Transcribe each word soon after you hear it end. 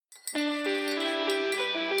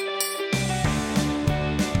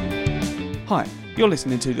Hi, you're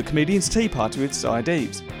listening to The Comedian's Tea Party with Cy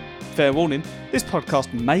Deves. Fair warning, this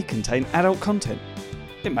podcast may contain adult content.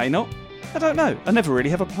 It may not. I don't know. I never really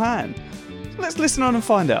have a plan. So let's listen on and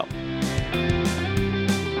find out.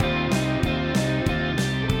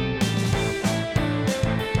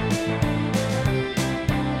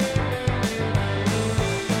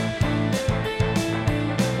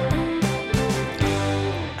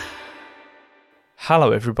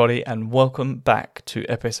 Hello everybody and welcome back to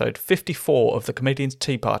episode 54 of The Comedian's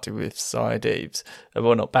Tea Party with Cy Deves.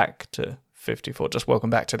 Well, not back to 54, just welcome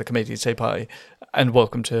back to The Comedian's Tea Party and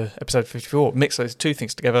welcome to episode 54. Mix those two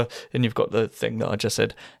things together and you've got the thing that I just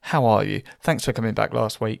said. How are you? Thanks for coming back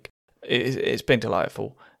last week. It's been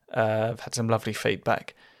delightful. I've had some lovely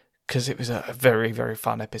feedback because it was a very, very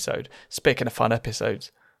fun episode. Speaking of fun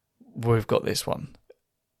episodes, we've got this one.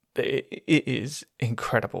 It is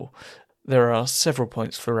incredible. There are several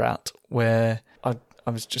points throughout where I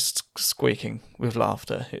was just squeaking with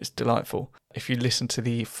laughter. It's delightful. If you listen to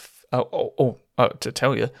to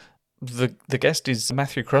tell you, the guest is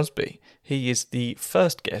Matthew Crosby. He is the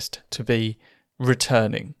first guest to be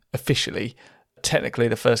returning officially. Technically,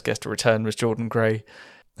 the first guest to return was Jordan Gray,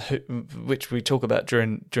 which we talk about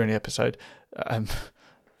during the episode.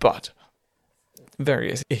 But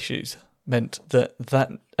various issues meant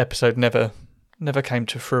that episode never came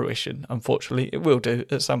to fruition. Unfortunately, it will do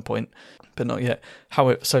at some point, but not yet.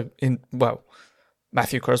 However,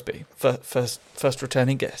 Matthew Crosby, first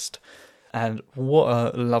returning guest, and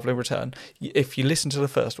what a lovely return. If you listen to the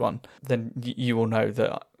first one, then you will know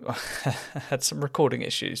that I had some recording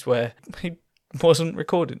issues where he wasn't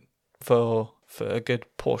recording for a good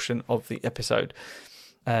portion of the episode,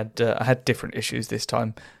 and I had different issues this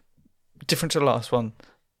time, different to the last one,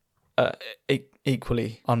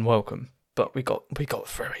 equally unwelcome. But we got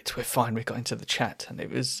through it. We're fine. We got into the chat, and it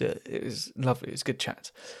was lovely. It was good chat.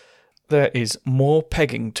 There is more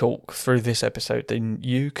pegging talk through this episode than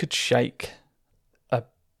you could shake a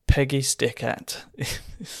peggy stick at.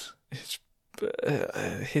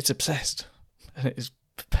 He's obsessed, and it is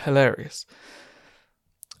hilarious.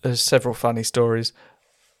 There's several funny stories.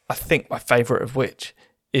 I think my favourite of which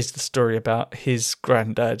is the story about his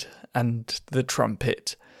granddad and the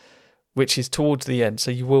trumpet, which is towards the end,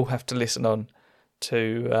 so you will have to listen on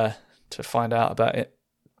to find out about it.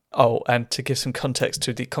 Oh, and to give some context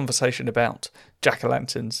to the conversation about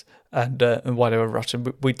jack-o'-lanterns and why they were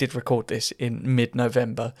rotten, we did record this in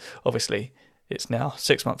mid-November. Obviously, it's now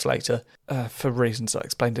 6 months later, for reasons I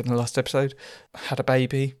explained in the last episode. Had a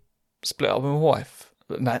baby, split up with my wife,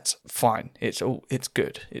 and that's fine. It's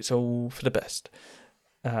good. It's all for the best.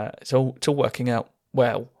 It's all working out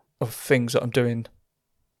well of things that I'm doing.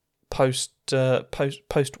 Post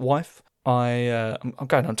wife, I'm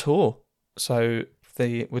going on tour. So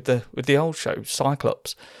with the old show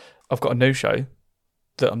Cyclops, I've got a new show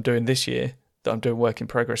that I'm doing this year that I'm doing work in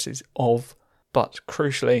progresses of. But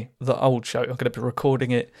crucially, the old show, I'm going to be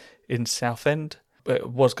recording it in Southend. It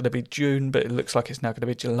was going to be June, but it looks like it's now going to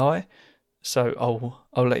be July. So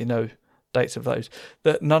I'll let you know dates of those.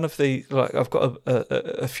 That none of the I've got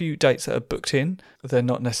a few dates that are booked in. They're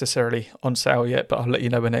not necessarily on sale yet, but I'll let you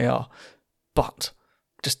know when they are. But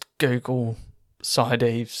just Google Cy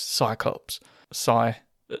Deves Cyclops, Cy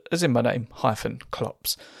as in my name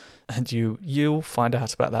 -Klops, and you'll find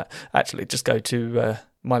out about that. Actually, just go to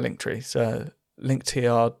my Linktree, so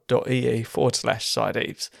linktr.ee/Cy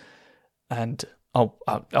Deves, and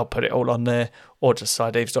I'll put it all on there, or just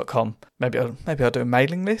cydeves.com. Maybe I'll do a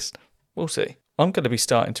mailing list. We'll see. I'm going to be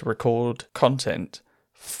starting to record content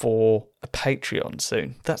for a Patreon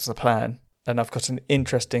soon. That's the plan. And I've got an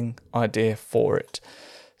interesting idea for it.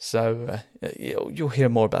 So you'll hear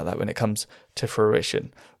more about that when it comes to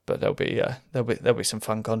fruition. But there'll be some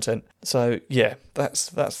fun content. So yeah, that's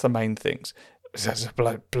the main things. It's a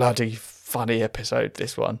bloody funny episode,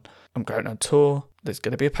 this one. I'm going on tour. There's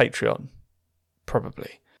going to be a Patreon,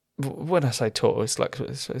 probably. When I say tour, it's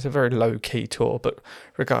a very low-key tour, but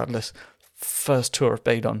regardless, first tour I've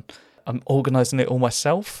been on. I'm organising it all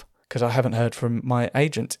myself because I haven't heard from my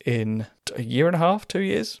agent in a year and a half, 2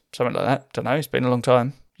 years, something like that. Don't know, it's been a long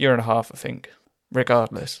time. Year and a half, I think.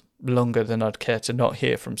 Regardless, longer than I'd care to not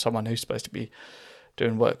hear from someone who's supposed to be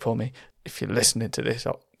doing work for me. If you're listening to this,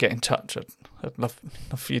 I'll get in touch. I'd love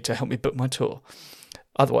for you to help me book my tour.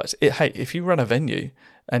 Otherwise, hey, if you run a venue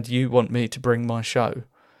and you want me to bring my show,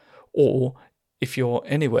 or if you're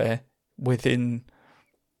anywhere within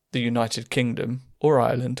the United Kingdom or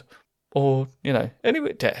Ireland, or,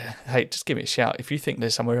 anywhere, hey, just give me a shout. If you think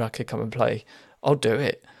there's somewhere I could come and play, I'll do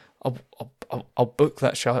it. I'll book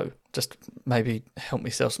that show. Just maybe help me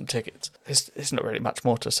sell some tickets. There's not really much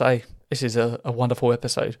more to say. This is a wonderful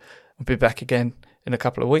episode. I'll be back again in a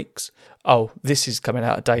couple of weeks. Oh, this is coming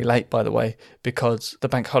out a day late, by the way, because the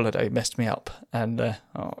bank holiday messed me up and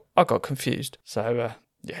I got confused. So,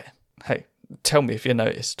 yeah. Hey, tell me if you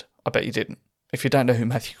noticed. I bet you didn't. If you don't know who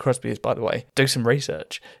Matthew Crosby is, by the way, do some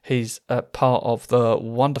research. He's a part of the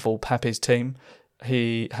wonderful Pappy's team.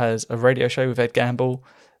 He has a radio show with Ed Gamble.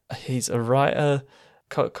 He's a writer,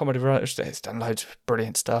 comedy writer. He's done loads of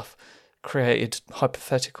brilliant stuff. Created,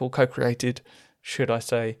 hypothetical, co-created, should I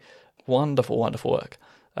say. Wonderful, wonderful work.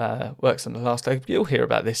 Works on the last leg. You'll hear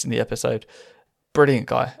about this in the episode. Brilliant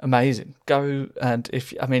guy, amazing. Go and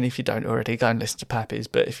if you don't already, go and listen to Pappy's.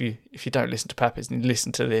 But if you don't listen to Pappy's and you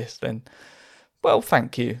listen to this, then well,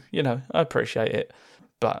 thank you. You know, I appreciate it.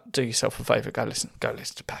 But do yourself a favour, go listen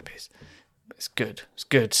to Pappy's. It's good. It's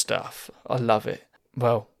good stuff. I love it.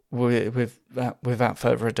 Well, without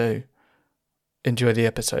further ado, enjoy the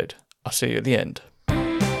episode. I'll see you at the end.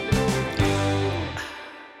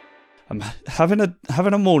 I'm having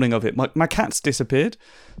a morning of it. My cat's disappeared,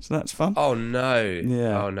 so that's fun. Oh no!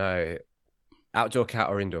 Yeah. Oh no! Outdoor cat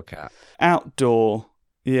or indoor cat? Outdoor.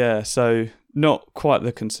 Yeah. So not quite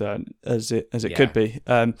the concern as it could be.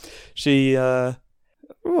 She. Well,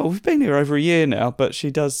 we've been here over a year now, but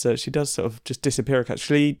she does sort of just disappear.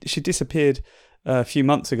 Actually, she disappeared a few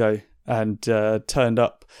months ago and turned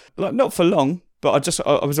up, like not for long, but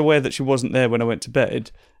I was aware that she wasn't there when I went to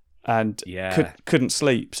bed. And couldn't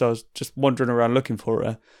sleep, so I was just wandering around looking for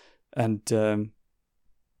her, and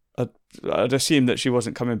I'd assumed that she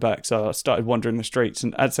wasn't coming back, so I started wandering the streets.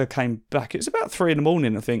 And as I came back, it was about 3 a.m,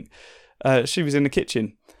 I think. She was in the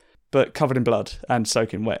kitchen, but covered in blood and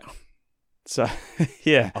soaking wet. So,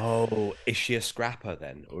 yeah. Oh, is she a scrapper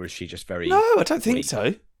then, or is she just very? No, I don't think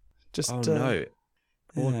so. Just no,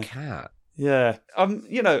 poor cat. Yeah,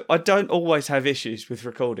 I don't always have issues with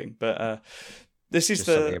recording, but. This is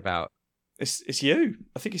just something about it's you.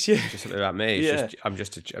 I think it's you. Just something about me. It's I'm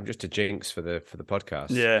just a jinx for the podcast.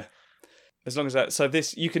 Yeah. As long as that. So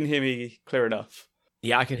this you can hear me clear enough.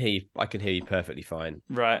 Yeah, I can hear you. I can hear you perfectly fine.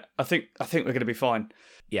 Right. I think we're going to be fine.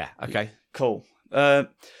 Yeah. Okay. Cool. How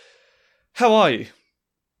are you?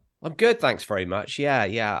 I'm good, thanks very much. Yeah.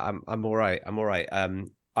 I'm all right.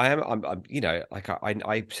 I'm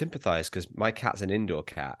I sympathise because my cat's an indoor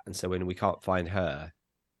cat, and so when we can't find her.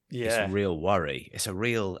 Yeah. It's a real worry. It's a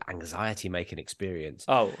real anxiety-making experience.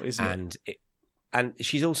 Oh, isn't it? And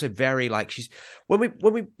she's also very when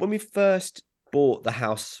we first bought the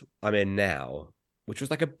house I'm in now, which was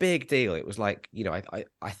like a big deal. It was like,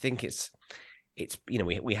 I think it's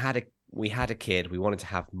we had a kid. We wanted to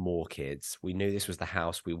have more kids. We knew this was the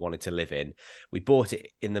house we wanted to live in. We bought it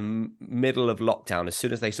in the middle of lockdown. As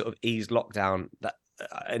soon as they sort of eased lockdown that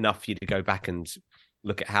enough for you to go back and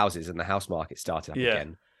look at houses, and the house market started up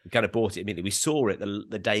again. We kind of bought it immediately. We saw it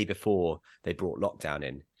the day before they brought lockdown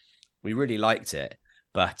in. We really liked it.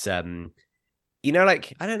 But, I don't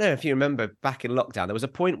know if you remember back in lockdown, there was a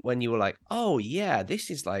point when you were like, oh, yeah, this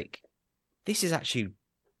is actually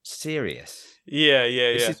serious. Yeah.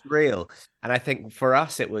 This is real. And I think for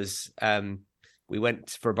us, it was, we went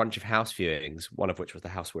for a bunch of house viewings, one of which was the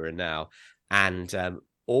house we're in now. And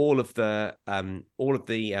all of the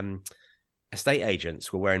estate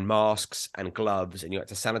agents were wearing masks and gloves, and you had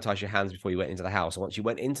to sanitize your hands before you went into the house. And once you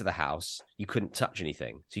went into the house, you couldn't touch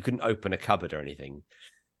anything. So you couldn't open a cupboard or anything.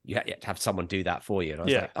 You had to have someone do that for you. And I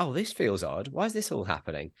was like, oh, this feels odd. Why is this all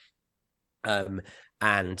happening? But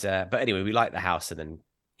anyway, we liked the house, and then,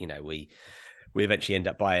 we eventually end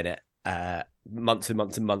up buying it months and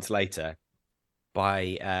months and months later.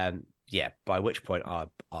 By which point our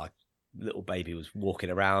little baby was walking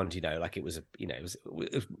around,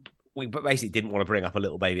 we basically didn't want to bring up a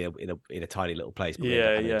little baby in a tiny little place. But we ended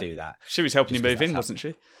up having to do that. She was helping you move in, wasn't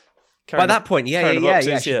she? By that point, yeah.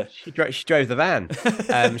 She drove the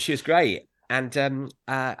van. She was great. And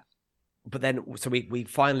but then, so we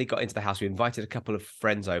finally got into the house. We invited a couple of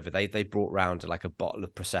friends over. They brought round like a bottle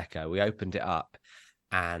of prosecco. We opened it up,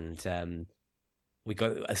 and we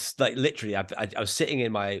got literally. I was sitting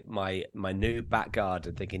in my new back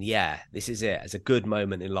garden, thinking, yeah, this is it. It's a good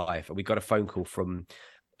moment in life. And we got a phone call from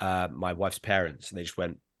my wife's parents, and they just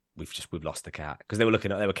went, we've lost the cat, because they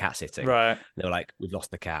were cat sitting, right? And they were like, we've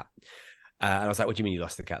lost the cat. And I was like, what do you mean you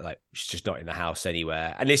lost the cat? Like, she's just not in the house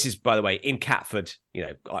anywhere. And this is, by the way, in Catford,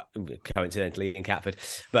 coincidentally in Catford,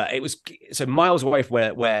 but it was so miles away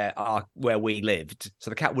from where we lived. So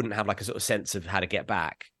the cat wouldn't have like a sort of sense of how to get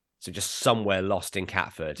back. So just somewhere lost in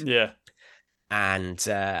Catford. Yeah. And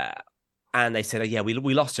And they said, oh, yeah,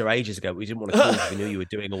 we lost her ages ago. We didn't want to call because we knew you were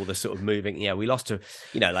doing all the sort of moving. Yeah, we lost her,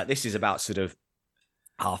 like this is about sort of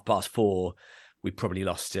 4:30. We probably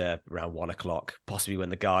lost her around 1:00, possibly when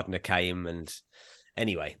the gardener came. And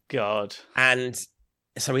anyway. God. And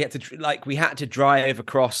so we had to drive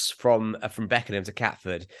across from Beckenham to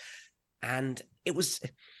Catford. And it was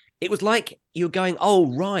like you're going,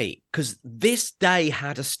 oh, right, because this day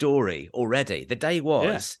had a story already. The day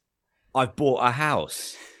was, I've bought a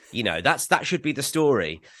house. That should be the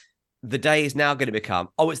story. The day is now going to become,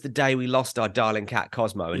 oh, it's the day we lost our darling cat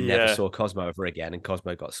Cosmo and never saw Cosmo ever again. And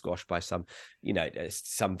Cosmo got squashed by some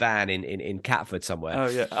van in Catford somewhere. Oh,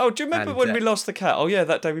 yeah. Oh, do you remember when we lost the cat? Oh, yeah,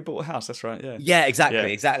 that day we bought a house. That's right, yeah. Yeah,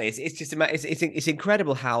 exactly. It's just, it's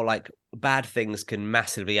incredible how, like, bad things can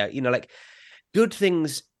massively, like, good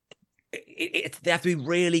things, they have to be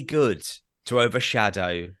really good to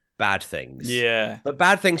overshadow bad things. Yeah. But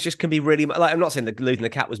bad things just can be really, like, I'm not saying that losing the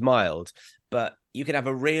cat was mild, but you can have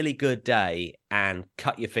a really good day and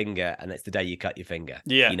cut your finger, and it's the day you cut your finger.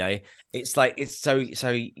 Yeah. It's like, it's so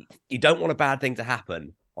you don't want a bad thing to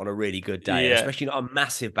happen on a really good day, especially not a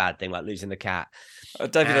massive bad thing like losing the cat.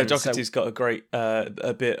 David O'Doherty's got a great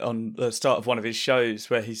a bit on the start of one of his shows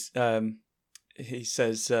where he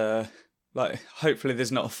says, like, hopefully there's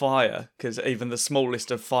not a fire, because even the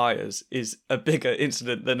smallest of fires is a bigger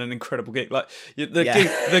incident than an incredible gig. Like,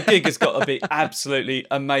 the gig has got to be absolutely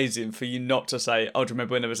amazing for you not to say, oh, do you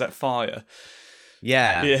remember when there was that fire?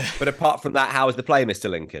 Yeah. But apart from that, how was the play, Mr.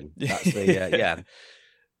 Lincoln? That's the,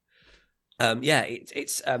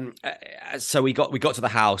 so we got to the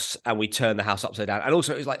house and we turned the house upside down. And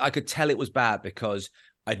also, it was like, I could tell it was bad because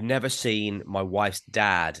I'd never seen my wife's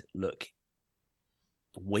dad look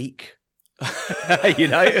weak.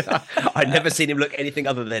 I'd never seen him look anything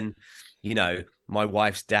other than, my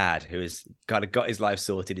wife's dad, who has kind of got his life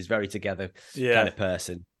sorted, is very together kind of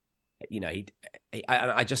person. I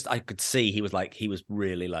could see he was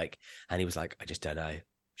really like, and he was like, I just don't know.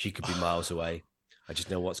 She could be miles away. I just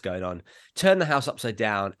know what's going on. Turn the house upside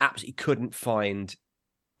down. Absolutely couldn't find,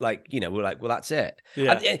 we're like, well, that's it.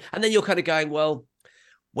 Yeah. And then you're kind of going, well,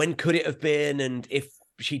 when could it have been? And if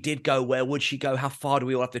she did go, where would she go? How far do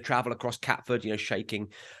we all have to travel across Catford, shaking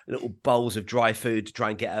little bowls of dry food to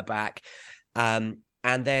try and get her back. And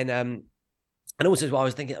also, I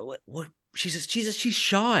was thinking, what? She's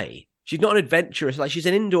shy. She's not an adventurous. Like, she's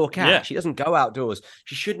an indoor cat. Yeah. She doesn't go outdoors.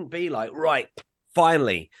 She shouldn't be like, right,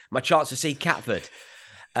 finally, my chance to see Catford.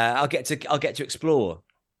 I'll get to explore.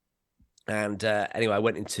 And anyway, I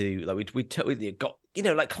went into, like, we got,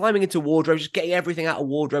 like, climbing into wardrobes, just getting everything out of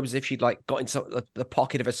wardrobes as if she'd, like, got into the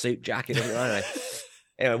pocket of a suit jacket. I don't know.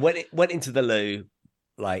 Anyway, went into the loo,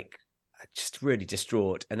 like, just really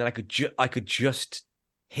distraught. And then I could just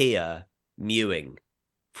hear mewing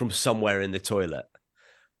from somewhere in the toilet.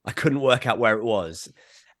 I couldn't work out where it was.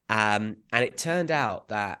 And it turned out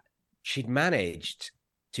that she'd managed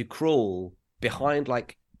to crawl behind,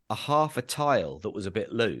 like, a half a tile that was a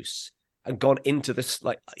bit loose and gone into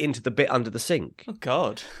the bit under the sink. Oh,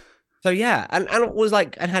 God. So, yeah. And it was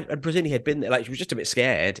like, and presumably had been there, like, she was just a bit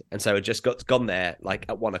scared. And so had just gone there, like,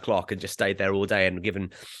 at 1:00 and just stayed there all day and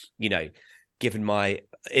given my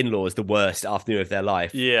in-laws the worst afternoon of their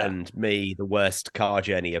life, and me the worst car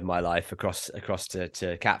journey of my life across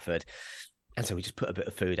to Catford. And so we just put a bit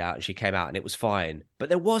of food out and she came out and it was fine. But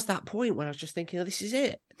there was that point when I was just thinking, oh, this is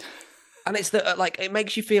it. And it's it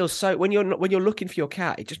makes you feel so, when you're looking for your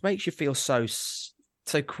cat, it just makes you feel so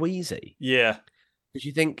queasy. Yeah. Because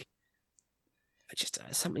you think, just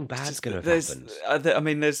something bad's going to have happened. I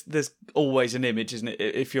mean, there's always an image, isn't it?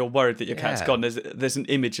 If you're worried that your cat's gone, there's an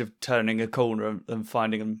image of turning a corner and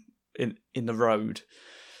finding them in the road.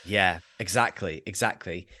 Yeah, exactly.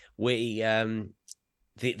 We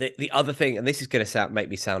the other thing, and this is going to make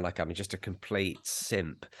me sound like I'm just a complete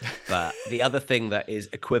simp, but the other thing that is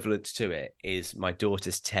equivalent to it is my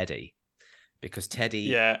daughter's Teddy, because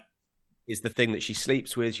Teddy is the thing that she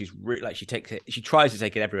sleeps with. She's she tries to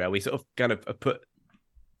take it everywhere. We sort of kind of put,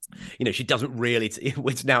 she doesn't really.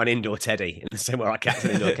 It's now an indoor Teddy in the same way our cat's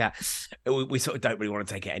an indoor cat. We sort of don't really want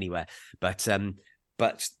to take it anywhere. But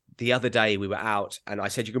the other day we were out and I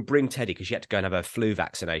said, you can bring Teddy because she had to go and have her flu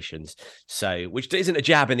vaccinations. So, which isn't a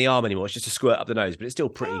jab in the arm anymore. It's just a squirt up the nose, but it's still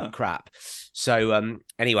pretty crap. So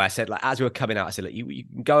anyway, I said, like, as we were coming out, I said, look, you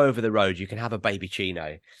can go over the road. You can have a baby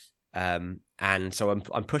Chino. And so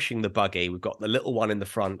I'm pushing the buggy. We've got the little one in the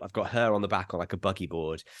front. I've got her on the back on like a buggy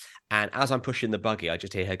board. And as I'm pushing the buggy, I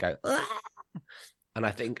just hear her go, ah! And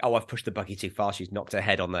I think, oh, I've pushed the buggy too far. She's knocked her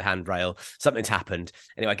head on the handrail. Something's happened.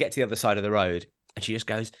 Anyway, I get to the other side of the road and she just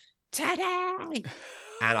goes, Teddy!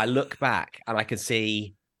 And I look back and I can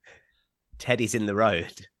see Teddy's in the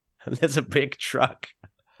road. and there's a big truck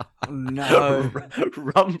No.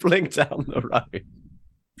 rumbling down the road.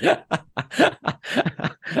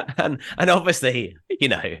 and obviously,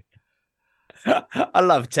 I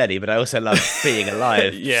love Teddy, but I also love being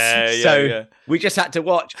alive. Yeah. We just had to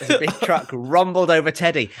watch as a big truck rumbled over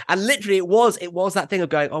Teddy. And literally it was that thing of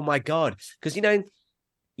going, oh my God. Because,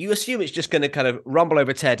 you assume it's just going to kind of rumble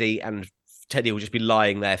over Teddy and Teddy will just be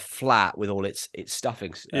lying there flat with all its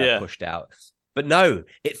stuffings pushed out. But no,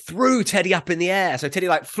 it threw Teddy up in the air. So Teddy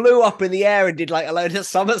flew up in the air and did a load of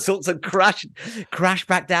somersaults and crashed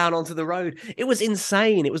back down onto the road. It was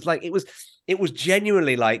insane. It was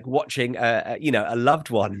genuinely like watching a loved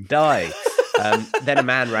one die. Then a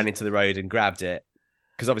man ran into the road and grabbed it.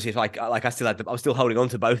 Because obviously, if I was still holding on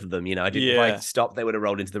to both of them. If I stopped, they would have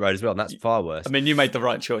rolled into the road as well, and that's far worse. I mean, you made the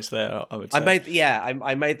right choice there, I would say.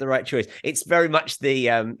 I made the right choice. It's very much the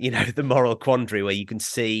the moral quandary where you can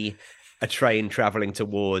see a train traveling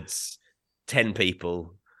towards 10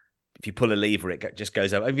 people. If you pull a lever, it just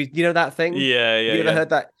goes over. You know that thing? Yeah. You ever heard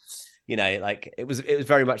that? It was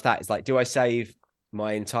very much that. It's like, do I save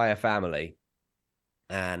my entire family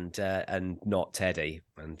and not Teddy?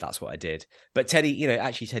 And that's what I did. But Teddy,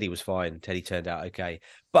 actually Teddy was fine. Teddy turned out okay.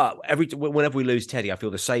 But whenever we lose Teddy, I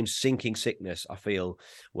feel the same sinking sickness I feel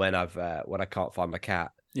when I can't find my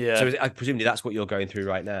cat. Yeah. So presumably that's what you're going through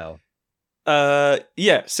right now.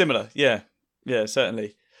 Yeah, similar. Yeah,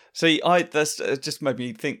 certainly. See, that's just made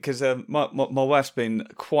me think because my wife's been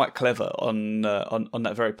quite clever on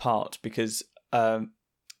that very part because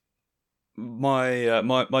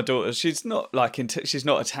my daughter, she's not she's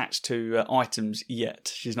not attached to items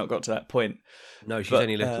yet. She's not got to that point. No, she's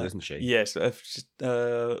only little, isn't she? Yes, she's,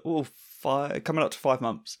 coming up to 5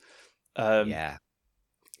 months. Yeah.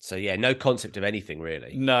 So no concept of anything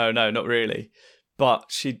really. No, not really. But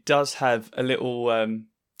she does have a little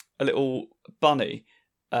bunny,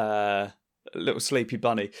 a little sleepy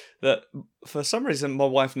bunny that for some reason my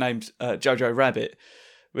wife named Jojo Rabbit,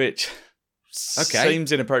 which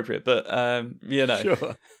seems inappropriate, but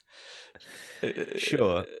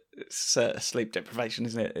Sure. It's sleep deprivation,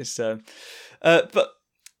 isn't it? It's but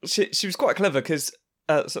she was quite clever because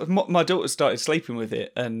my daughter started sleeping with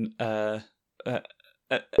it and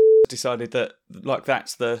decided that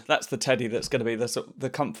that's the teddy that's going to be the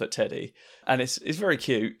comfort teddy, and it's very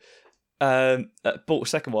cute. Bought a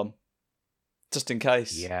second one just in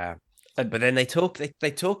case. Yeah, but then they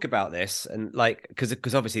talk about this and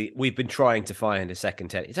because obviously we've been trying to find a second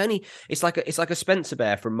teddy. It's like a Spencer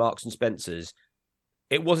bear from Marks and Spencer's.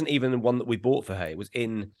 It wasn't even the one that we bought for her. It was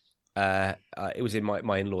in my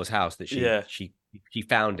in-law's house that she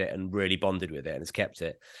found it and really bonded with it and has kept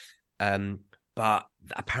it. But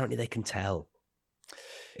apparently they can tell.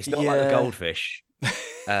 It's not like the goldfish.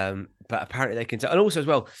 But apparently they can tell. And also as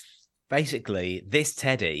well, basically, this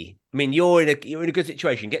teddy, I mean, you're in a good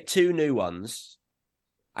situation. Get 2 new ones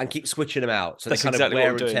and keep switching them out. So they kind of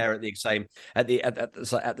wear and tear at the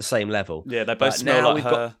same level. Yeah, they both smell like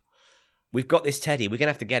her. We've got this teddy. We're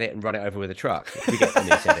gonna have to get it and run it over with a truck. If we get the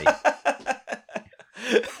new teddy.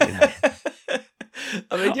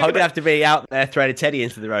 I mean, I'm gonna have to be out there throwing a teddy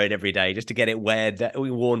into the road every day just to get it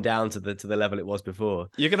worn down to the level it was before.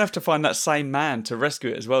 You're gonna have to find that same man to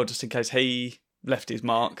rescue it as well, just in case he left his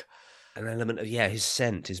mark. An element of his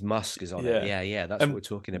scent, his musk is on it. Yeah, that's what we're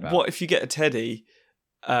talking about. What if you get a teddy,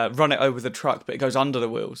 run it over with a truck, but it goes under the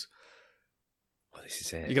wheels? Well, this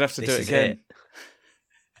is it. You're gonna have to do it again.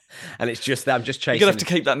 And it's just that I'm just chasing. You're gonna have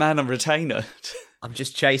to keep that man on retainer. I'm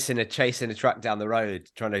just chasing a truck down the road,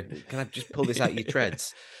 trying to. Can I just pull this out of your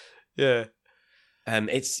treads? Yeah.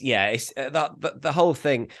 It's the whole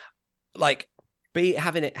thing,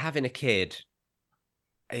 having a kid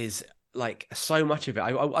is so much of it.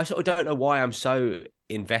 I sort of don't know why I'm so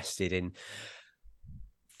invested in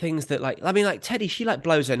things that Teddy, she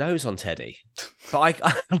blows her nose on Teddy, but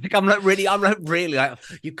I'm not really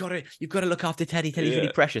you've got to look after Teddy. Teddy's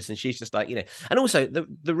really precious, and she's just and also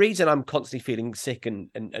the reason I'm constantly feeling sick and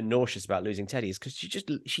nauseous about losing Teddy is because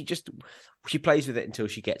she plays with it until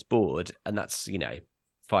she gets bored, and that's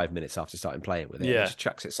 5 minutes after starting playing with it. Yeah, and she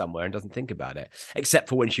chucks it somewhere and doesn't think about it except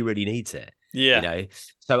for when she really needs it. Yeah,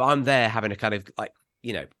 so I'm there having a kind of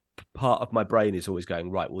part of my brain is always going,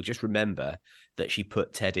 right, well, just remember that she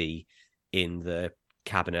put Teddy in the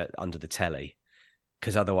cabinet under the telly,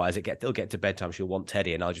 because otherwise it'll get to bedtime, she'll want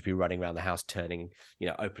Teddy, and I'll just be running around the house turning,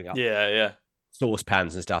 opening up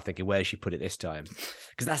saucepans and stuff, thinking, where's she put it this time?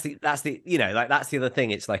 Because that's the other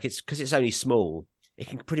thing. It's because it's only small, it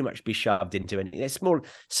can pretty much be shoved into anything. It's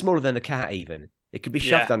smaller than the cat even. It could be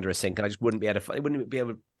shoved under a sink, and I just wouldn't be able to. It wouldn't be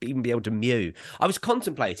able even be able to mew. I was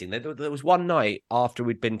contemplating. There was one night after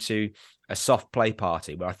we'd been to a soft play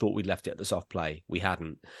party where I thought we'd left it at the soft play. We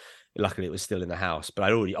hadn't. Luckily, it was still in the house. But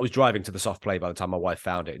I was driving to the soft play by the time my wife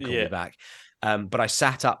found it and called me back. But I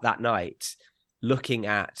sat up that night looking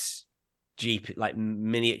at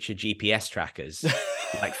miniature GPS trackers,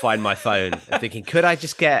 like Find My Phone, and thinking, could I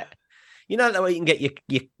just get, that way you can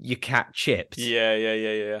get your cat chipped.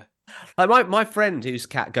 Yeah. Like my friend whose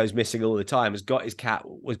cat goes missing all the time has got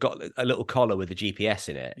a little collar with a GPS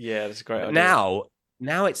in it. Yeah, that's a great idea.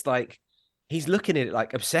 Now it's like he's looking at it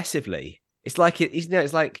like obsessively. It's like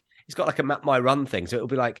it's like he's got like a map my run thing, so it'll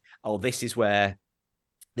be like, oh, this is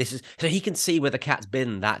so he can see where the cat's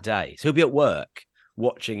been that day. So he'll be at work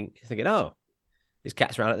watching, thinking, oh, his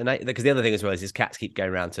cat's around at the night. Because the other thing as well is his cats keep going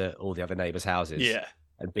around to all the other neighbours' houses,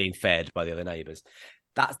 and being fed by the other neighbours.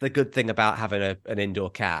 That's the good thing about having an indoor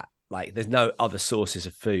cat. Like, there's no other sources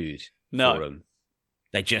of food for them.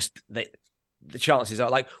 The chances are,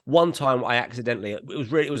 like, one time I accidentally,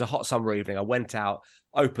 it was a hot summer evening. I went out,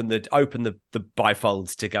 opened the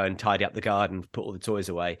bifolds to go and tidy up the garden, put all the toys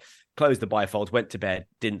away, closed the bifolds, went to bed,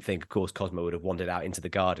 didn't think, of course, Cosmo would have wandered out into the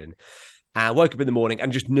garden. And woke up in the morning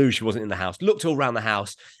and just knew she wasn't in the house. Looked all around the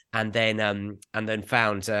house, and then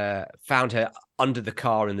found her under the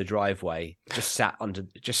car in the driveway, just sat under the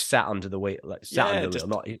wheel, under the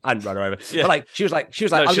wheel. I hadn't run her over, but like she was like,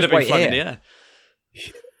 no, I'll just wait here. In the air.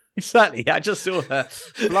 Exactly. I just saw her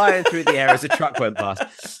flying through the air as a truck went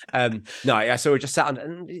past. I saw her just sat under,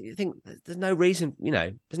 and you think there's no reason,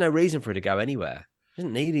 there's no reason for her to go anywhere. She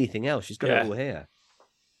doesn't need anything else. She's got it all here.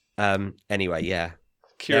 Anyway, yeah.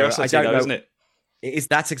 Curiosity, though, isn't it?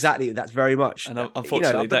 That's very much. And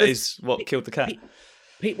unfortunately, that is what killed the cat.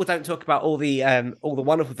 People don't talk about all the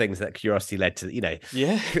wonderful things that curiosity led to.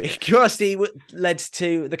 Yeah, curiosity led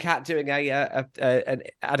to the cat doing an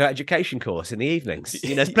adult education course in the evenings.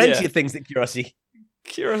 There's plenty of things that curiosity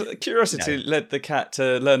led the cat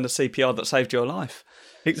to learn the CPR that saved your life.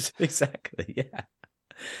 Exactly. Yeah.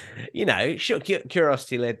 Sure,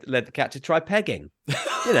 curiosity led the cat to try pegging.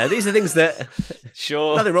 These are things that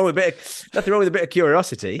sure nothing wrong with a bit of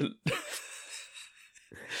curiosity.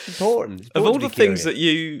 Important. Of all the things that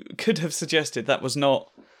you could have suggested, that was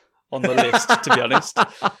not on the list, to be honest.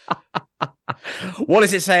 What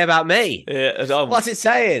does it say about me? Yeah, what's it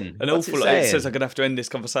saying? It says I'm going to have to end this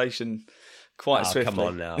conversation quite swiftly.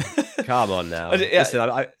 Come on now.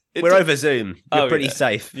 Listen, we're over Zoom. You're pretty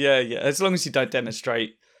safe. Yeah. As long as you don't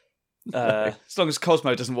demonstrate. As long as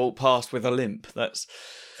Cosmo doesn't walk past with a limp, that's...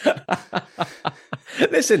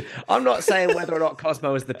 Listen, I'm not saying whether or not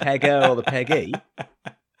Cosmo is the pegger or the peggee.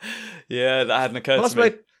 Yeah, that hadn't occurred to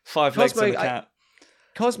me. 5 legs on a cat.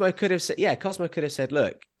 Cosmo could have said,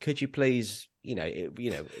 look, could you please, in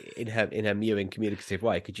her mewing communicative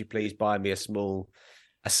way, could you please buy me a small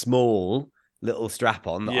little strap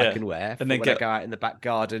on that I can wear and then when I go out in the back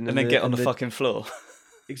garden and then get on the fucking floor.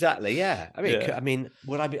 Exactly, yeah. I mean,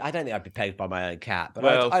 would I be? I don't think I'd be pegged by my own cat,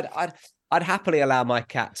 but I'd happily allow my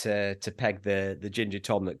cat to peg the ginger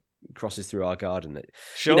tom that crosses through our garden.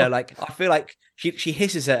 Sure. I feel like she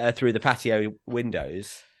hisses at her through the patio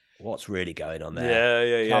windows. What's really going on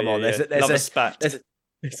there? Yeah. Come on, there's a spat.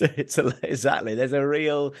 Exactly. There's a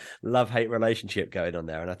real love-hate relationship going on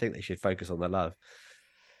there, and I think they should focus on the love.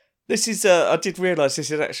 This is. I did realise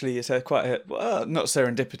this is actually quite not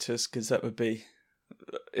serendipitous, because that would be,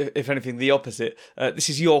 if anything, the opposite. This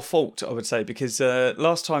is your fault, I would say, because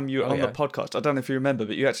last time you were on the podcast, I don't know if you remember,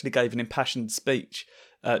 but you actually gave an impassioned speech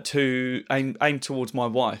to aim towards my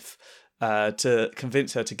wife to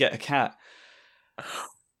convince her to get a cat.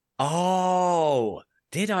 Oh,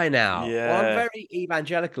 did I now? Yeah. Well, I'm very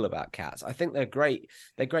evangelical about cats. I think they're great.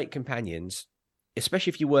 They're great companions,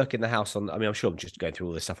 especially if you work in the house on. I mean, I'm sure I'm just going through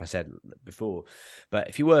all this stuff I said before, but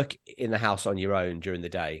if you work in the house on your own during the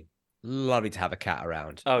day, lovely to have a cat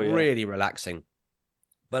around. Oh, yeah. Really relaxing,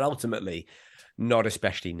 but ultimately not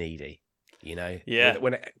especially needy. Yeah.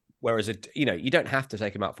 Whereas you don't have to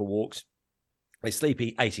take them out for walks. They sleep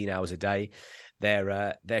 18 hours a day.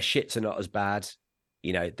 Their shits are not as bad.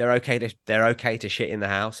 They're okay to shit in the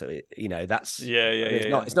house. That's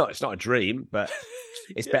It's not a dream, but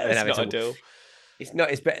it's better than having not ideal.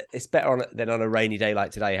 It's better than on a rainy day like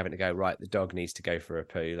today, having to go, right, the dog needs to go for a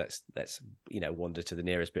poo. Let's wander to the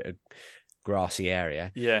nearest bit of grassy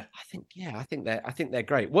area. Yeah. I think they're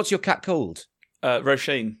great. What's your cat called?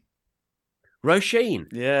 Roisin. Roisin.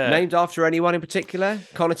 Yeah. Named after anyone in particular?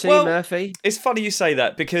 Connerty, Murphy? It's funny you say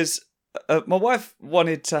that, because my wife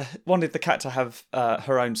wanted the cat to have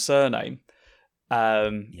her own surname.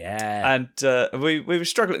 And we were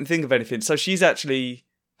struggling to think of anything. So she's actually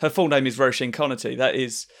her full name is Roisin Connerty. That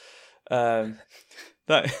is that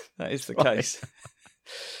is the case.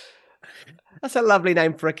 That's a lovely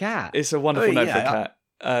name for a cat. It's a wonderful name for a cat.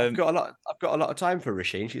 I've got a lot of time for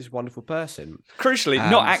Roisin. She's a wonderful person. Crucially,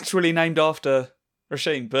 not actually named after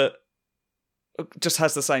Roisin, but just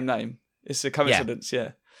has the same name. It's a coincidence,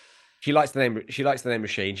 yeah. She likes the name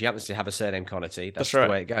Roisin. She happens to have a surname Connerty. That's right.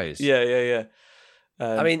 The way it goes. Yeah.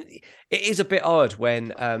 I mean, it is a bit odd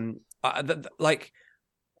when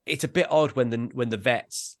it's a bit odd when the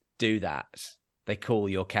vets do that. They call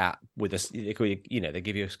your cat with they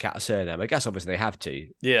give your cat a surname. I guess obviously they have to,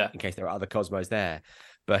 in case there are other Cosmos there.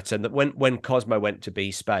 But when Cosmo went to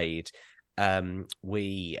be spayed,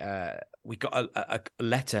 we got a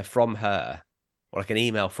letter from her, or like an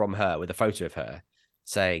email from her with a photo of her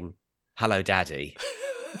saying, "Hello, Daddy.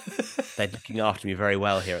 They're looking after me very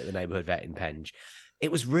well here at the neighbourhood vet in Penge."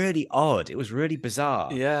 It was really odd. It was really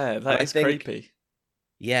bizarre. Yeah, that is creepy.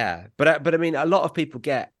 Yeah, but I mean, a lot of people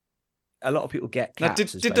get cats. Now,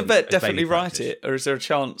 did the vet definitely write it, or is there a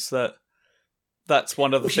chance that that's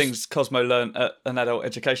one of the things Cosmo learned at an adult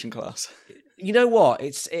education class? You know what?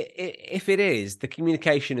 If it is, the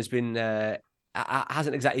communication has been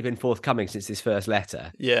hasn't exactly been forthcoming since this first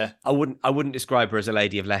letter. Yeah, I wouldn't describe her as a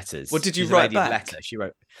lady of letters. What did you write back? Letter. She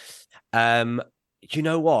wrote. You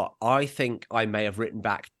know what? I think I may have written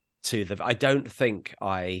back to them. I don't think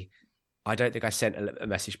I sent a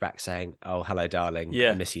message back saying, "Oh, hello, darling.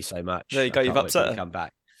 I miss you so much." There you go. You've upset her. Come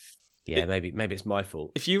back. Yeah, maybe it's my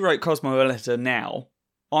fault. If you wrote Cosmo a letter now,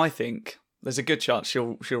 I think there's a good chance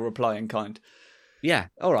she'll reply in kind. Yeah.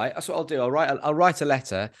 All right. That's what I'll do. I'll write a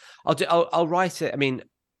letter. I'll write it. I mean,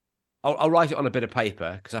 I'll write it on a bit of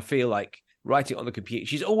paper because I feel like writing it on the computer.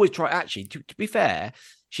 She's always trying. Actually, to be fair,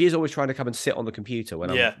 she is always trying to come and sit on the computer when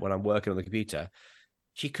I'm working on the computer.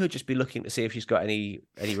 She could just be looking to see if she's got any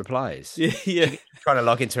replies. Yeah. Trying to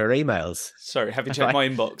log into her emails. Sorry, have you checked my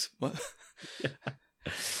inbox? What?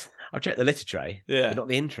 I'll check the litter tray, but not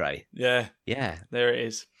the in tray. Yeah. There it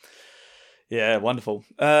is. Yeah, wonderful.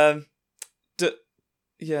 Do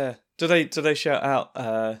they shout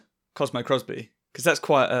out Cosmo Crosby? Because that's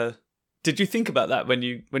quite a. Did you think about that when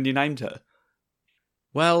you named her?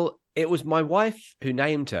 Well, it was my wife who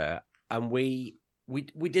named her, and we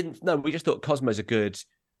didn't know. We just thought Cosmo's a good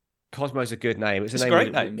name. It's a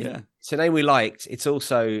great name. Yeah, it's a name we liked. It's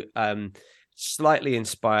also slightly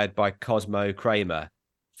inspired by Cosmo Kramer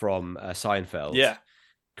from Seinfeld. Yeah,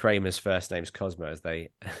 Kramer's first name's Cosmo, as they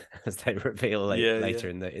reveal later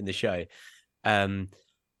in the show.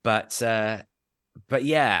 But it's that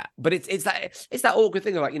awkward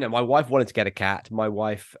thing of like, my wife wanted to get a cat. My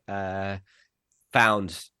wife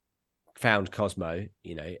found Cosmo.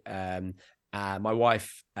 My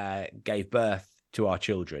wife gave birth to our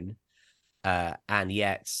children, and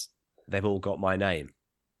yet they've all got my name.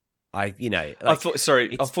 I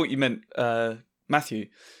thought you meant Matthew.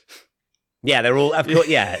 Yeah, they're all. I've got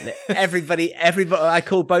everybody. I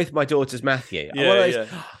call both my daughters Matthew. Yeah.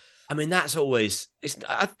 I mean, that's always.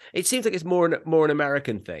 It seems like it's more an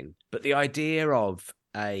American thing, but the idea of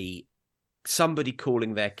somebody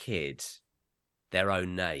calling their kid their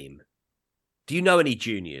own name. Do you know any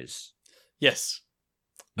juniors? Yes,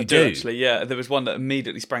 I do actually. Yeah, there was one that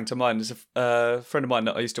immediately sprang to mind. There's a friend of mine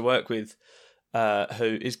that I used to work with,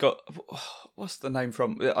 who has got, what's the name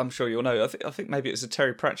from? I'm sure you'll know. I think maybe it's a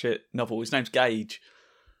Terry Pratchett novel. His name's Gage.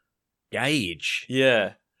 Gage.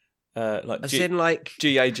 Yeah, like as in like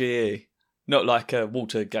Gage, not like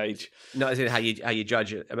Walter Gage. Not as in how you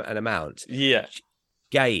judge an amount. Yeah,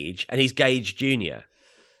 Gage, and he's Gage Junior.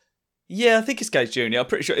 Yeah, I think it's Gage Junior. I'm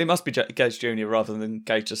pretty sure it must be Gage Junior rather than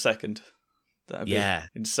Gage the Second. That'd be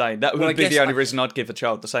insane. That would be the only reason I'd give a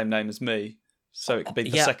child the same name as me, so it could be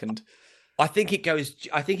the second. I think it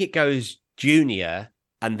goes junior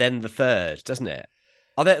and then the third, doesn't it?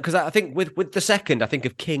 Because I think with the second, I think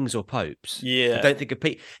of kings or popes. Yeah, I don't think of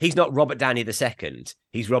he's not Robert Downey the second.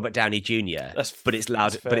 He's Robert Downey Jr. But it's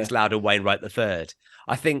louder Wainwright the third.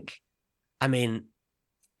 I think. I mean,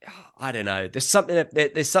 I don't know. There's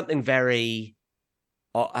something very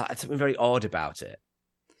odd about it.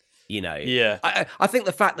 Yeah. I think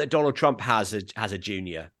the fact that Donald Trump has a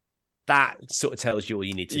junior, that sort of tells you all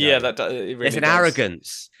you need to know. Yeah, it really there's an does.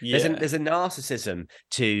 Arrogance. Yeah. There's a narcissism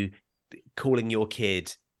to calling your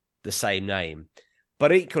kid the same name.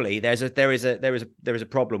 But equally, there is a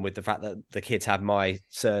problem with the fact that the kids have my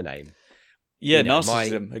surname. Yeah,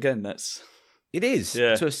 narcissism. Again, that's it is.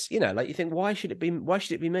 Yeah. So like you think, why should it be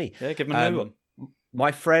me? Yeah, give them a new one.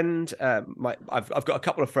 My friend, I've got a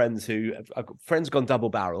couple of friends I've got friends gone double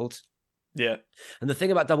barreled. Yeah. And the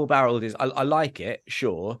thing about double barreled is I like it,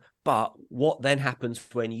 sure, but what then happens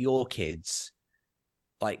when your kids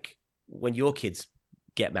like when your kids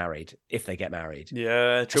get married, if they get married,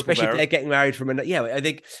 Yeah, especially if they're getting married from another. Yeah, I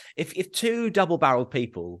think if two double-barreled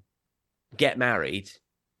people get married,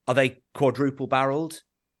 are they quadruple-barreled?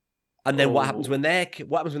 And then what happens when their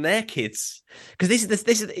kids? Because this is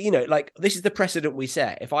this is the precedent we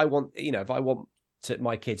set. If I want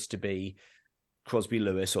my kids to be Crosby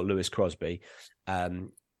Lewis or Lewis Crosby,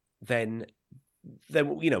 then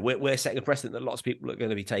we're setting a precedent that lots of people are going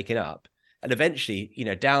to be taking up, and eventually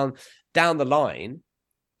down the line,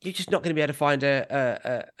 you're just not going to be able to find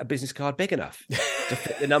a business card big enough to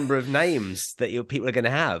fit the number of names that people are going to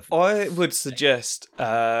have. I would suggest,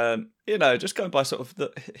 just going by sort of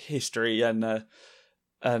the history and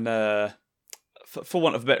for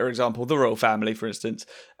want of a better example, the royal family, for instance.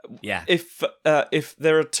 Yeah. If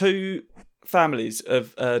there are two families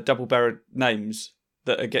of double-barreled names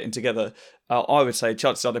that are getting together, I would say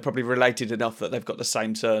chances are they're probably related enough that they've got the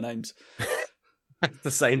same surnames.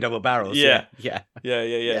 The same double barrels. Yeah. Yeah.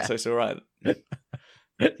 So it's all right.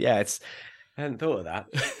 Yeah, I hadn't thought of that.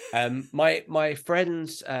 My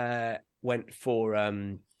friends went for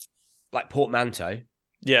like portmanteau.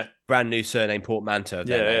 Yeah. Brand new surname portmanteau.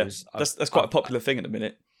 Names. That's quite a popular thing at the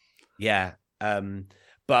minute. Yeah.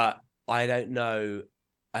 But I don't know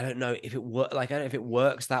if it works. Like I don't know if it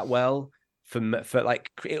works that well for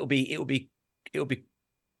like it'll be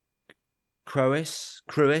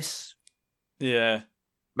Cruis. Yeah.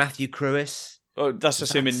 Matthew Cruis. Oh, that's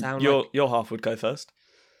assuming your half would go first.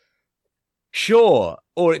 Sure.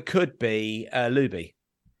 Or it could be Luby.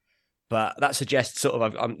 But that suggests well,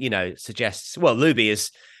 Luby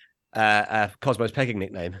is Cosmo's pegging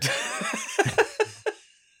nickname.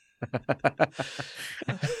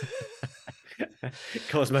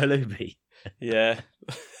 Cosmo Luby. Yeah.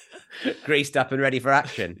 Greased up and ready for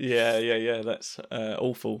action. Yeah. That's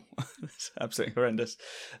awful. That's absolutely horrendous.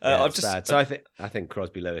 Bad. So I think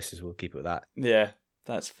Crosby Lewis will keep it with that. Yeah,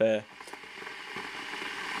 that's fair.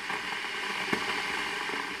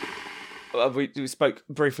 We spoke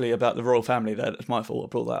briefly about the royal family there. That's my fault. I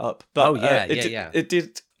brought that up. But it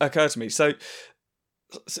did occur to me. So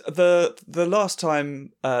the last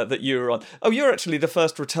time that you were on, you're actually the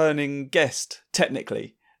first returning guest,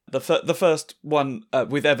 technically. The first one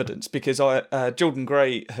with evidence, because Jordan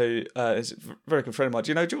Gray, who is a very good friend of mine.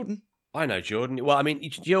 Do you know Jordan? I know Jordan. Well, I mean,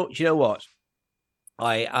 do you know what?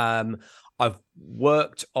 I've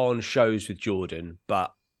worked on shows with Jordan,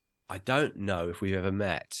 but I don't know if we've ever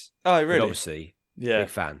met. Oh, really? But obviously, big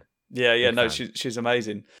fan. Yeah. Big No, fan. she's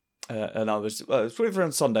amazing, and I was with her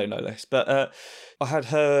on Sunday, no less. But I had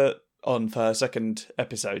her on for her second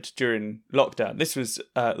episode during lockdown. This was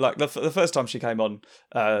like the first time she came on.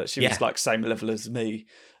 She was like same level as me,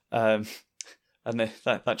 and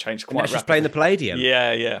that changed quite rapidly. She's playing the Palladium.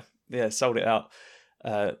 Yeah. Sold it out.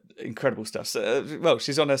 Incredible stuff. So,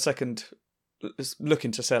 she's on her second,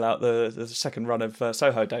 looking to sell out the second run of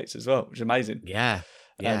Soho dates as well, which is amazing. Yeah,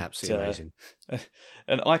 absolutely amazing.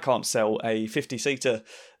 And I can't sell a 50-seater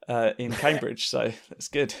in Cambridge, so that's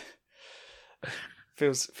good.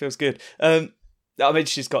 Feels good. I mean,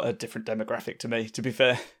 she's got a different demographic to me, to be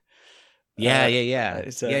fair. Yeah.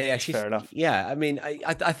 She's fair enough. Yeah, I mean,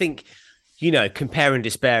 I think compare and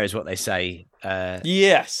despair is what they say.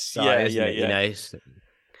 Yes. Yeah.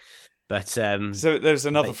 But so there's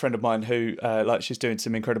another friend of mine who she's doing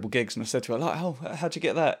some incredible gigs, and I said to her, how'd you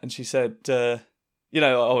get that? And she said, I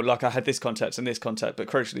had this contact and this contact, but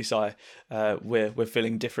crucially, Si, we're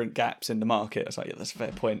filling different gaps in the market. I was like, yeah, that's a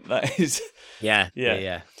fair point. That is. Yeah.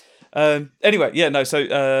 Anyway,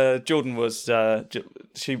 so Jordan was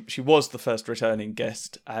she was the first returning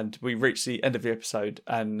guest, and we reached the end of the episode,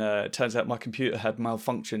 and it turns out my computer had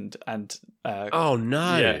malfunctioned, and oh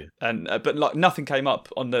no, but nothing came up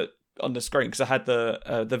on the screen because I had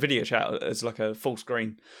the video chat as like a full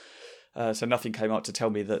screen, so nothing came up to tell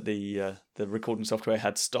me that the recording software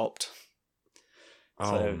had stopped.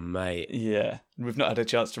 Oh mate, yeah, we've not had a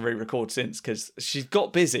chance to re-record since because she's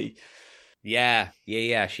got busy. Yeah,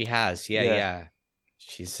 she has. Yeah.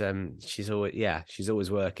 She's always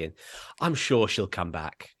working. I'm sure she'll come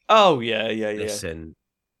back. Oh yeah. Listen,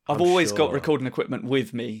 I've always got recording equipment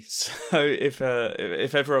with me, so if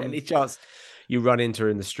ever any chance you run into her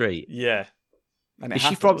in the street, yeah. And is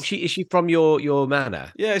she from your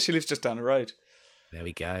manor? Yeah, she lives just down the road. There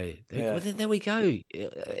we go. There we go.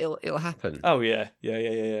 It'll happen. Oh yeah.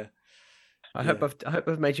 I hope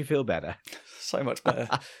I've made you feel better. So much better.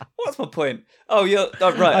 What's my point? Oh, yeah.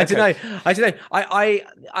 Oh, right. Okay. I don't know.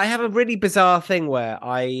 I have a really bizarre thing where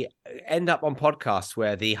I end up on podcasts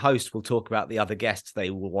where the host will talk about the other guests they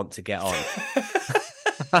will want to get on.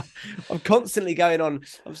 I'm constantly going on.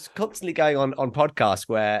 I'm constantly going on podcasts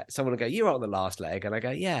where someone will go, "You were on the last leg," and I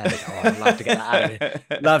go, "Yeah." And they go, I'd love to get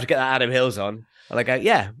that love to get that Adam Hills on. And I go,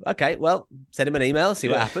 "Yeah, okay. Well, send him an email, see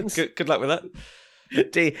what happens. Good luck with that.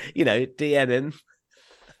 DM him."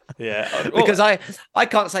 Yeah, Because I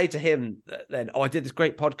can't say to him then, "Oh, I did this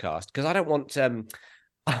great podcast," because I don't want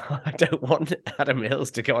I don't want Adam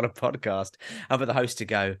Hills to go on a podcast and for the host to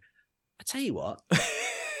go, "I tell you what."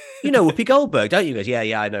 You know Whoopi Goldberg, don't you? He goes,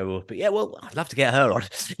 yeah, I know Whoopi. Yeah, well, I'd love to get her on.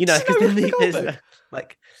 Because then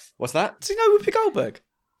like, what's that? Does he know Whoopi Goldberg?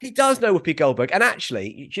 He does know Whoopi Goldberg, and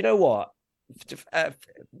actually, do you know what? To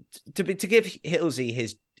give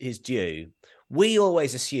Hillsy his due, we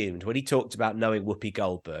always assumed when he talked about knowing Whoopi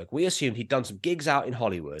Goldberg, we assumed he'd done some gigs out in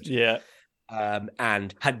Hollywood,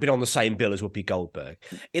 and had been on the same bill as Whoopi Goldberg.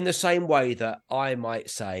 In the same way that I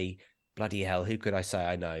might say, bloody hell, who could I say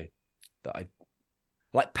I know that I.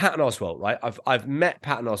 Like Patton Oswalt, right? I've met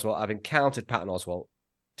Patton Oswalt. I've encountered Patton Oswalt.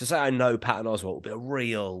 To say I know Patton Oswalt would be a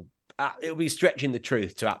real. It would be stretching the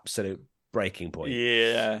truth to absolute breaking point.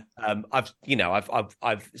 Yeah. I've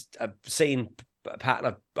seen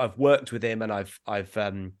Patton. I've worked with him, and I've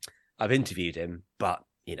interviewed him, but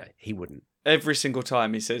he wouldn't. Every single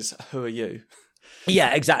time he says, "Who are you?"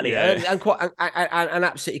 Yeah, exactly. Yeah. And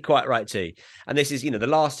absolutely quite right too. And this is, the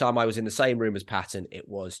last time I was in the same room as Patton, it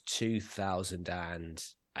was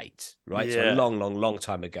 2008, right? Yeah. So a long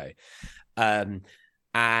time ago. If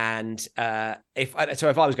I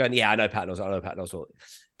was going, yeah, I know Patton Oswalt.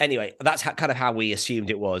 Anyway, that's kind of how we assumed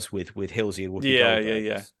it was with Hillsy and Whoopi Goldberg.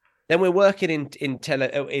 Yeah. Then we're working in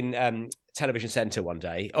Television Centre one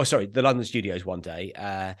day. Oh, sorry, the London Studios one day,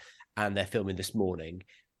 and they're filming this morning.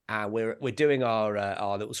 And we're doing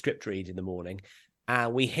our little script read in the morning,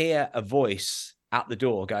 and we hear a voice out the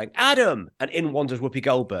door going, "Adam!" And in wanders Whoopi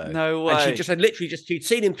Goldberg. No way. And she just had she'd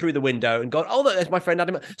seen him through the window and gone, "Oh, look, there's my friend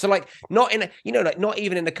Adam." So like, not in a, not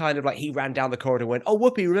even in the kind of like he ran down the corridor and went, "Oh,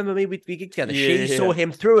 Whoopi, remember me? We gigged together." Yeah, she saw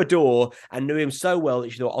him through a door and knew him so well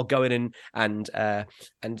that she thought, "I'll go in and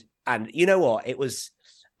you know what? It was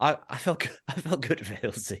I felt good for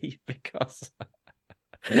Hilsey because.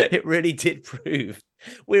 It really did prove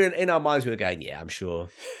we're in our minds. We were going, yeah, I'm sure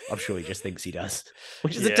he just thinks he does,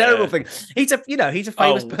 which is a terrible thing. He's a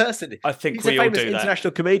famous person. I think he's we a famous all do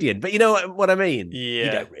international comedian, but you know what I mean.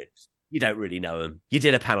 Yeah, you don't really know him. You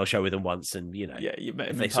did a panel show with him once, and you met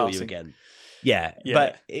him. They saw you again. Yeah,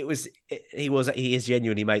 but he is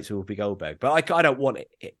genuinely mates with Whoopi Goldberg. But I don't want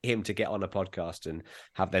him to get on a podcast and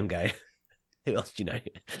have them go. Who else do you know?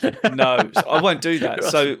 No, so I won't do that.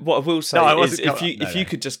 So what I will say is if you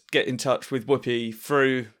could just get in touch with Whoopi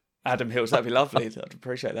through Adam Hills, that'd be lovely. I'd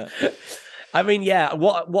appreciate that. I mean, yeah,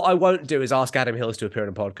 what I won't do is ask Adam Hills to appear on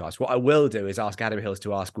a podcast. What I will do is ask Adam Hills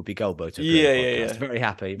to ask Whoopi Goldberg to appear on a podcast.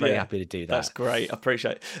 Very happy to do that. That's great. I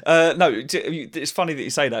appreciate it. No, it's funny that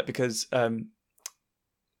you say that because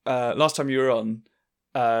last time you were on,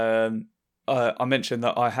 I mentioned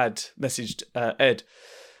that I had messaged Ed.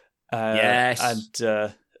 Yes,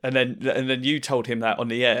 and then you told him that on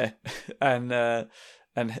the air, and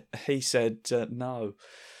he said no.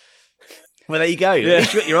 Well, there you go. At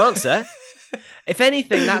least you got your answer. If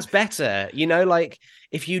anything, that's better. Like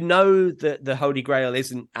if you know that the Holy Grail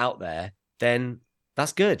isn't out there, then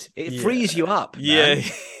that's good. It frees you up. Man.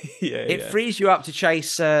 It frees you up to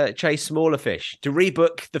chase smaller fish, to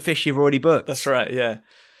rebook the fish you've already booked. That's right. Yeah.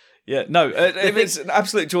 Yeah, no, it's an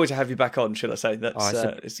absolute joy to have you back on, should I say?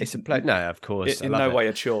 It's a pleasure. No, of course. In no way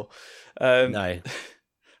a chore. No.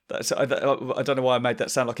 I don't know why I made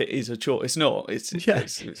that sound like it is a chore. It's not. It's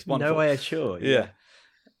wonderful. No way a chore. Yeah.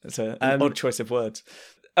 It's an odd choice of words.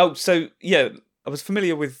 Oh, so, yeah, I was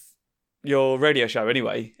familiar with your radio show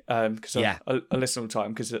anyway, because I listen all the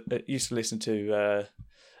time, because I used to listen to,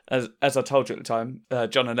 as I told you at the time,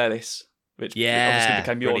 John and Ellis, which obviously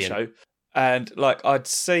became your show. And like I'd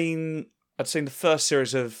seen the first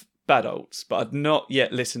series of Bad Adults, but I'd not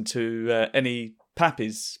yet listened to any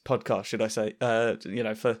Pappy's podcast, should I say?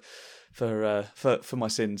 For my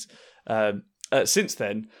sins. Since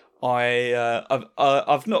then,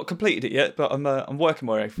 I've not completed it yet, but I'm working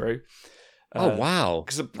my way through. Oh wow!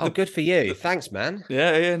 Good for you. Thanks, man.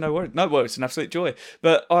 Yeah. No worries. It's an absolute joy.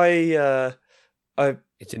 But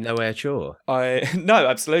it's in no way a chore. No,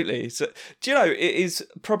 absolutely. So, do you know, it is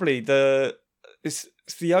probably it's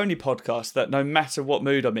the only podcast that no matter what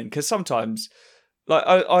mood I'm in, because sometimes, like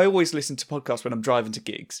I always listen to podcasts when I'm driving to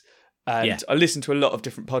gigs, and I listen to a lot of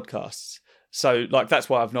different podcasts. So like that's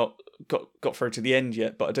why I've not got through to the end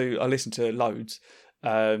yet, but I listen to loads,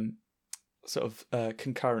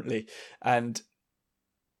 concurrently, and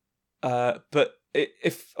but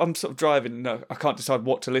if I'm sort of driving, no, I can't decide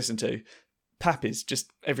what to listen to. Pappy's just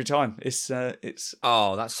every time. It's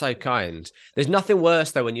Oh, that's so kind. There's nothing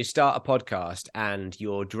worse though when you start a podcast and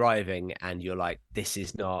you're driving and you're like, this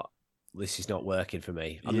is not working for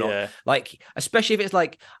me. I'm not like, especially if it's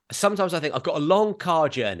like, sometimes I think I've got a long car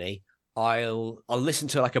journey. I'll listen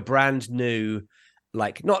to like a brand new,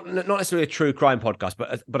 like not necessarily a true crime podcast,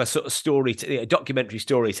 but a sort of a documentary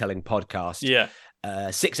storytelling podcast. Yeah.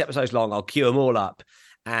 6 episodes long. I'll queue them all up,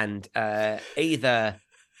 and either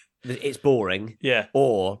it's boring,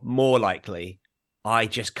 or more likely, I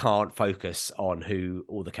just can't focus on who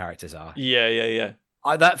all the characters are. Yeah.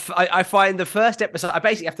 I find the first episode. I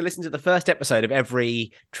basically have to listen to the first episode of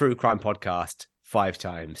every true crime podcast 5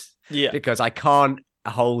 times. Yeah, because I can't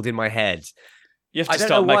hold in my head. You have to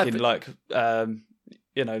start making like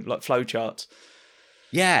like flow charts.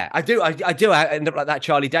 Yeah, I do. I do. I end up like that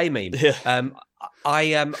Charlie Day meme. Yeah. I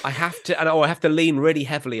have to, and I have to lean really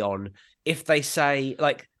heavily on if they say,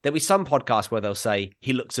 like, there'll be some podcasts where they'll say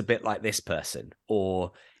he looks a bit like this person,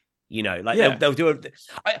 or they'll do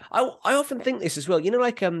I often think this as well.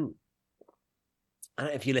 Like I don't know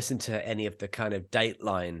if you listen to any of the kind of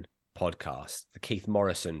Dateline podcasts, the Keith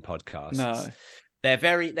Morrison podcasts. No. They're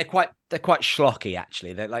quite schlocky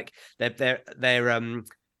actually. They're like they're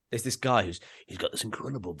there's this guy he's got this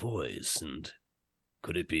incredible voice, and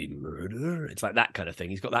could it be murder? It's like that kind of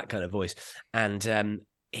thing. He's got that kind of voice, and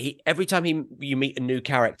every time you meet a new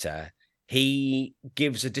character, he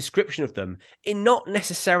gives a description of them in not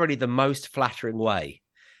necessarily the most flattering way.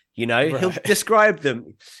 Right. He'll describe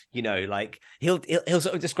them, like he'll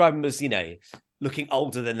sort of describe them as, looking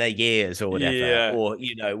older than their years or whatever, or,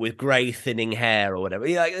 with grey thinning hair or whatever,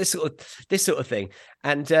 like this sort of thing.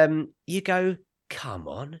 And you go, come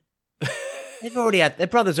on. Their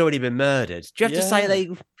brother's already been murdered. Do you have to say they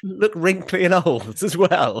look wrinkly and old as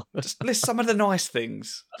well? Just list some of the nice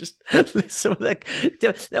things. Just list some of they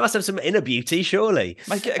must have some inner beauty, surely.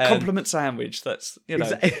 Make it a compliment sandwich. That's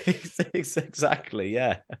exactly,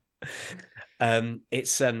 yeah.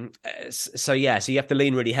 So you have to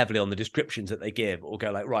lean really heavily on the descriptions that they give, or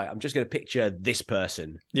go like, right, I'm just going to picture this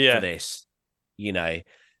person for this, but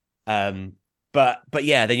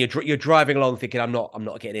yeah, then you're driving along thinking, I'm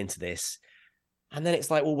not getting into this. And then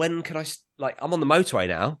it's like, well, when can I'm on the motorway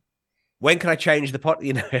now. When can I change the pot?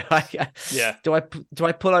 Do I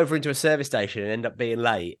pull over into a service station and end up being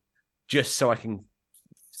late just so I can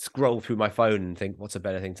scroll through my phone and think, what's a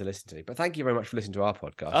better thing to listen to? But thank you very much for listening to our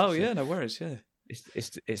podcast. Oh, yeah, no worries. Yeah.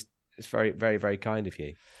 It's very, very, very kind of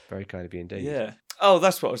you. Very kind of you indeed. Yeah. Oh,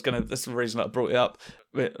 that's the reason I brought it up.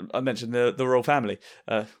 I mentioned the royal family.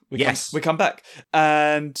 We come back.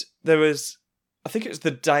 And there was, I think it was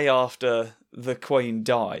the day after the Queen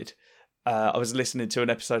died. I was listening to an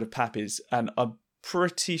episode of Pappy's, and I'm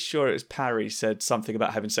pretty sure it was Parry said something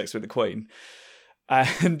about having sex with the Queen.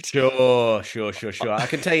 And sure. I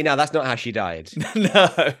can tell you now, that's not how she died.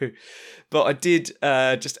 No, but I did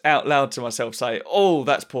just out loud to myself say, "Oh,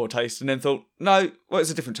 that's poor taste," and then thought, "No, well,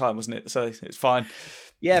 it's a different time, wasn't it? So it's fine."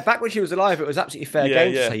 Yeah, back when she was alive, it was absolutely fair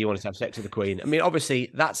game to say you wanted to have sex with the Queen. I mean,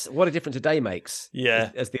 obviously, that's what a difference a day makes.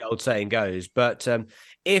 Yeah, as the old saying goes. But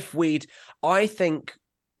I think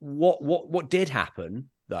what did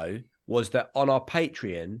happen though was that on our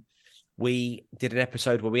Patreon, we did an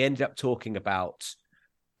episode where we ended up talking about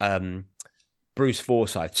Bruce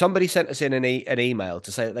Forsyth. Somebody sent us in an email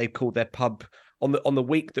to say that they called their pub on the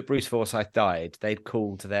week that Bruce Forsyth died. They'd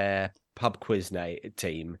called their pub quiz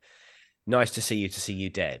team "Nice to see you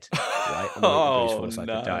dead." Right? On the week that Bruce Forsyth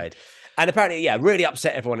had died, and apparently, really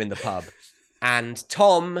upset everyone in the pub. And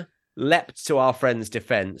Tom leapt to our friend's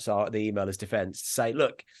defense, the emailer's defense, to say,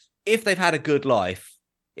 "Look, if they've had a good life,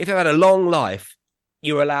 if they've had a long life,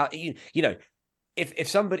 you're allowed, if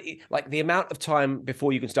somebody, like, the amount of time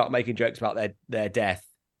before you can start making jokes about their death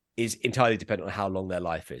is entirely dependent on how long their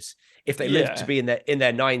life is. If they live to be in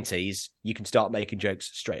their 90s, you can start making jokes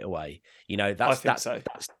straight away.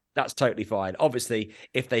 That's totally fine. Obviously,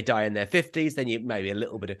 if they die in their 50s, then you maybe a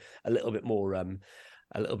little bit more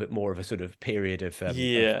of a sort of period of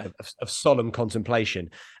solemn contemplation.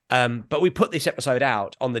 But we put this episode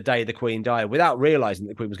out on the day the Queen died without realizing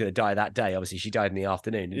the Queen was going to die that day. Obviously, she died in the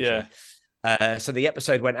afternoon. Didn't she? So the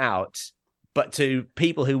episode went out, but to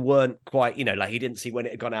people who weren't quite, like, you didn't see when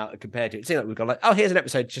it had gone out and compared to it. It seemed like we've gone like, oh, here's an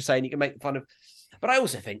episode just saying you can make fun of. But I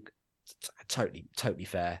also think totally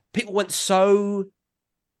fair. People went so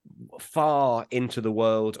far into the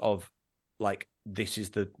world of, like, this is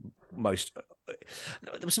the most.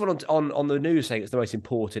 There was someone on the news saying it's the most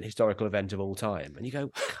important historical event of all time, and you go,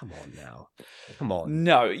 come on now, come on.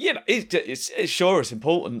 No, it's sure it's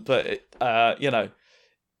important, but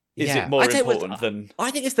is it Yeah, more I'd say important than?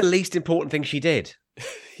 I think it's the least important thing she did.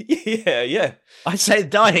 Yeah. I'd say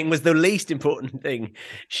dying was the least important thing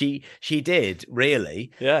she did,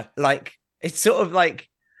 really. Yeah. Like, it's sort of like,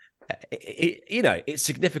 it's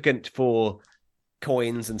significant for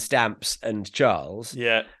coins and stamps and Charles.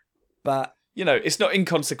 Yeah. But It's not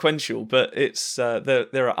inconsequential, but it's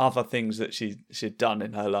there are other things that she'd done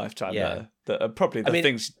in her lifetime that are probably the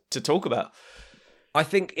things to talk about. I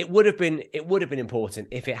think it would have been important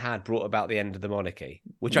if it had brought about the end of the monarchy,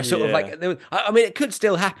 which I sort of like. I mean, it could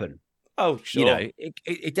still happen. Oh, sure.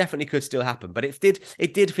 It definitely could still happen, but it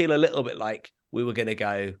did feel a little bit like we were going to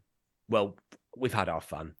go, well, we've had our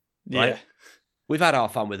fun, right? Yeah. We've had our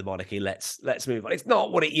fun with the monarchy. Let's move on. It's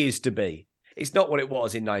not what it used to be. It's not what it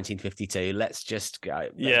was in 1952. Let's just go.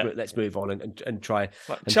 Let's move on and try.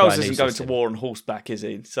 Charles isn't going to war on horseback, is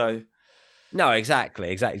he? So no,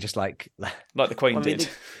 exactly. Just like the Queen did.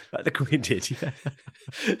 Like the Queen did, yeah.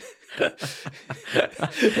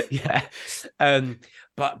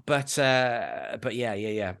 But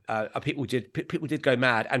yeah. People did go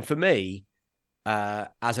mad, and for me,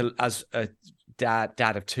 as a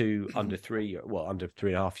dad of two under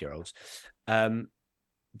 3.5-year-olds,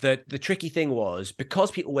 the tricky thing was,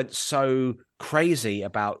 because people went so crazy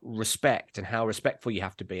about respect and how respectful you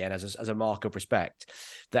have to be, and as a mark of respect,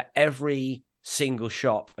 that every single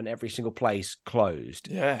shop and every single place closed.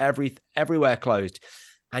 Yeah, everywhere closed,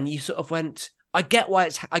 and you sort of went, I get why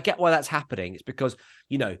that's happening. It's because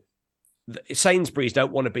Sainsbury's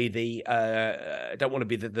don't want to be the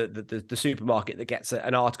supermarket that gets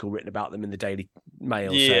an article written about them in the Daily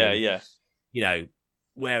Mail.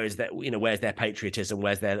 Where's their patriotism?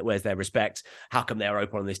 Where's their respect? How come they're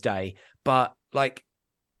open on this day? But like,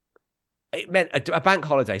 it meant a bank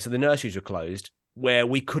holiday, so the nurseries were closed, where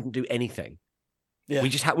we couldn't do anything. Yeah. We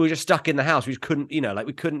were just stuck in the house. We couldn't,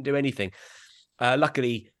 we couldn't do anything.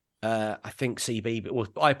 Luckily, I think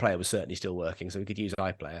iPlayer was certainly still working, so we could use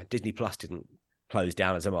iPlayer. Disney Plus didn't close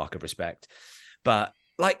down as a mark of respect, but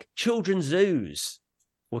like children's zoos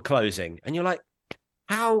were closing, and you're like,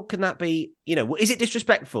 how can that be? Is it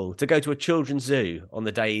disrespectful to go to a children's zoo on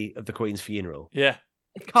the day of the Queen's funeral? Yeah.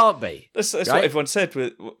 It can't be. That's right? What everyone said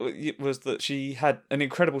was that she had an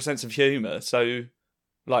incredible sense of humour. So,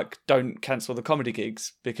 like, don't cancel the comedy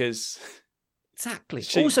gigs, because exactly.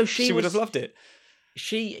 She would have loved it.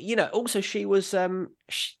 She was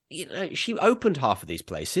she opened half of these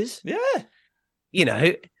places. Yeah.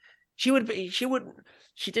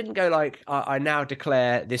 She didn't go like, I now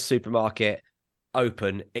declare this supermarket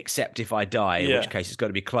open except if I die, in which case it's got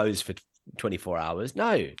to be closed for 24 hours.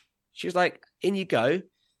 No. She was like, in you go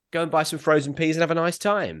and buy some frozen peas and have a nice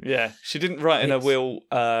time. Yeah. She didn't write in her will,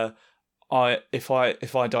 if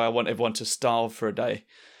I die, I want everyone to starve for a day.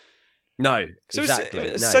 No, so exactly.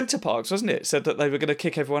 It was Centre Parks, wasn't it? Said that they were going to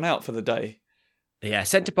kick everyone out for the day. Yeah,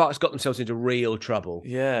 Centre Parks got themselves into real trouble.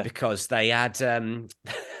 Yeah, because they had, that's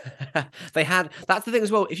the thing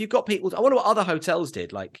as well. If you've got people, I wonder what other hotels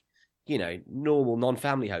did, like, normal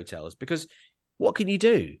non-family hotels. Because what can you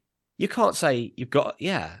do? You can't say you've got,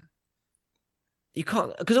 you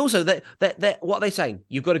can't, because also that what are they saying?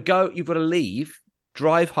 You've got to go, you've got to leave,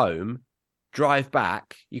 drive home, drive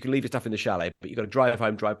back. You can leave your stuff in the chalet, but you've got to drive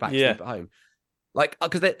home, drive back, sleep at home. Like,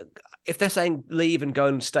 because if they're saying leave and go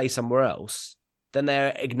and stay somewhere else, then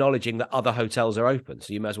they're acknowledging that other hotels are open.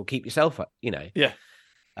 So you might as well keep yourself, Yeah.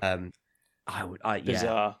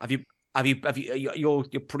 Bizarre. Have you? You're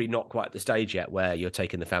probably not quite at the stage yet where you're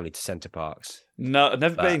taking the family to Centre Parks. No, I've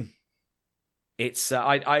never been. It's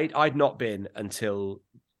I'd not been until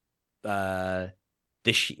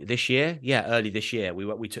this year. Yeah, early this year.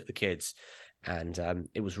 We took the kids, and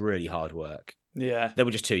it was really hard work. Yeah, they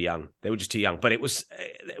were just too young. But it was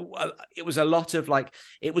a lot of like,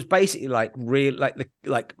 it was basically like real,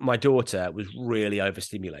 like my daughter was really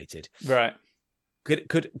overstimulated. Right.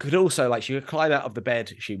 Could also, like, she could climb out of the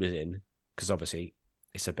bed she was in, because obviously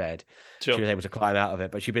it's a bed. Sure. She was able to climb out of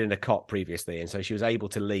it, but she'd been in a cot previously, and so she was able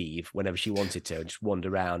to leave whenever she wanted to and just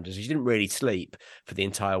wander around. And so she didn't really sleep for the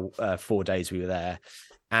entire 4 days we were there.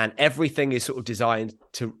 And everything is sort of designed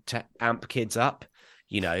to amp kids up.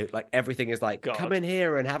 Like everything is like, come in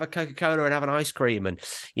here and have a Coca-Cola and have an ice cream. And,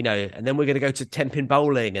 and then we're going to go to 10-pin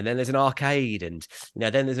bowling. And then there's an arcade. And,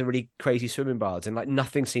 then there's a really crazy swimming baths. And like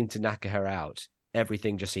nothing seemed to knacker her out.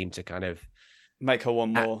 Everything just seemed to kind of make her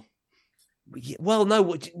want more. Well, no,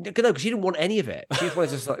 because she didn't want any of it. She just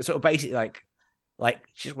wanted to sort of basically like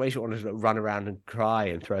she just wanted to run around and cry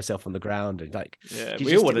and throw herself on the ground. And like,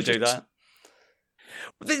 we all want to do that.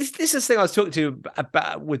 This is the thing I was talking to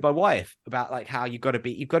with my wife about, like how you've got to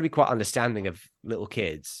be quite understanding of little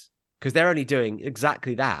kids, because they're only doing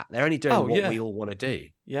exactly that. They're only doing what we all want to do.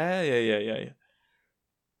 Yeah.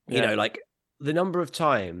 You know, like the number of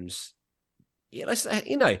times, let's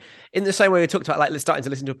in the same way we talked about, like, starting to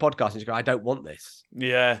listen to a podcast and just go, I don't want this.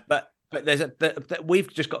 Yeah. But there's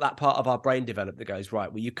we've just got that part of our brain developed that goes,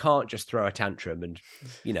 right, well, you can't just throw a tantrum and,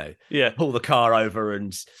 pull the car over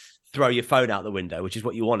and throw your phone out the window, which is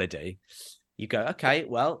what you want to do. You go, okay,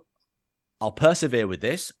 well, I'll persevere with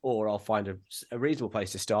this, or I'll find a reasonable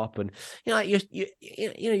place to stop. And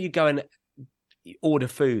you go and you order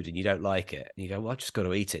food and you don't like it, and you go, well, I've just got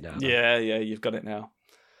to eat it now. Yeah, you've got it now.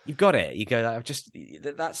 You've got it. You go,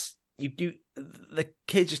 that's you do. The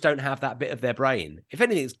kids just don't have that bit of their brain. If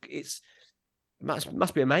anything, it's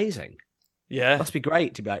must be amazing. Yeah, must be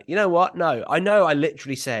great to be like, you know what? No, I know I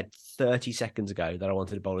literally said 30 seconds ago that I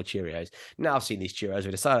wanted a bowl of Cheerios. Now I've seen these Cheerios,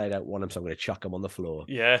 I decided I don't want them, so I'm going to chuck them on the floor.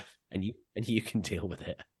 Yeah, and you can deal with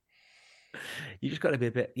it. You just got to be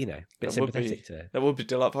a bit, sympathetic to it. That would be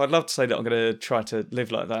delightful. I'd love to say that I'm going to try to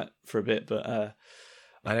live like that for a bit, but I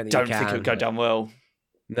don't think it would go down well.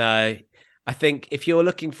 No, I think if you're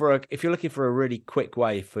looking for a really quick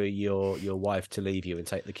way for your wife to leave you and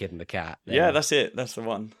take the kid and the cat, that's it. That's the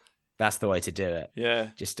one. That's the way to do it. Yeah,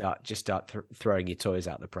 just start throwing your toys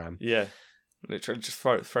out the pram. Yeah, literally just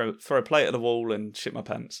throw a plate at the wall and shit my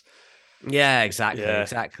pants. Yeah,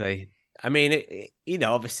 exactly. I mean,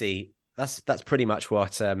 obviously that's pretty much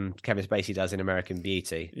what Kevin Spacey does in American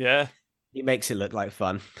Beauty. Yeah, he makes it look like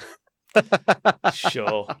fun.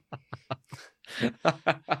 Sure.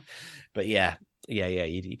 But you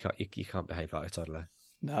can't behave like a toddler.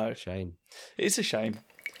 No, shame. It's a shame.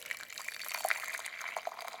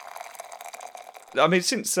 I mean,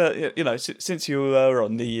 since you were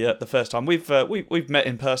on the first time, we've met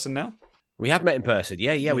in person now. We have met in person.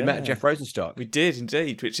 Yeah. We met at Jeff Rosenstock. We did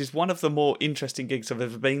indeed, which is one of the more interesting gigs I've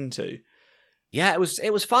ever been to. Yeah, it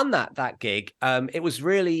was fun that gig. It was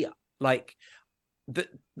really like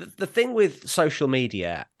the thing with social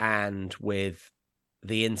media and with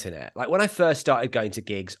the internet. Like when I first started going to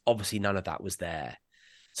gigs, obviously none of that was there.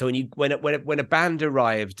 So when a band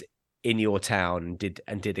arrived in your town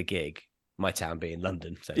and did a gig. My town being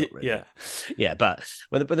London, so not really. Yeah. But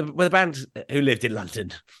when the band who lived in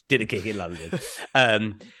London did a gig in London,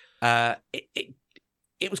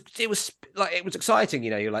 it was exciting.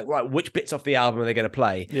 You're like, right, which bits off the album are they going to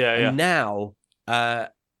play? And now,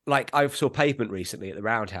 like I saw Pavement recently at the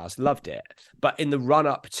Roundhouse, loved it. But in the run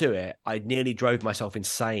up to it, I nearly drove myself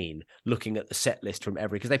insane looking at the set list from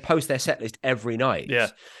because they post their set list every night. Yeah.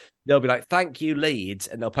 They'll be like, thank you, Leeds.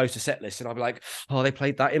 And they'll post a set list. And I'll be like, oh, they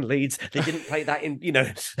played that in Leeds. They didn't play that in,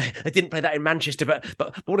 they didn't play that in Manchester. But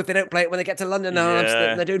what if they don't play it when they get to London?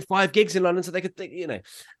 They're doing 5 gigs in London. So they could,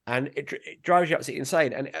 and it drives you absolutely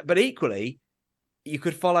insane. But equally, you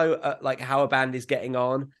could follow like how a band is getting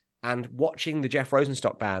on and watching the Jeff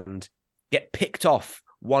Rosenstock band get picked off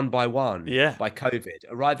one by one by COVID,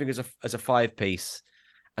 arriving as a 5-piece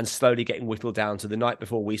and slowly getting whittled down to the night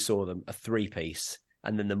before we saw them, a 3-piece.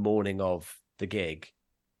 And then the morning of the gig,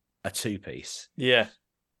 a 2-piece. Yeah,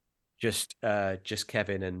 just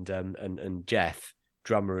Kevin and Jeff,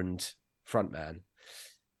 drummer and frontman.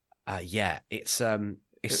 It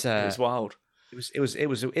was wild. It was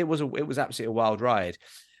absolutely a wild ride.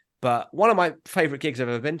 But one of my favorite gigs I've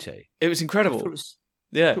ever been to. It was incredible.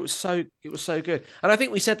 It was so good. And I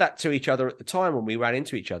think we said that to each other at the time when we ran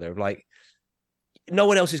into each other. Of like, no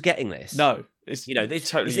one else is getting this. No, it's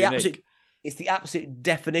totally unique. It's the absolute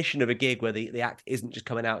definition of a gig where the act isn't just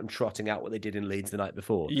coming out and trotting out what they did in Leeds the night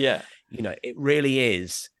before. Yeah. It really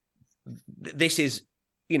is. This is,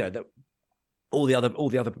 that all the other,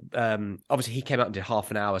 obviously he came out and did half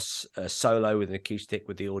an hour solo with an acoustic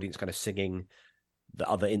with the audience kind of singing the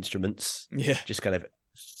other instruments. Yeah. Just kind of,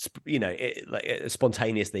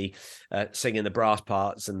 spontaneously singing the brass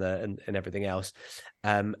parts and everything else.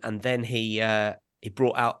 And then he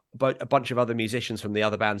brought out a bunch of other musicians from the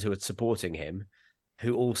other bands who were supporting him,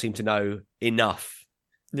 who all seem to know enough.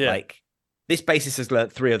 Yeah. Like, this bassist has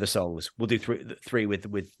learnt 3 other songs. We'll do three with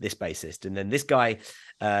this bassist. And then this guy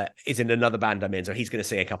is in another band I'm in, so he's going to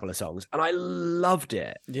sing a couple of songs. And I loved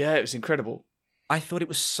it. Yeah, it was incredible. I thought it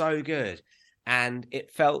was so good. And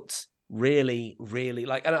it felt really, really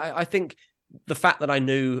like... And I think the fact that I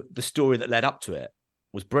knew the story that led up to it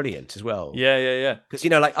was brilliant as well. Yeah. Because,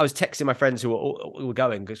 like I was texting my friends who were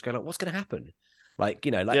going, just going like, what's going to happen? Like,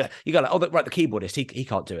 you go like, the keyboardist, he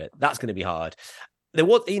can't do it. That's going to be hard. There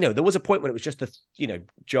was a point when it was just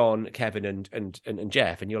John, Kevin and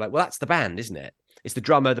Jeff. And you're like, well, that's the band, isn't it? It's the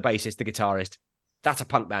drummer, the bassist, the guitarist. That's a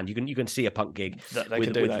punk band. You can see a punk gig. They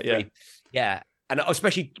can do that, yeah. Yeah. And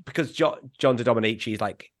especially because John DeDominici is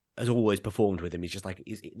like, has always performed with him. He's just like,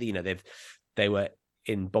 they were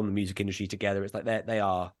in Bomb the Music Industry together. It's like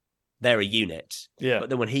they're a unit. Yeah. But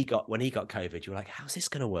then when he got COVID, you were like, how's this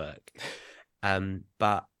going to work?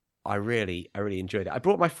 But I really enjoyed it. I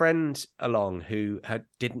brought my friend along who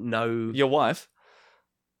didn't know your wife.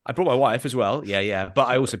 I brought my wife as well. Yeah. But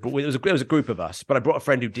I also brought, it was a group of us, but I brought a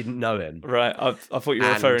friend who didn't know him. Right. I thought you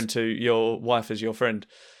were referring to your wife as your friend.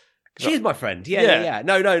 She's my friend. Yeah.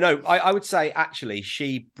 No. I would say actually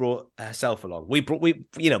she brought herself along. We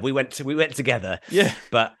went together. Yeah.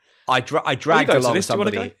 But I dragged along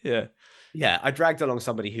somebody. Yeah. I dragged along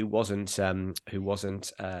somebody who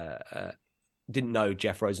didn't know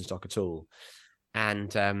Jeff Rosenstock at all.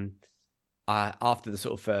 And after the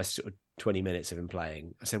sort of first 20 minutes of him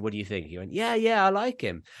playing, I said, "What do you think?" He went, "Yeah, I like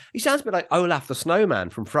him. He sounds a bit like Olaf the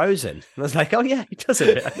Snowman from Frozen." And I was like, "Oh yeah, he does a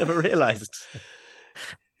bit. I never realised."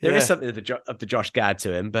 There is something of the Josh Gad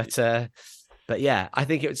to him, but yeah, I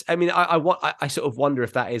think it's. I mean, I sort of wonder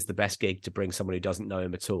if that is the best gig to bring someone who doesn't know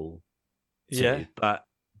him at all. Yeah, but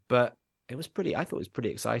it was pretty. I thought it was pretty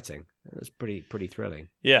exciting. It was pretty thrilling.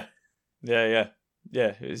 Yeah.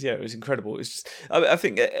 It was incredible. It's just, I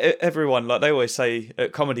think everyone, like they always say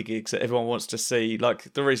at comedy gigs, that everyone wants to see.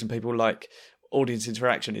 Like the reason people like audience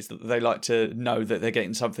interaction is that they like to know that they're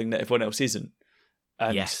getting something that everyone else isn't.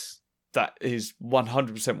 And yes. That is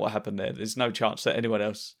 100% what happened there. There's no chance that anyone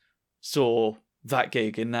else saw that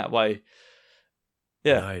gig in that way.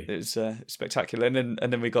 Yeah, no. It was spectacular. And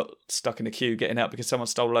then we got stuck in a queue getting out because someone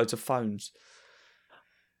stole loads of phones.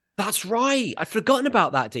 That's right. I'd forgotten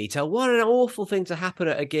about that detail. What an awful thing to happen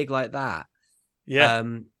at a gig like that. Yeah.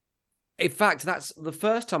 In fact, that's the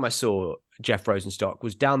first time I saw Jeff Rosenstock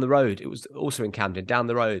was down the road. It was also in Camden, down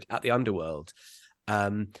the road at the Underworld.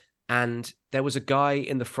 And there was a guy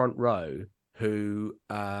in the front row who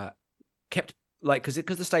kept, like, because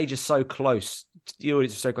the stage is so close, the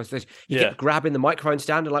audience is so close to the stage, you kept grabbing the microphone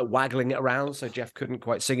stand and like waggling it around so Jeff couldn't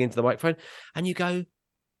quite sing into the microphone. And you go,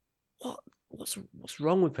 what's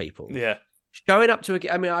wrong with people? Yeah. Showing up to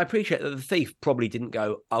I mean, I appreciate that the thief probably didn't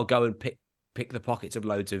go, I'll go and pick the pockets of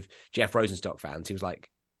loads of Jeff Rosenstock fans. He was like,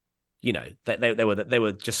 they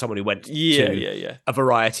were just someone who went to a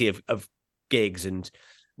variety of gigs and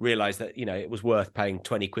realized that it was worth paying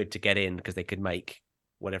 20 quid to get in because they could make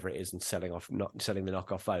whatever it is and selling the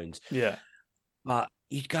knockoff phones. Yeah, but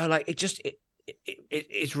you'd go like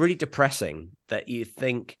it's really depressing that you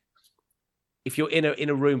think if you're in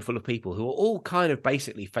a room full of people who are all kind of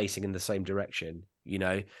basically facing in the same direction,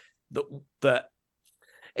 that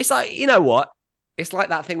it's like, what, it's like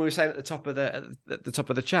that thing we were saying at the top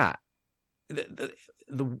of the chat.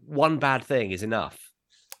 The one bad thing is enough.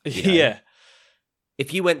 Yeah.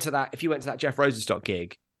 If you went to that Jeff Rosenstock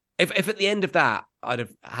gig, if at the end of that I'd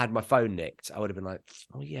have had my phone nicked, I would have been like,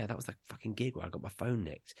 oh yeah, that was that fucking gig where I got my phone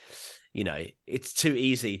nicked. It's too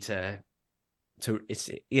easy to it's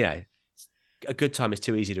a good time is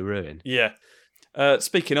too easy to ruin. Yeah.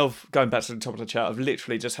 Speaking of going back to the top of the chat, I've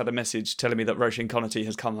literally just had a message telling me that Roisin Connaughty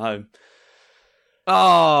has come home.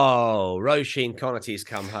 Oh, Roisin Connaughty's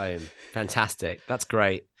come home. Fantastic. That's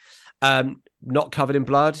great. Not covered in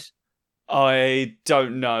blood. I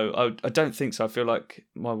don't know. I don't think so. I feel like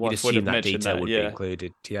my wife would have mentioned that. Would be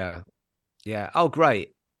included. Yeah. Oh,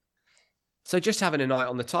 great. So just having a night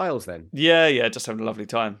on the tiles then? Yeah. Just having a lovely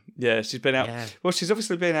time. Yeah, she's been out. Yeah. Well, she's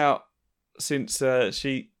obviously been out since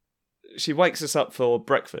she wakes us up for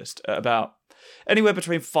breakfast at about anywhere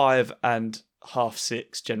between 5 and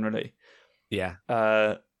 5:30 generally. Yeah.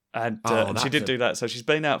 And she did do that. So she's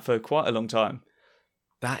been out for quite a long time.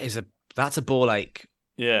 That's a ball ache.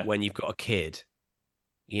 Yeah. When you've got a kid,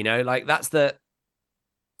 like that's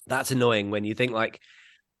annoying when you think like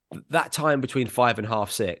that time between 5 and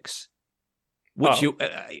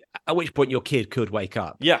 6:30, at which point your kid could wake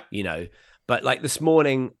up. Yeah. But like this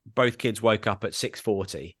morning, both kids woke up at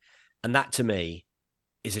 6:40, and that to me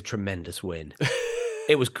is a tremendous win.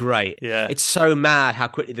 It was great. Yeah. It's so mad how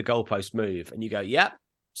quickly the goalposts move, and you go, yep,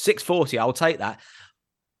 6:40, I'll take that.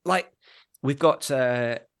 Like we've got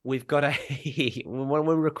a when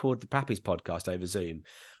we record the Pappy's podcast over Zoom,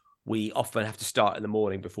 we often have to start in the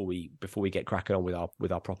morning before we get cracking on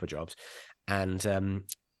with our proper jobs, and so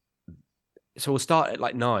we'll start at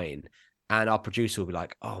like 9, and our producer will be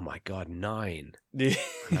like, "Oh my god, 9!" And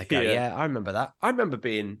I go, "Yeah, I remember that. I remember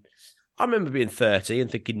being 30 and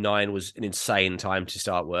thinking 9 was an insane time to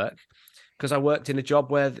start work because I worked in a job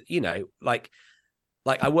where like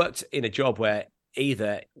I worked in a job where."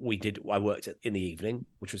 Either I worked in the evening,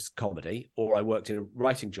 which was comedy, or I worked in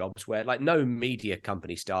writing jobs where like no media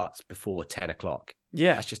company starts before 10 o'clock.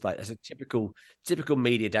 Yeah. That's just like, that's a typical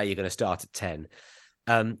media day. You're going to start at 10.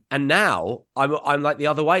 And now I'm like the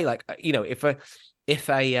other way. Like, if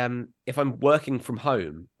I'm working from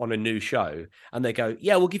home on a new show and they go,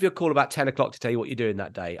 yeah, we'll give you a call about 10 o'clock to tell you what you're doing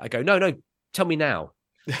that day. I go, no, tell me now.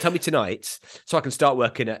 Tell me tonight so I can start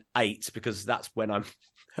working at 8 because that's when I'm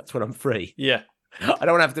free. Yeah. I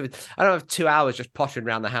don't have 2 hours just pottering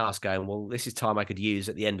around the house going, well, this is time I could use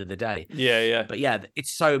at the end of the day. Yeah. But yeah,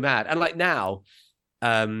 it's so mad. And like now,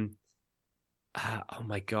 oh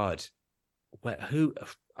my God.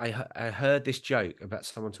 I heard this joke about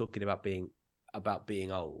someone talking about being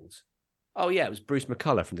old. Oh yeah, it was Bruce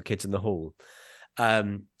McCullough from the Kids in the Hall.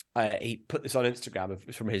 He put this on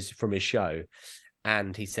Instagram from his show,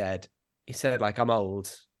 and he said like, I'm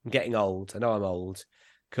old, I'm getting old. I know I'm old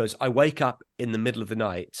because I wake up in the middle of the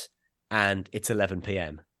night and it's 11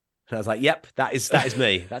 p.m. And I was like, yep, that is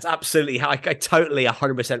me. That's absolutely I totally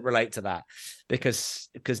 100% relate to that because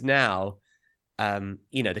now,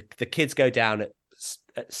 the kids go down at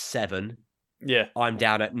 7. Yeah, I'm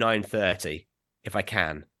down at 9:30 if I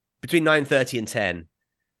can, between 9:30 and 10.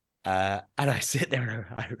 And I sit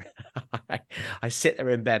there, I sit there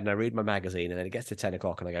in bed and I read my magazine, and then it gets to 10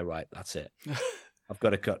 o'clock and I go, right, that's it. I've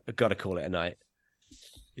got to call it a night.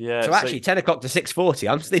 Yeah. So actually, 10 o'clock to 6:40,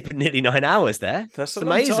 I'm sleeping nearly 9 hours there. That's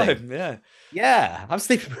amazing. Time, yeah. Yeah, I'm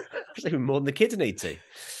sleeping more than the kids need to.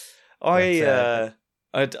 I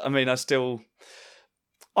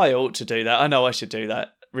ought to do that. I know I should do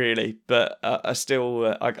that, really, but I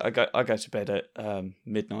still I go to bed at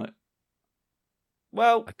midnight.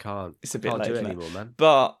 Well, I can't. It's a bit late do it anymore, man.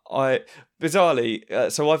 But bizarrely,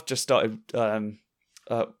 so I've just started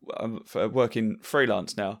working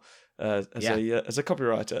freelance now as a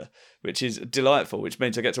copywriter, which is delightful. Which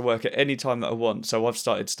means I get to work at any time that I want. So I've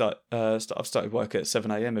started work at 7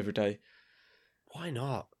 a.m. every day. Why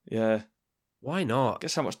not? Yeah. Why not?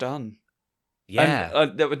 Guess how much done. Yeah,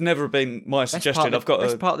 and, that would never have been my suggestion. I've got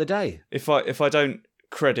best part of the day. If I don't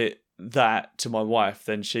credit that to my wife,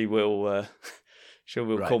 then she will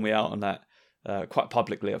call me out on that quite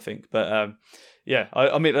publicly, I think. But yeah,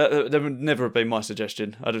 I mean, that would never have been my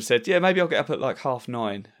suggestion. I'd have said, yeah, maybe I'll get up at like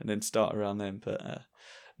 9:30 and then start around then. But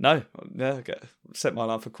no, set my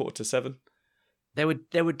alarm for 6:45.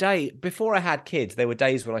 There were days before I had kids. There were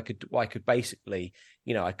days when I could basically,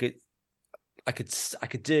 I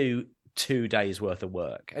could do 2 days worth of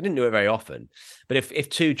work. I didn't do it very often, but if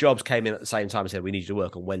 2 jobs came in at the same time and said we need you to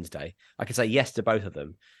work on Wednesday, I could say yes to both of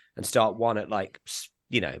them and start one at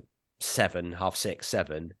 7, 6:30,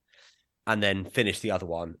 7, and then finish the other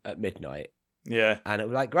one at midnight. Yeah, and it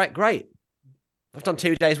was like great. I've done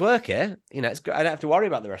 2 days work here. It's good. I don't have to worry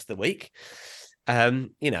about the rest of the week.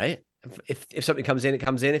 If something comes in, it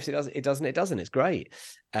comes in. If it doesn't, it doesn't. It's great.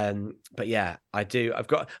 But yeah, I do. I've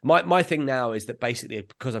got my thing now is that basically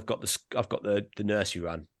because I've got the nursery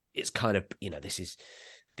run. It's kind of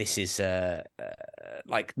this is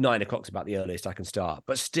like 9 o'clock's about the earliest I can start.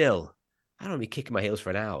 But still, I don't want to be kicking my heels for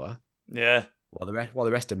an hour. Yeah. While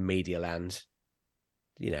the rest of media land,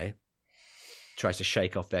 tries to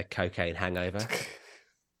shake off their cocaine hangover.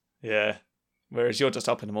 Yeah. Whereas you're just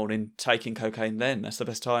up in the morning taking cocaine. Then that's the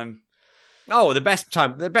best time. Oh, the best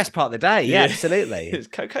part of the day. Yeah, absolutely. It's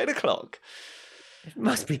cocaine o'clock. It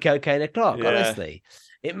must be cocaine o'clock. Yeah. Honestly,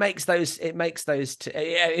 it makes those.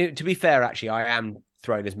 To be fair, actually, I am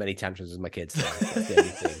throwing as many tantrums as my kids. That's the only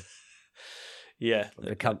thing. Yeah,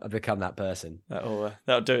 I've become that person.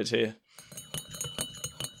 That'll do it to you.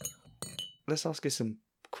 Let's ask you some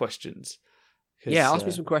questions. Yeah, ask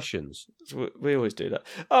me some questions. We always do that.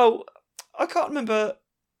 Oh, I can't remember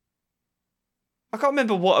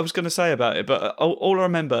what I was going to say about it, but all I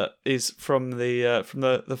remember is from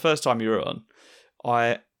the first time you were on.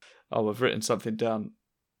 I've written something down,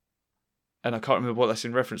 and I can't remember what that's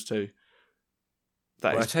in reference to.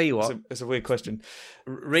 I'll tell you what. It's a weird question.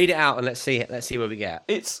 Read it out and let's see what we get.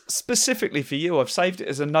 It's specifically for you. I've saved it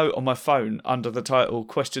as a note on my phone under the title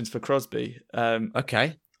 "Questions for Crosby."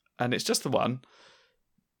 Okay. And it's just the one.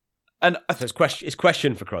 And so it's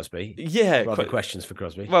question for Crosby. Yeah, rather questions for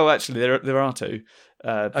Crosby. Well, actually, there are 2,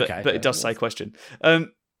 but it does say question. And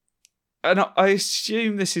I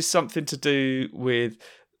assume this is something to do with.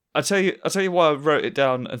 I'll tell you why I wrote it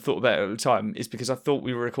down and thought about it at the time is because I thought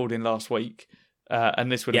we were recording last week,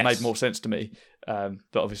 and this would have made more sense to me. But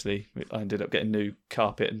obviously, I ended up getting new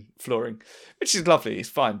carpet and flooring, which is lovely. It's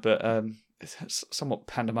fine, but it's somewhat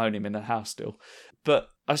pandemonium in the house still. But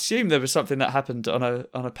I assume there was something that happened on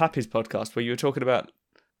a Pappy's podcast where you were talking about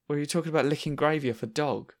licking gravy off a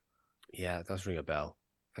dog. Yeah, it does ring a bell.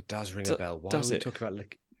 It does ring a bell. Why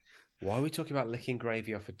are we talking about licking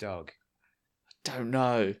gravy off a dog? I don't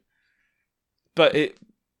know. But it.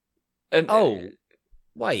 And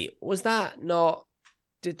wait, was that not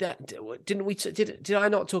Didn't we? Did I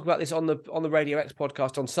not talk about this on the Radio X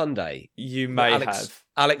podcast on Sunday? You may have.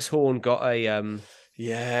 Alex Horn got a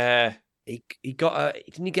Yeah. He got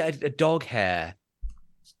didn't he get a dog hair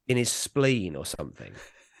in his spleen or something?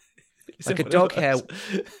 Like a dog hair,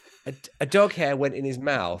 a dog hair went in his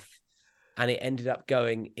mouth, and it ended up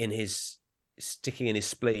sticking in his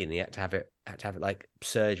spleen. He had to have it like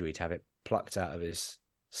surgery to have it plucked out of his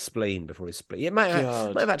spleen before his spleen. It might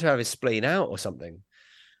have had to have his spleen out or something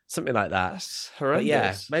like that. That's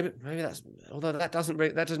horrendous. But yeah, maybe that's. Although that doesn't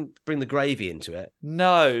bring the gravy into it.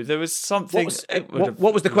 No, there was something.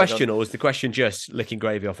 What was the question, or was the question just licking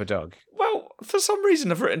gravy off a dog? Well, for some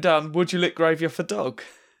reason, I've written down: would you lick gravy off a dog?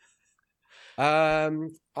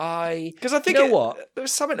 Because I think there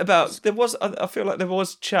was something about I feel like there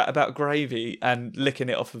was chat about gravy and licking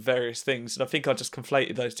it off of various things, and I think I just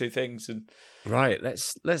conflated those two things. And right,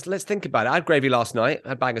 let's think about it. I had gravy last night. I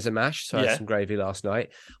had bangers and mash, so I had some gravy last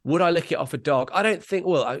night. Would I lick it off a dog? I don't think.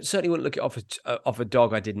 Well, I certainly wouldn't lick it off a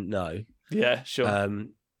dog I didn't know. Yeah, sure.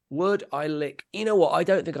 Would I lick? You know what? I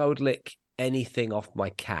don't think I would lick anything off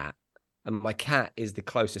my cat, and my cat is the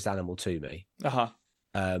closest animal to me.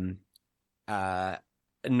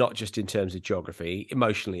 Not just in terms of geography,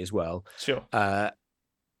 emotionally as well. Sure. Yeah,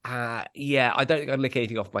 I don't think I'd lick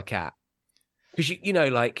anything off my cat because you know,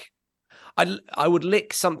 like, I would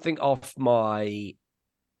lick something off my.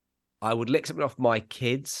 I would lick something off my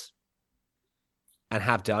kids, and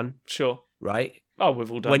have done. Sure. Right. Oh,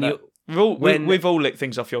 we've all done that. We've all licked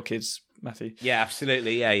things off your kids, Matthew. Yeah,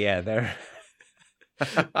 absolutely. Yeah. They're.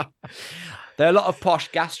 There are a lot of posh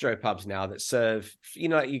gastropubs now that serve, you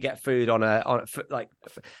know, like you get food like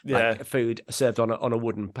food served on a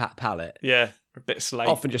wooden pallet. Yeah, a bit slate.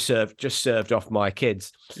 Often just served off my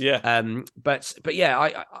kids. Yeah. But yeah,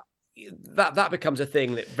 I that becomes a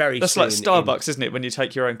thing that that's like Starbucks, isn't it? When you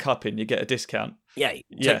take your own cup in, you get a discount. Yeah.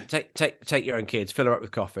 Take your own kids, fill her up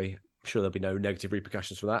with coffee. I'm sure there'll be no negative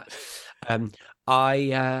repercussions for that.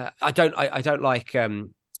 I don't like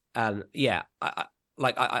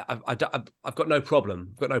I've got no problem.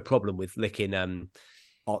 I've got no problem with licking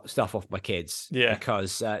stuff off my kids. Yeah,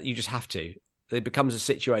 because you just have to. It becomes a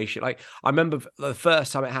situation. Like I remember the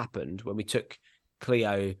first time it happened when we took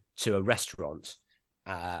Cleo to a restaurant,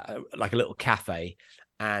 like a little cafe,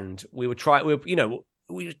 and we were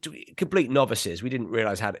complete novices. We didn't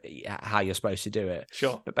realize how you're supposed to do it.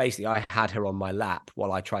 Sure. But basically, I had her on my lap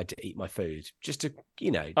while I tried to eat my food, just a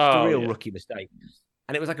real rookie mistake.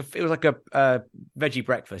 And it was like a veggie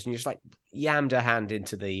breakfast, and you just like yammed her hand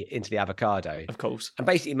into the avocado, of course, and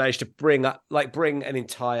basically managed to bring an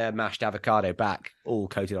entire mashed avocado back, all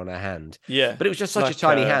coated on her hand. Yeah, but it was just such a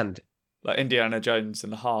tiny hand, like Indiana Jones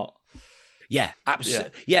and the heart. Yeah,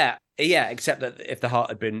 absolutely. Yeah. Except that if the heart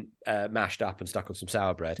had been mashed up and stuck on some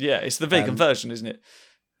sour bread. Yeah, it's the vegan version, isn't it?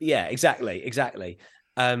 Yeah, exactly.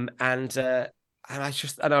 And I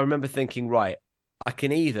remember thinking, right, I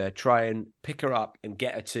can either try and pick her up and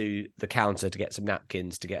get her to the counter to get some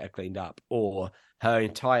napkins to get her cleaned up, or her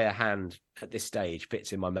entire hand at this stage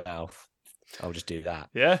fits in my mouth. I'll just do that.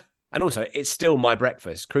 Yeah. And also, it's still my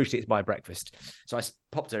breakfast. Crucially, it's my breakfast. So I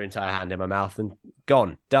popped her entire hand in my mouth and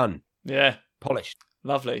gone, done. Yeah. Polished.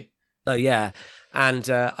 Lovely. Oh, yeah. And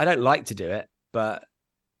I don't like to do it, but,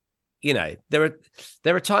 you know, there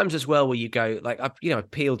are times as well where you go, like, I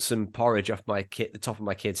peeled some porridge off the top of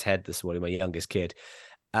my kid's head this morning, my youngest kid.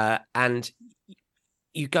 And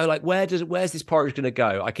you go like, where's this porridge going to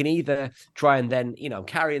go? I can either try and then, I'm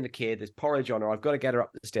carrying the kid, there's porridge on her, I've got to get her up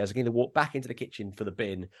the stairs. I can either walk back into the kitchen for the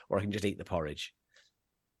bin, or I can just eat the porridge.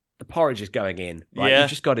 The porridge is going in, right? Yeah. You've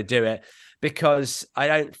just got to do it, because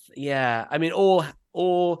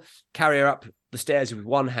or carry her up the stairs with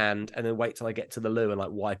one hand and then wait till I get to the loo and like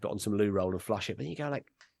wipe it on some loo roll and flush it. But then you go like,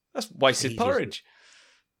 that's wasted porridge.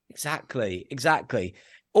 Exactly.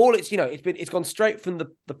 All it's gone straight from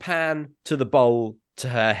the pan to the bowl to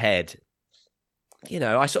her head.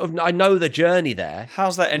 I know the journey there.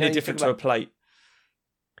 How's that any different to a plate?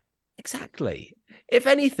 Exactly. If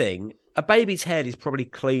anything, a baby's head is probably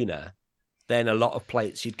cleaner than a lot of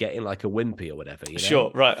plates you'd get in like a Wimpy or whatever.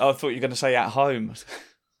 Sure, right. I thought you were going to say at home.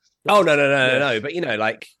 Oh no. But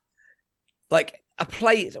like a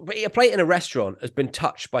plate in a restaurant has been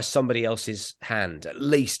touched by somebody else's hand, at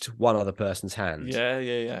least one other person's hand.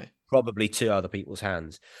 Yeah. Probably two other people's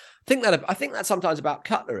hands. I think that's sometimes about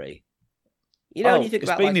cutlery. When you think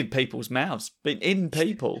about been in people's mouths, been in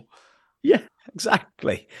people. Yeah,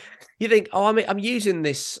 exactly. You think, I'm using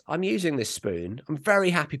this spoon. I'm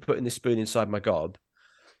very happy putting this spoon inside my gob.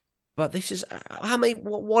 But this is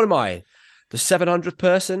what am I? The 700th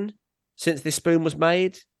person since this spoon was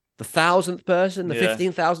made? The 1,000th person? The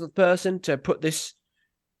 15,000th person to put this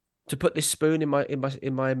to put this spoon in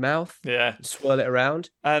my mouth, Yeah. swirl it around.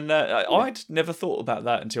 And I'd never thought about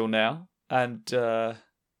that until now. And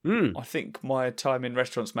I think my time in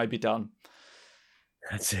restaurants may be done.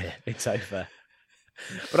 That's it. It's over.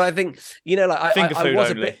 But I think, you know, like Finger food I was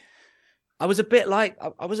only. I was a bit like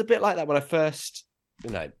that when I first, you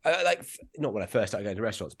know, like not when I first started going to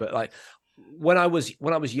restaurants, but like when I was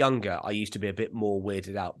younger, I used to be a bit more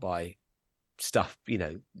weirded out by stuff, you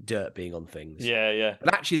know, dirt being on things. Yeah, yeah.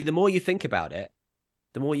 But actually, the more you think about it,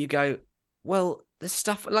 the more you go, well, there's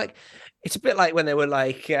stuff like, it's a bit like when they were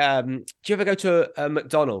like, do you ever go to a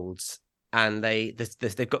McDonald's and they've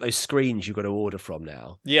got those screens you've got to order from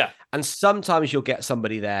now? Yeah. And sometimes you'll get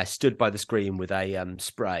somebody there stood by the screen with a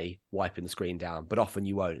spray wiping the screen down, but often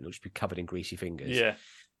you won't. It'll just be covered in greasy fingers. Yeah.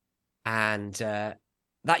 And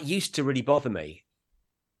that used to really bother me,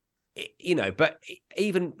 you know, but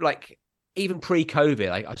even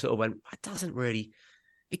pre-COVID, I sort of went, it doesn't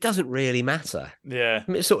really matter. Yeah.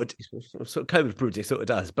 I mean, it sort of COVID proves it sort of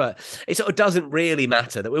does, but it sort of doesn't really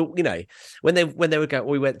matter that you know, when they would go,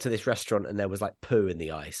 we went to this restaurant and there was like poo in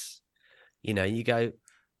the ice, you know, you go,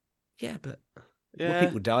 yeah, but were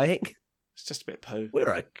people dying? It's just a bit of poo.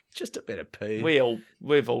 We're just a bit of poo.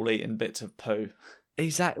 We've all eaten bits of poo.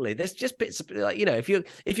 Exactly. There's just bits of, like, you know, if you're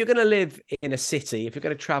going to live in a city, if you're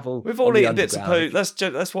going to travel, we've all eaten bits of poo.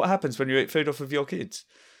 That's what happens when you eat food off of your kids.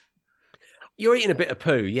 You're eating a bit of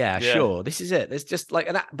poo, yeah, sure. This is it. There's just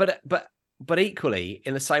like that, but equally,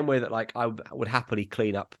 in the same way that like I would happily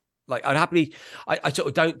clean up, like I sort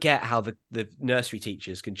of don't get how the nursery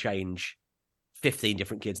teachers can change 15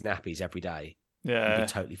 different kids' nappies every day. Yeah, I'd be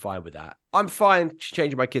totally fine with that. I'm fine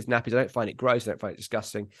changing my kids' nappies. I don't find it gross. I don't find it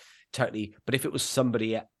disgusting. Totally. But if it was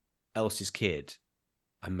somebody else's kid,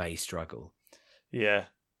 I may struggle. Yeah.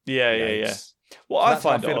 What I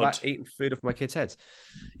find odd about eating food off my kids' heads.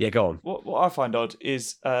 Yeah, go on. What I find odd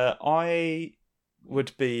is I'd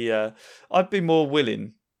be more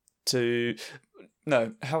willing to.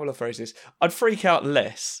 No, how will I phrase this? I'd freak out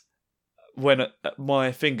less when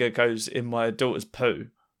my finger goes in my daughter's poo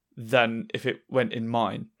than if it went in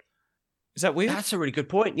mine. Is that weird? That's a really good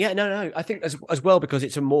point. Yeah, no. I think as well, because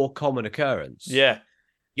it's a more common occurrence. Yeah.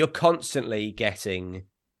 You're constantly getting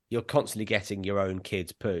your own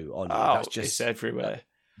kid's poo on you. Oh, it's everywhere.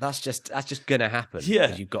 That's just gonna happen. Yeah.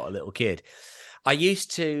 Because you've got a little kid. I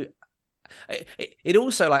used to. It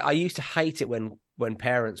also, like, I used to hate it when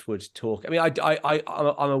parents would talk. I mean,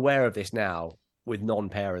 I'm aware of this now with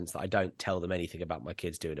non-parents, that I don't tell them anything about my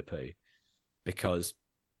kids doing a poo, because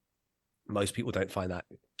most people don't find that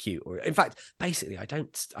cute. Or, in fact, basically, I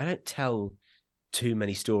don't tell too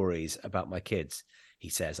many stories about my kids, he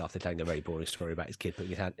says, after telling a very boring story about his kid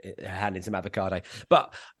putting his hand in some avocado.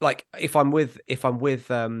 But like, if I'm with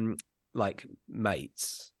like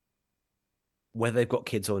mates, whether they've got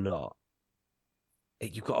kids or not,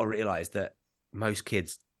 you've got to realize that most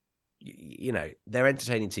kids, you know, they're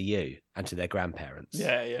entertaining to you and to their grandparents.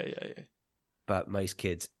 Yeah. But most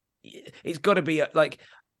kids, it's got to be like,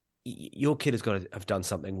 your kid has got to have done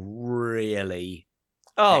something really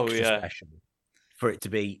special for it to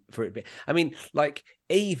be. I mean, like,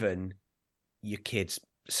 even your kids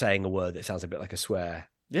saying a word that sounds a bit like a swear.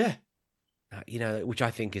 Yeah. You know, which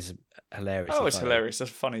I think is hilarious. Oh, it's hilarious.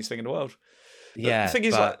 That's the funniest thing in the world. Yeah. The thing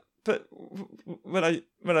is, but when I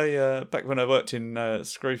back when I worked in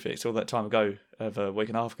Screwfix all that time ago, over a week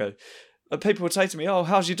and a half ago, people would say to me, "Oh,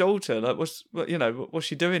 how's your daughter? Like, what's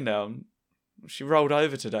she doing now? She rolled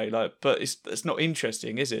over today." Like, but it's not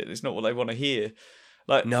interesting, is it? It's not what they want to hear.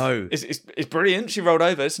 Like, no, it's brilliant. She rolled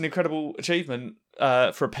over. It's an incredible achievement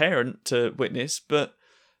for a parent to witness. But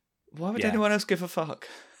why would anyone else give a fuck?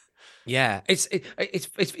 Yeah, it's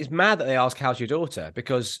mad that they ask, "How's your daughter?"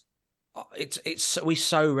 Because we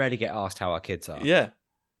so rarely get asked how our kids are. Yeah,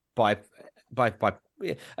 by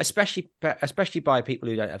especially by people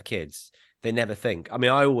who don't have kids. They never think. I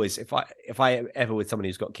mean, I always, if I ever with someone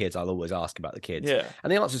who's got kids, I'll always ask about the kids. Yeah,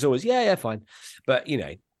 and the answer is always yeah, fine. But you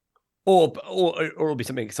know, or it'll be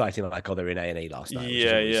something exciting like, "Oh, they're in A&E last night."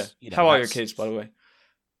 Yeah. You know, how are your kids, by the way?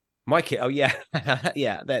 My kid, oh yeah,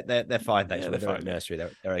 yeah, they're fine. Thanks. They're fine. At nursery,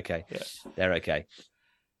 they're okay. Yeah. They're okay.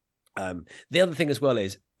 The other thing as well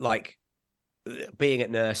is, like, being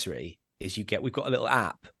at nursery is we've got a little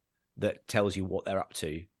app that tells you what they're up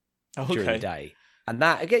to during the day, and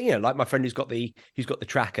that, again, you know, like my friend who's got the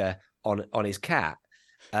tracker on his cat.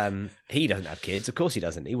 He doesn't have kids, of course he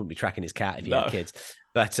doesn't. He wouldn't be tracking his cat if he had kids.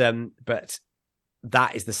 But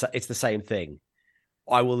that is it's the same thing.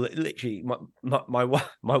 I will literally, my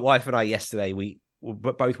wife and I yesterday, we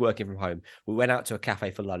were both working from home. We went out to a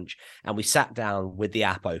cafe for lunch and we sat down with the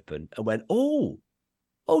app open and went, oh,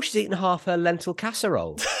 oh, she's eaten half her lentil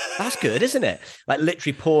casserole. That's good, isn't it? Like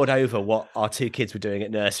literally poured over what our two kids were doing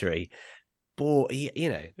at nursery.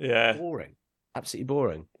 Yeah, boring, absolutely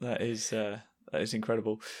boring. that is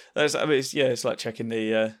incredible. It's like checking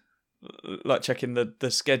the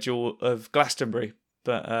the schedule of Glastonbury,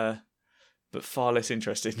 but far less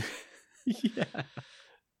interesting. Yeah,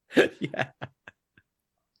 yeah.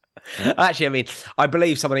 Actually, I mean, I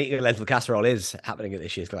believe someone eating a lentil casserole is happening at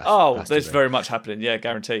this year's Glastonbury. There's very much happening. Yeah,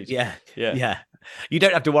 guaranteed. Yeah, yeah, yeah. You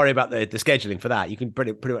don't have to worry about the scheduling for that. You can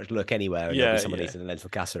pretty much look anywhere and there'll be someone eating a lentil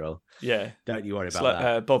casserole. Yeah. Don't you worry It's about like,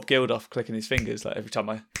 that. Bob Geldof clicking his fingers. Like every time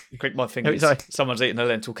I click my fingers, someone's eating a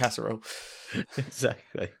lentil casserole.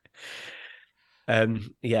 Exactly.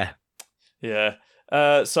 Yeah. Yeah.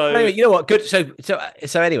 So anyway, you know what? Good.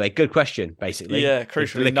 So anyway, good question. Basically, yeah.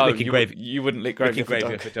 Crucially, no, you wouldn't lick gravy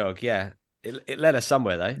off a dog. Yeah, it led us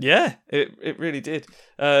somewhere though. Yeah, it really did.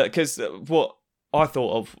 Because what I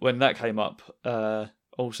thought of when that came up,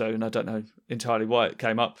 also, and I don't know entirely why it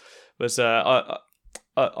came up, was I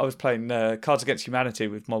was playing Cards Against Humanity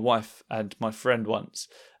with my wife and my friend once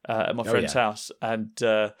at my friend's house, and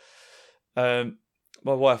my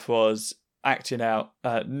wife was acting out.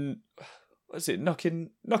 Was it knocking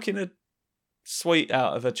a sweet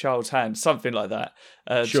out of a child's hand, something like that?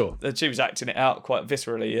 Sure. She was acting it out quite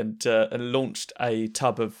viscerally and launched a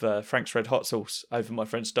tub of Frank's Red Hot sauce over my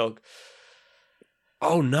friend's dog.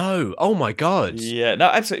 Oh no! Oh my god! Yeah, no,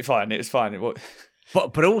 absolutely fine. It was fine.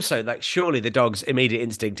 But also, like, surely the dog's immediate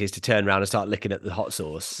instinct is to turn around and start licking at the hot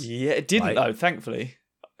sauce. Yeah, it didn't though, thankfully,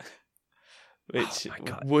 which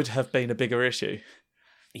would have been a bigger issue.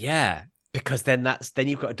 Yeah. Because then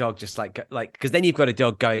you've got a dog just because then you've got a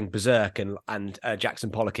dog going berserk and Jackson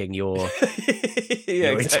Pollocking your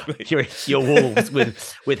exactly your walls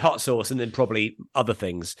with hot sauce and then probably other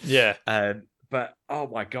things. Yeah. But oh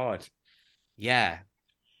my god, yeah.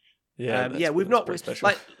 We've not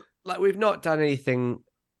we've not done anything.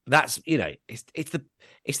 That's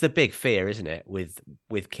it's the big fear, isn't it?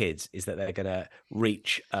 With kids is that they're gonna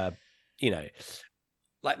reach like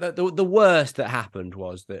the worst that happened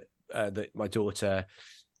was that my daughter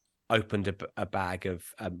opened a bag of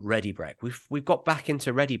Ready Brek. We've got back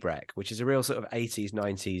into Ready Brek, which is a real sort of 80s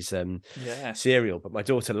 90s cereal, but my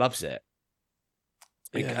daughter loves it.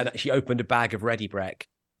 And she opened a bag of Ready Brek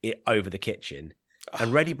over the kitchen.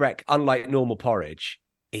 And Ready Brek, unlike normal porridge,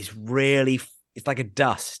 is really it's like a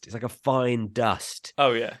dust. It's like a fine dust.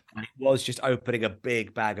 Oh yeah. And it was just opening a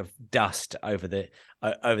big bag of dust over the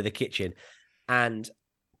kitchen. And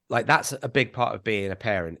like, that's a big part of being a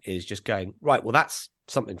parent is just going, right, well, that's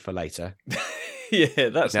something for later. Yeah,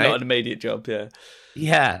 that's not an immediate job, yeah.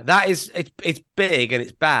 Yeah, that is, it's big and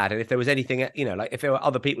it's bad. And if there was anything, like if there were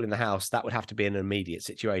other people in the house, that would have to be an immediate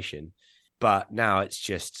situation. But now it's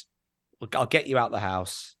just, I'll get you out the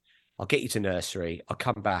house. I'll get you to nursery. I'll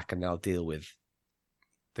come back and I'll deal with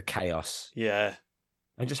the chaos. Yeah.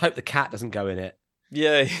 And just hope the cat doesn't go in it.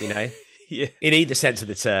 Yeah. Yeah. In either sense of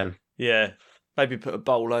the term. Yeah. Maybe put a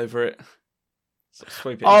bowl over it.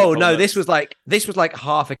 Sweep it. Oh no, this was like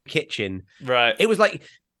half a kitchen. Right. It was like,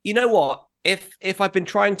 you know what? If I've been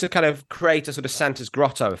trying to kind of create a sort of Santa's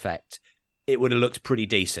grotto effect, it would have looked pretty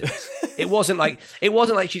decent. It wasn't like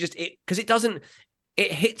she just because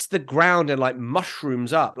it hits the ground and like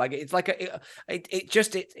mushrooms up. Like it's like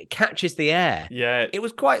it catches the air. Yeah. It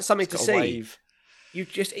was quite something to see. Wave.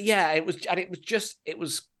 It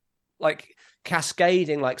was like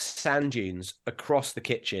cascading like sand dunes across the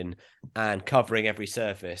kitchen and covering every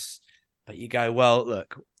surface. But you go, well,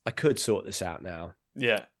 look, I could sort this out now.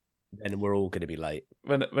 Yeah. And we're all going to be late.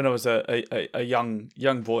 When I was a young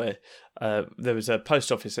boy, there was a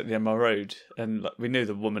post office at the end of my road, and we knew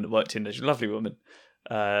the woman that worked in there. She's a lovely woman.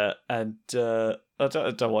 I don't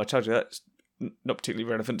know why I told you that. It's not particularly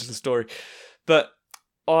relevant to the story. But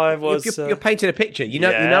I was... You're painting a picture. You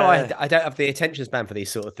know, I don't have the attention span for these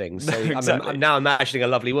sort of things. So no, exactly. I'm now imagining a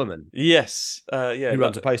lovely woman. Yes. Who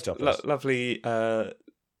runs a post office. Lovely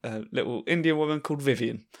little Indian woman called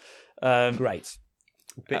Vivian. Great.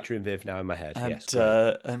 Picturing Viv now in my head.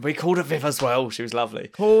 And we called her Viv as well. She was lovely.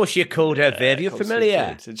 Of course you called her Viv. You're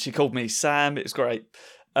familiar. And she called me Sam. It was great.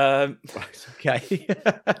 Right, okay.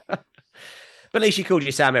 But at least she called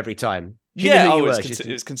you Sam every time. It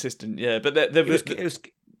was consistent. Yeah, but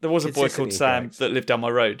there was a boy called Sam correct. that lived down my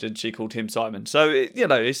road, and she called him Simon. So it's there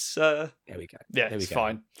we go. Yeah, it's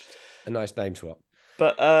fine. A nice name swap.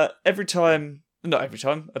 But not every time. I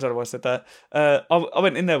don't know why I said that. I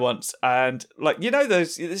went in there once, and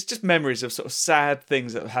there's just memories of sort of sad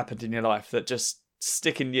things that have happened in your life that just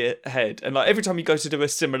stick in your head, and like every time you go to do a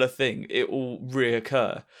similar thing, it will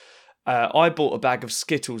reoccur. I bought a bag of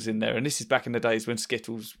Skittles in there, and this is back in the days when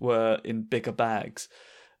Skittles were in bigger bags.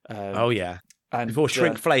 Oh yeah, And before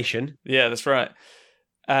shrinkflation. Yeah, that's right.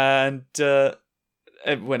 And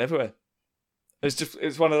it went everywhere.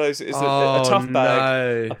 It's one of those. It's a tough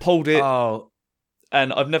bag. No. I pulled it,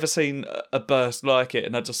 and I've never seen a burst like it.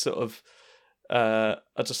 And I just sort of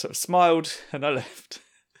smiled and I left.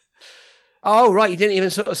 Oh right, you didn't even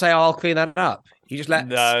sort of say, "I'll clean that up." You just let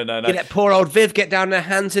no. You let poor old Viv get down on her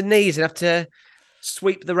hands and knees and have to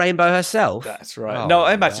sweep the rainbow herself. That's right. Oh, no,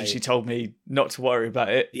 I imagine she told me not to worry about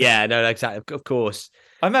it. Yeah, no, exactly. Of course.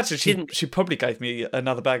 I imagine she probably gave me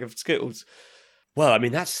another bag of Skittles. Well, I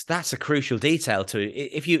mean, that's a crucial detail too.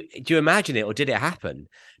 Do you imagine it or did it happen?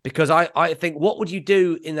 Because I think, what would you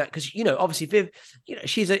do in that? Because, obviously Viv,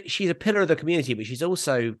 she's a pillar of the community, but she's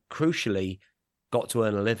also crucially got to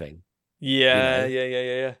earn a living.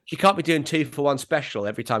 Yeah. She can't be doing 2-for-1 special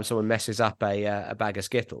every time someone messes up a bag of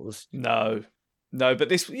Skittles. No, but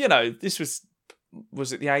this was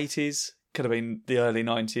it the 80s? Could have been the early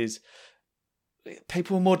 90s.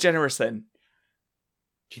 People were more generous then.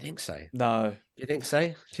 Do you think so? No. Do you think so? Do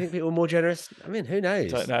you think people were more generous? I mean, who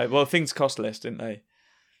knows? Don't know. Well, things cost less, didn't they?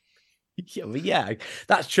 Yeah,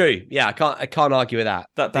 that's true. Yeah, I can't argue with that.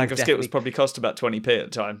 That bag of Skittles probably cost about 20p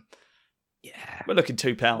at the time. Yeah. We're looking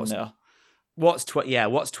 £2 now. What's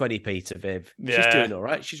 20p to Viv? Yeah. She's doing all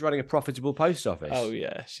right. She's running a profitable post office. Oh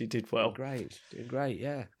yeah, she did well. Doing great.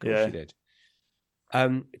 Yeah, of course she did.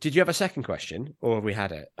 Did you have a second question, or have we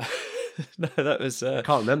had it? No, that was. I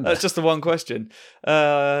can't remember. That's just the one question.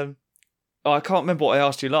 I can't remember what I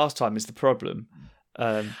asked you last time. Is the problem?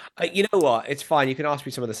 You know what? It's fine. You can ask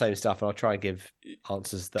me some of the same stuff, and I'll try and give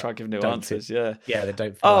answers. Try give new answers. Yeah. Yeah, they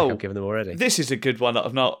don't feel like I've given them already. This is a good one that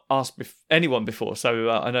I've not asked anyone before, so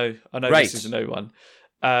I know Great. This is a new one.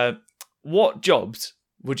 What jobs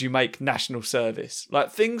would you make national service?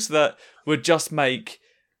 Like things that would just make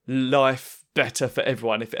life better for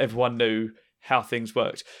everyone if everyone knew how things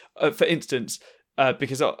worked. For instance,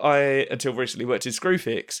 because I until recently worked in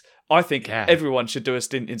Screwfix, I think everyone should do a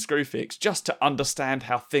stint in Screwfix just to understand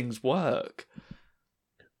how things work.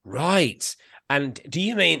 Right. And do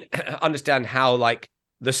you mean understand how like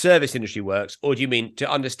the service industry works, or do you mean to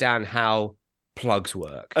understand how plugs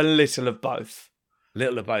work? A little of both.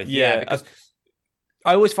 Yeah. Because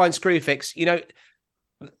I always find Screwfix,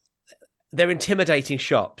 they're intimidating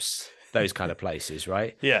shops, those kind of places,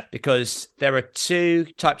 right? Yeah. Because there are two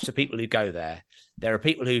types of people who go there. There are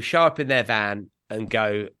people who show up in their van and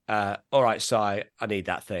go, all right, Si, I need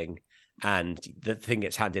that thing. And the thing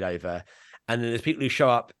gets handed over. And then there's people who show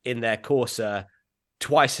up in their Corsa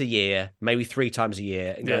twice a year, maybe 3 times a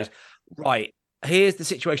year, and goes, right, here's the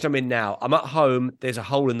situation I'm in now. I'm at home. There's a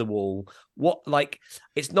hole in the wall.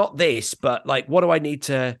 It's not this, but like, what do I need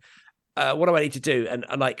to do? And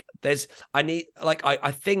like,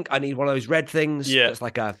 I think I need one of those red things. Yeah. It's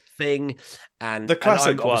like a thing. And the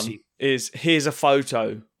classic one is, here's a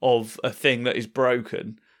photo of a thing that is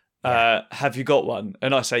broken. Yeah. Have you got one?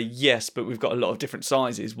 And I say, yes, but we've got a lot of different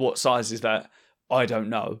sizes. What size is that? I don't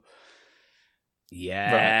know.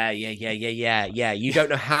 Yeah, right. Yeah. You don't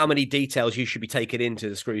know how many details you should be taking into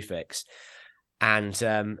the Screwfix. And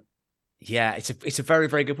it's a very,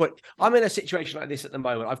 very good point. I'm in a situation like this at the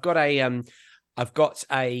moment. I've got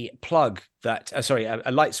a plug that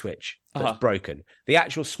a light switch that's broken. The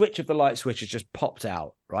actual switch of the light switch has just popped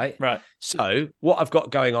out, right? Right. So what I've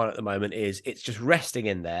got going on at the moment is it's just resting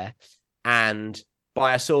in there, and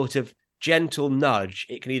by a sort of gentle nudge,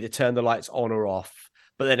 it can either turn the lights on or off.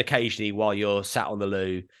 But then occasionally, while you're sat on the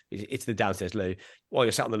loo, it's the downstairs loo, while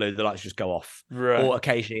you're sat on the loo, the lights just go off. Right. Or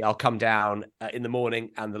occasionally I'll come down in the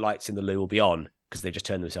morning and the lights in the loo will be on because they just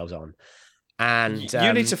turn themselves on. And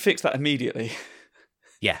you need to fix that immediately.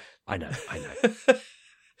 Yeah, I know.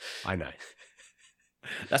 I know.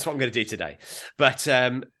 That's what I'm going to do today. But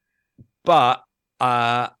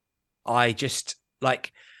I just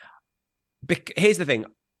like. Here's the thing: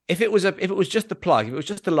 if it was just the plug, if it was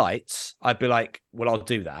just the lights, I'd be like, well, I'll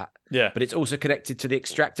do that. Yeah. But it's also connected to the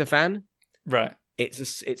extractor fan. Right.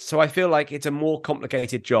 So I feel like it's a more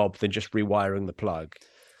complicated job than just rewiring the plug.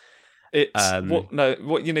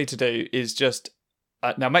 What you need to do is just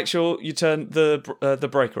now make sure you turn the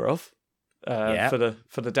breaker off for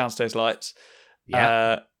the downstairs lights.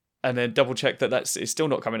 Yeah. And then double check that it's still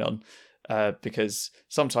not coming on because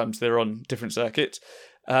sometimes they're on different circuits.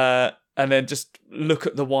 And then just look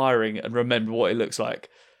at the wiring and remember what it looks like.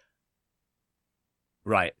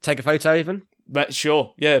 Right. Take a photo even? But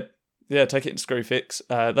sure. Yeah. Yeah, take it in Screwfix.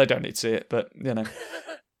 They don't need to see it, but you know.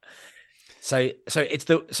 So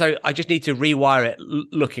I just need to rewire it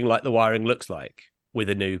looking like the wiring looks like with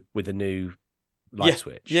a new light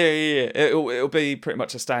switch. Yeah. It'll be pretty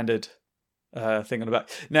much a standard thing on the back.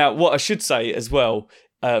 Now, what I should say as well,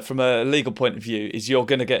 from a legal point of view, is you're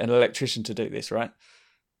going to get an electrician to do this, right?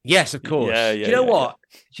 Yes, of course. Yeah. Do you know what?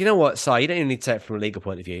 Do you know what, Si? You don't even need to say it from a legal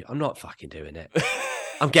point of view. I'm not fucking doing it.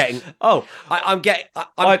 I'm getting.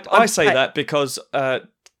 I say that because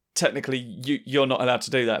technically you're not allowed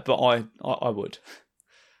to do that, but I would.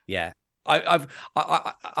 Yeah, I've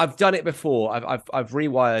done it before. I've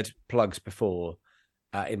rewired plugs before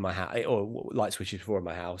in my house, or light switches before in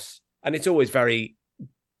my house, and it's always very,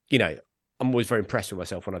 I'm always very impressed with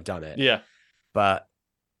myself when I've done it. Yeah, but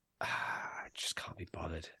I just can't be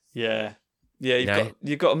bothered. Yeah.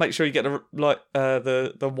 You've got to make sure you get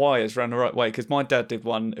the wires around the right way, because my dad did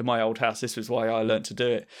one in my old house. This was why I learned to do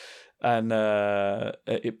it, and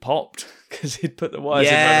it popped because he'd put the wires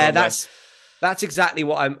in. Yeah, that's exactly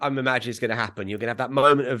what I'm imagining is going to happen. You're going to have that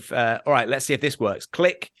moment of all right, let's see if this works.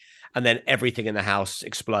 Click, and then everything in the house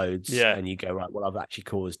explodes. Yeah, and you go, right, well, I've actually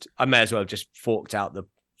caused. I may as well have just forked out the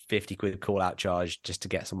 50 quid call out charge just to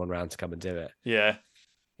get someone round to come and do it. Yeah.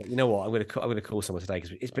 You know what? I'm going to call someone today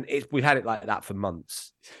because we've had it like that for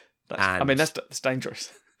months. That's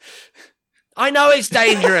dangerous. I know it's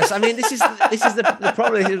dangerous. I mean, this is the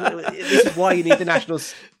problem. This is why you need the national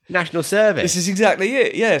service. This is exactly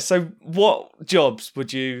it. Yeah. So, what jobs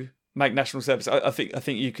would you make national service? I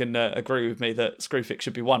think you can agree with me that Screwfix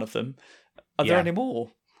should be one of them. Are there any more?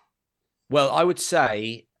 Well, I would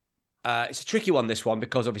say it's a tricky one. This one,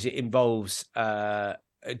 because obviously it involves a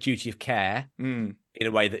duty of care. In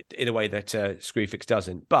a way that Screwfix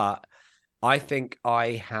doesn't. But I think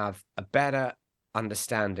I have a better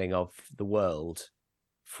understanding of the world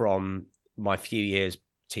from my few years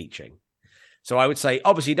teaching. So I would say,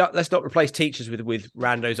 obviously, let's not replace teachers with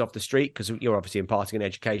randos off the street, because you're obviously imparting an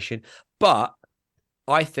education. But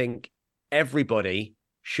I think everybody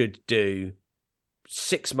should do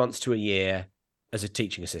 6 months to a year as a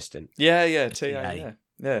teaching assistant. Yeah, TA,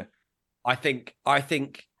 yeah. I think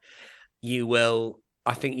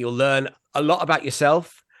you'll learn a lot about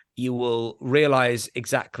yourself. You will realize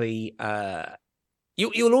exactly.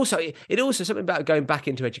 You'll also something about going back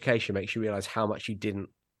into education makes you realize how much you didn't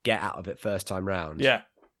get out of it first time round. Yeah,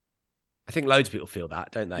 I think loads of people feel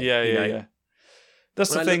that, don't they? Yeah.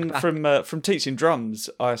 That's the thing from teaching drums.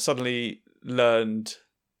 I suddenly learned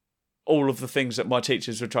all of the things that my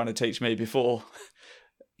teachers were trying to teach me before.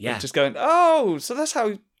 Yeah, just going, oh, so that's how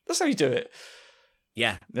you do it.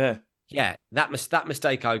 Yeah. That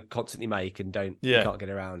mistake I constantly make, and you can't get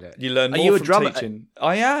around it. You learn more from teaching.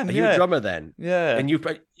 I am. Are you a drummer then? Yeah. And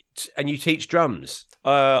you teach drums?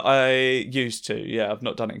 I used to. Yeah, I've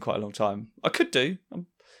not done it in quite a long time. I could do.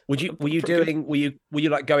 Were you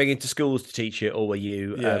like going into schools to teach it, or were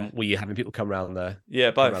you having people come around the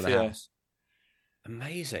both the house?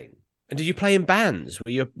 Amazing. And did you play in bands?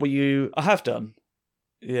 Were you? I have done.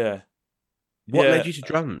 Yeah. What led you to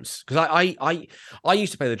drums? Because I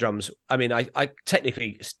used to play the drums. I mean, I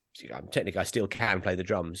technically I still can play the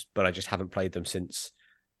drums, but I just haven't played them since.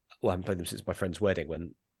 Well, I haven't played them since my friend's wedding,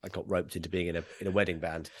 when I got roped into being in a wedding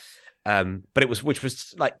band. But which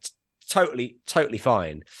was like totally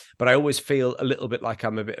fine. But I always feel a little bit like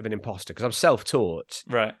I'm a bit of an imposter, because I'm self-taught,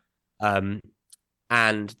 right?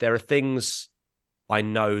 And there are things I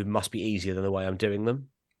know must be easier than the way I'm doing them.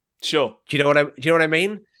 Sure. Do you know what I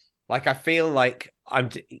mean? Like, I feel like I'm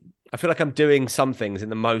doing some things in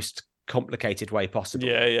the most complicated way possible.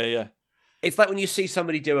 Yeah. It's like when you see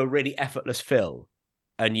somebody do a really effortless fill,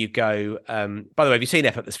 and you go, by the way, have you seen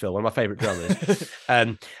Effortless Fill? One of my favorite drummers.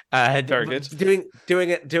 Very good.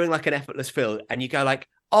 Doing like an effortless fill, and you go like,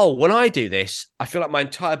 oh, when I do this, I feel like my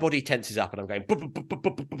entire body tenses up, and I'm going,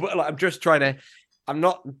 like I'm just trying to, I'm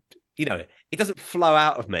not, it doesn't flow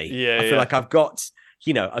out of me. Yeah, I feel like I've got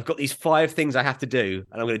these 5 things I have to do,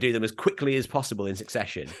 and I'm going to do them as quickly as possible in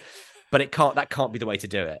succession. But that can't be the way to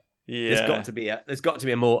do it. Yeah. There's got to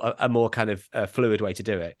be a more kind of fluid way to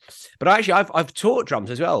do it. But actually, I've taught drums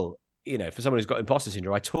as well. For someone who's got imposter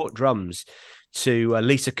syndrome, I taught drums to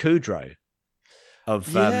Lisa Kudrow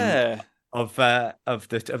of the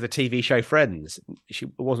TV show Friends. She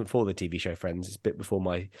wasn't for the TV show Friends. It's a bit before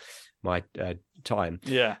my time.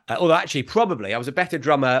 Yeah. Although actually, probably I was a better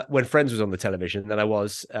drummer when Friends was on the television than I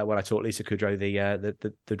was when I taught Lisa Kudrow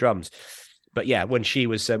the drums. But yeah, when she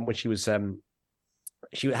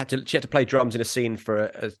had to play drums in a scene for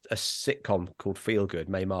a sitcom called Feel Good,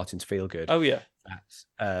 Mae Martin's Feel Good. Oh yeah.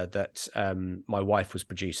 That my wife was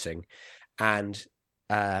producing, and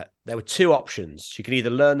there were 2 options. She could either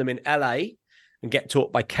learn them in LA and get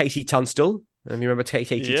taught by Katie Tunstall. And you remember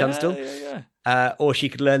Katie Tunstall? Yeah. Or she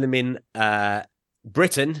could learn them in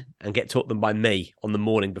Britain and get taught them by me on the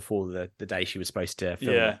morning before the day she was supposed to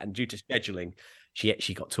film it. And due to scheduling,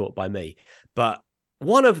 she got taught by me. But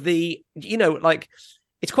one of the, like,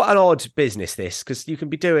 it's quite an odd business, this, because you can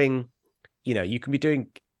be doing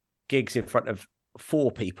gigs in front of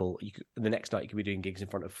 4 people. The next night you can be doing gigs in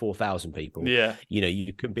front of 4,000 people. Yeah.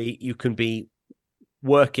 You can be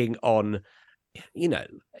working on,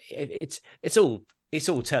 it's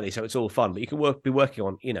all telly, so it's all fun, but you can be working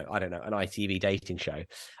on, I don't know, an ITV dating show.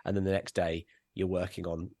 And then the next day you're working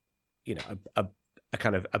on, a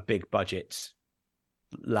kind of a big budget,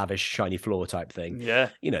 lavish, shiny floor type thing. Yeah.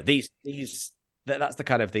 That's the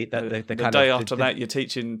kind of the kind day of after that you're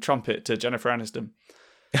teaching trumpet to Jennifer Aniston.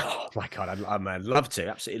 Oh my God, I'd love to,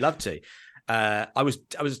 absolutely love to. I was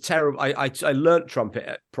terrible. I learnt trumpet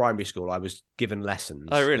at primary school. I was given lessons.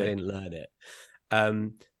 Oh, really? I didn't learn it.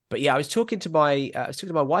 But yeah, I was talking to my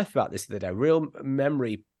wife about this the other day. Real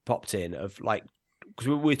memory popped in of, like, because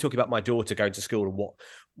we were talking about my daughter going to school and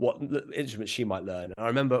what instruments she might learn. And I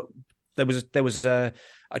remember there was a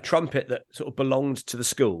trumpet that sort of belonged to the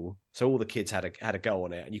school, so all the kids had a go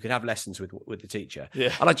on it, and you could have lessons with the teacher.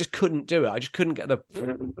 Yeah. And I just couldn't do it. I just couldn't get I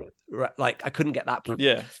couldn't get that.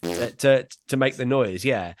 Yeah. To make the noise.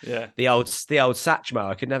 Yeah. Yeah. The old Satchmo.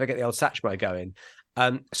 I could never get the old Satchmo going.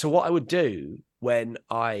 So what I would do when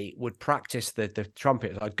I would practice the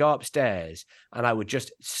trumpet, I'd go upstairs and I would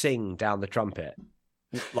just sing down the trumpet,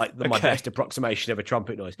 like my best approximation of a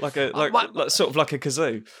trumpet noise, like sort of like a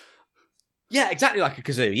kazoo. Yeah, exactly like a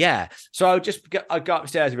kazoo. Yeah. So I'd go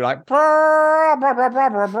upstairs and be like,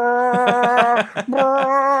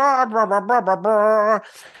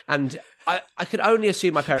 and I could only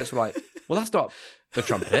assume my parents were like, well, that's not the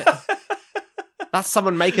trumpet. That's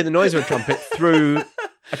someone making the noise of a trumpet through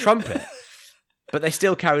a trumpet. But they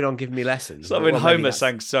still carried on giving me lessons. So when Homer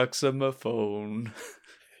sang saxophone.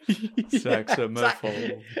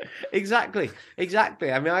 Saxophone. Exactly.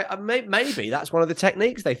 I mean, maybe that's one of the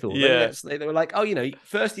techniques they thought. Yeah. They were like,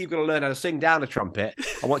 first you've got to learn how to sing down a trumpet,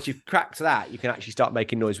 and once you've cracked that, you can actually start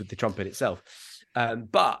making noise with the trumpet itself.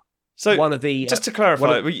 But so one of the just to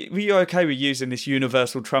clarify, were you okay with using this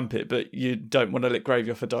universal trumpet, but you don't want to lick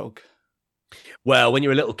gravy off a dog? Well, when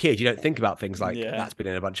you're a little kid, you don't think about things like that's been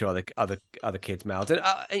in a bunch of other kids' mouths. And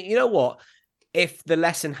you know what? If the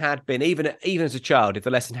lesson had been, even as a child, if the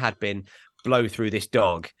lesson had been blow through this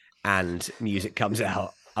dog and music comes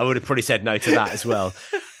out, I would have probably said no to that as well,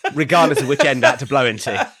 regardless of which end I had to blow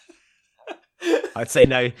into. I'd say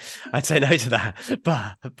no to that.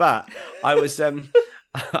 But I was so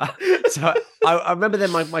I remember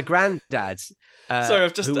then my granddad's. Sorry,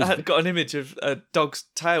 I've just got an image of a dog's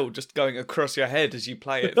tail just going across your head as you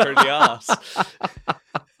play it through the arse.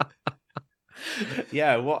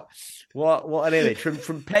 Yeah, what an image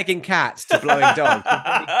from pegging cats to blowing dogs.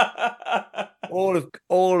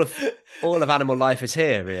 all of animal life is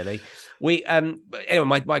here, really. We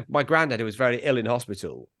anyway, my granddad, who was very ill in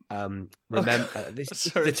hospital. Remember this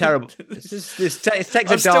is a terrible. This takes a dark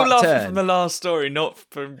turn. I'm still laughing from the last story, not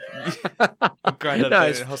from granddad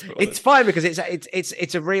being in hospital. It's fine because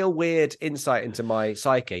it's a real weird insight into my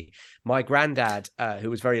psyche. My granddad, who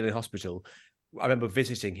was very ill in hospital, I remember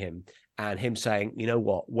visiting him and him saying, "You know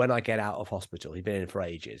what? When I get out of hospital, he'd been in for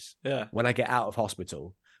ages. Yeah. When I get out of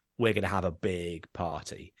hospital, we're going to have a big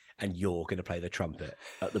party, and you're going to play the trumpet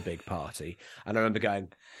at the big party." And I remember going,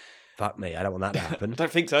 "Fuck me, I don't want that to happen." I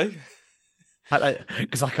don't think so.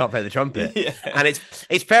 Because I can't play the trumpet. Yeah. And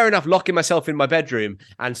it's fair enough locking myself in my bedroom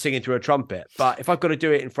and singing through a trumpet, but if I've got to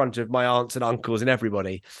do it in front of my aunts and uncles and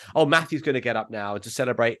everybody, Matthew's going to get up now to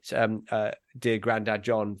celebrate dear Grandad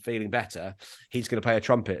John feeling better. He's going to play a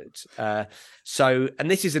trumpet. And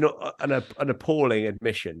this is an appalling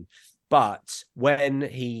admission, but when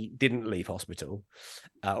he didn't leave hospital,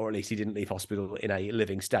 or at least he didn't leave hospital in a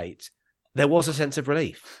living state, there was a sense of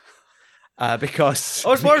relief. Because I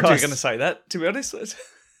was worried you were going to say that, to be honest.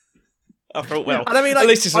 I thought, well, and I mean, like, at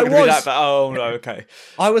least it's not going to be that, but oh no, okay.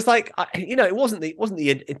 I was like, it wasn't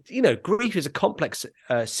the grief is a complex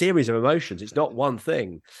series of emotions. It's not one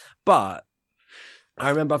thing. But I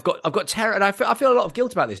remember I've got terror, and I feel a lot of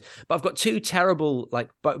guilt about this. But I've got two terrible,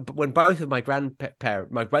 but when both of my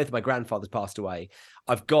grandfathers passed away,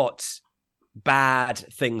 I've got bad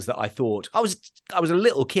things that I thought. I was a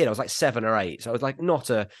little kid. I was like 7 or 8, so I was like not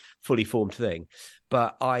a fully formed thing.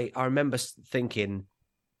 But I remember thinking,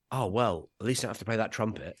 oh well, at least I don't have to play that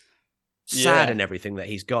trumpet. Sad and everything that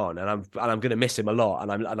he's gone, and I'm going to miss him a lot.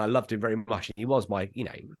 And I loved him very much. And he was my,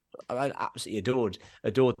 I absolutely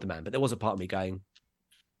adored the man. But there was a part of me going,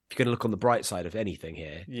 if you're going to look on the bright side of anything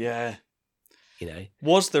here,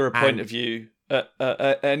 was there a point of view at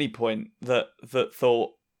any point that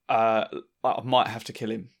thought, I might have to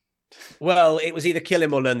kill him. Well, it was either kill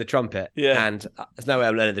him or learn the trumpet. Yeah. And there's no way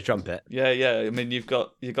I'm learning the trumpet. Yeah. I mean, you've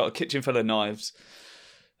got a kitchen full of knives.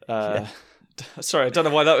 Sorry, I don't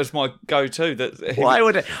know why that was my go-to. Why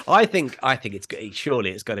would it? I think it's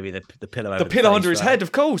surely it's going to be the pillow. The pillow under his head,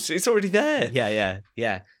 of course. It's already there. Yeah.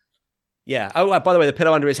 Oh, by the way, the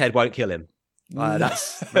pillow under his head won't kill him.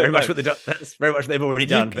 That's very much what they've already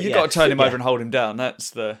done. You've got to turn him over and hold him down.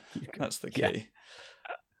 That's the key. Yeah.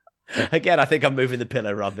 Again, I think I'm moving the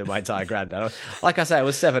pillow rather than my entire granddad. Like I say, I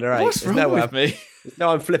was 7 or 8. What's wrong with me? There's no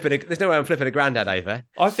way I'm flipping a granddad over.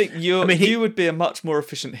 I think you would be a much more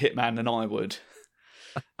efficient hitman than I would.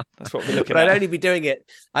 That's what we're looking at. I'd only be doing it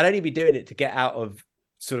to get out of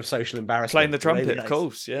sort of social embarrassment. Playing the trumpet, of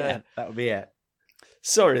course. Yeah, that would be it.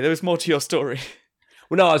 Sorry, there was more to your story.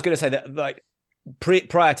 Well, no, I was going to say that like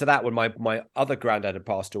prior to that, when my other granddad had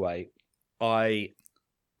passed away,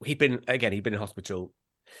 he'd been in hospital.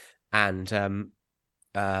 And he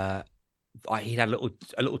had a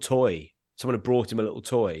little toy. Someone had brought him a little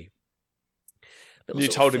toy. You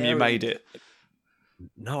told him you made it.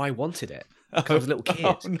 No, I wanted it. I was a little kid.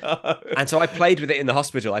 Oh, no. And so I played with it in the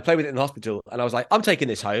hospital. And I was like, I'm taking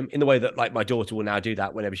this home in the way that like my daughter will now do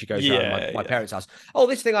that whenever she goes around my parents' house. Oh,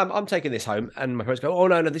 this thing, I'm taking this home. And my parents go, oh,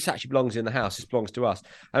 no, this actually belongs in the house. This belongs to us.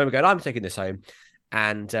 I remember going, I'm taking this home.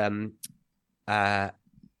 And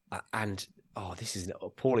oh, this is an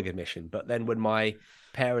appalling admission. But then when my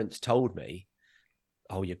parents told me,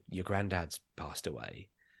 oh, your granddad's passed away.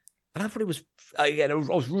 And I thought it was, again, I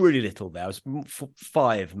was really little there. I was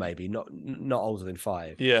 5, maybe, not older than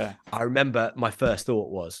 5. Yeah. I remember my first thought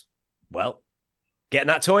was, well, getting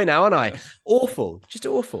that toy now, aren't I? Awful, just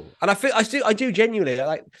awful. And I do genuinely,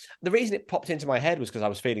 like, the reason it popped into my head was because I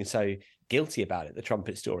was feeling so guilty about it, the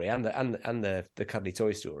trumpet story and the cuddly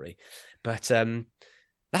toy story. But so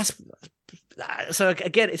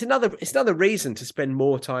again, it's another reason to spend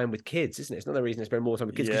more time with kids, isn't it? It's another reason to spend more time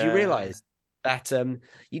with kids because you realise that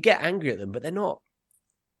you get angry at them, but they're not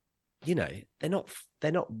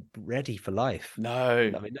ready for life.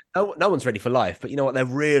 No, I mean, no one's ready for life. But you know what? They're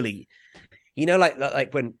really,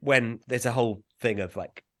 like when there's a whole thing of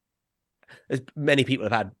like, as many people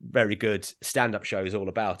have had very good stand-up shows all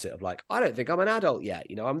about it. Of like, I don't think I'm an adult yet.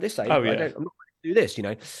 I'm this age. I'm not ready to do this.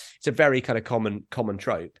 It's a very kind of common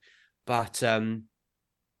trope. But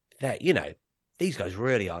these guys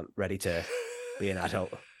really aren't ready to be an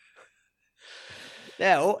adult.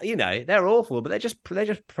 They're awful, but they're just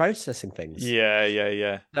processing things.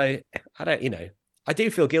 Yeah. So I don't, I do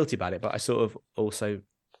feel guilty about it, but I sort of also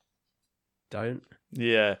don't.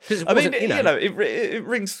 Yeah, I mean, it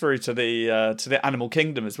rings through to the animal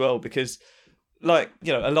kingdom as well, because like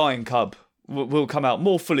a lion cub will come out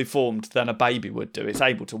more fully formed than a baby would do. It's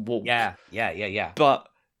able to walk. Yeah. But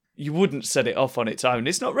you wouldn't set it off on its own.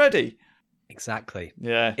 It's not ready. Exactly.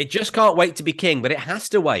 Yeah. It just can't wait to be king, but it has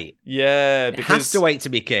to wait. Yeah, it has to wait to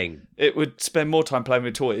be king. It would spend more time playing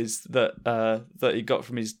with toys that he got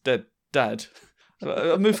from his dead dad.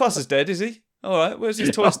 Mufasa's dead, is he? All right, where's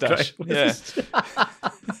his toy stash? Yeah.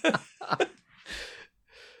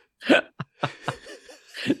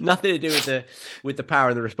 Nothing to do with the power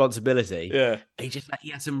and the responsibility. Yeah. He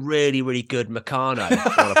had some really, really good Meccano I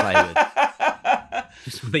want to play with.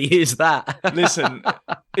 Just want to use that. Listen,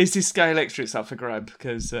 is his scale electrics up for grab?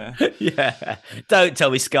 Because yeah, don't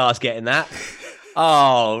tell me Scar's getting that.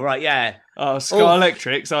 Oh right, yeah. Oh, Scar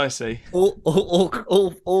Electrics, I see.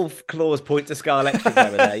 All claws point to Scar Electrics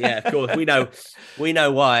over there. Yeah, of course. We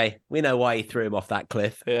know why. We know why he threw him off that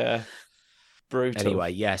cliff. Yeah, brutal.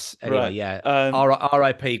 Anyway, yes. Right. Yeah.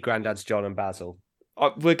 R.I.P. Granddads John and Basil.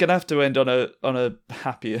 We're gonna have to end on a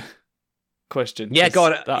happier question. Yeah, go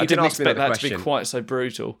on. I didn't expect that to be quite so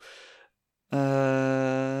brutal.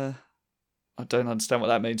 I don't understand what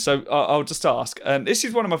that means. So I'll just ask. And this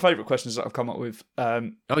is one of my favourite questions that I've come up with.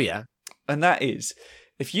 Oh, yeah. And that is,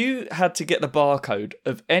 if you had to get the barcode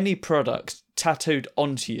of any product tattooed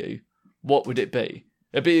onto you, what would it be?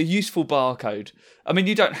 It'd be a useful barcode. I mean,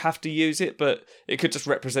 you don't have to use it, but it could just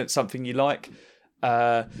represent something you like.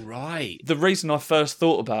 Right. The reason I first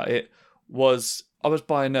thought about it was I was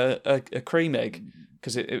buying a cream egg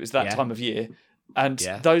because it was that time of year. And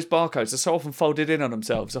those barcodes are so often folded in on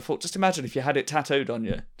themselves. I thought, just imagine if you had it tattooed on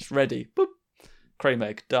you, just ready. Boop. Cream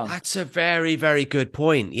egg, done. That's a very, very good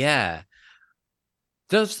point. Yeah.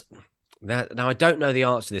 Now, I don't know the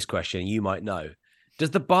answer to this question. You might know. Does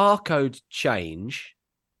the barcode change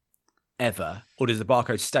ever? Or does the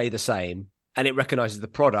barcode stay the same and it recognizes the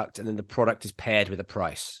product and then the product is paired with a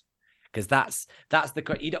price? Because that's the,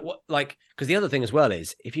 because the other thing as well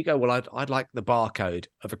is if you go, well, I'd like the barcode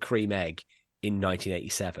of a cream egg in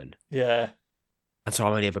 1987. Yeah. And so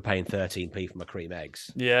I'm only ever paying 13p for my cream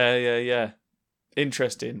eggs. Yeah.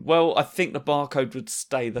 Interesting. Well, I think the barcode would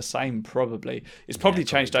stay the same probably. It's probably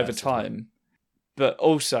changed over time. But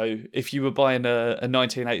also, if you were buying a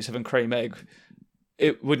 1987 cream egg,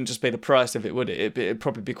 it wouldn't just be the price of it, would it? It'd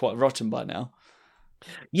probably be quite rotten by now.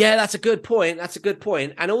 Yeah, that's a good point.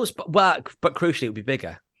 And also, but crucially, it would be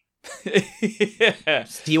bigger. Yeah.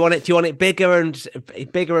 Do you want it bigger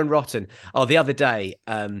and rotten? Oh, the other day,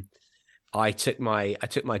 I took my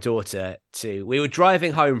daughter to. We were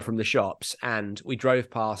driving home from the shops, and we drove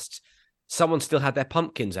past. Someone still had their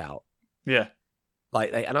pumpkins out. Yeah.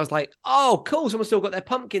 And I was like, "Oh, cool! Someone still got their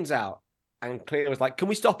pumpkins out." And Cleo was like, "Can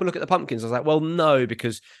we stop and look at the pumpkins?" I was like, "Well, no,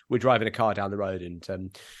 because we're driving a car down the road and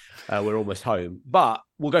we're almost home. But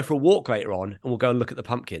we'll go for a walk later on, and we'll go and look at the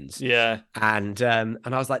pumpkins." Yeah. And I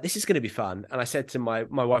was like, "This is going to be fun." And I said to my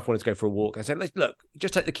wife wanted to go for a walk. I said, "Look,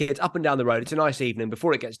 just take the kids up and down the road. It's a nice evening.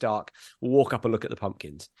 Before it gets dark, we'll walk up and look at the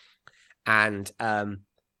pumpkins." And I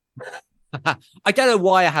don't know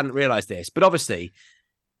why I hadn't realised this, but obviously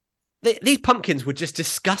these pumpkins were just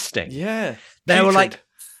disgusting. Yeah, they were like.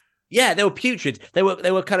 Yeah, they were putrid. They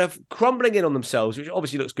were kind of crumbling in on themselves, which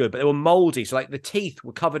obviously looks good, but they were moldy. So like the teeth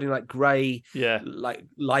were covered in like grey, like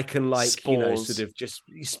lichen-like, spores. Sort of just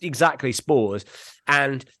exactly spores,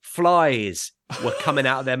 and flies were coming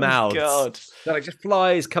out of their mouths. God, so like just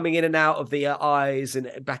flies coming in and out of the eyes and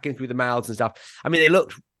back in through the mouths and stuff. I mean, they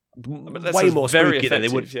looked way more spooky than they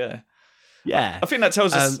would. Yeah. I think that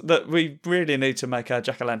tells us that we really need to make our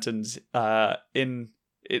jack-o'-lanterns in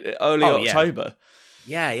early October.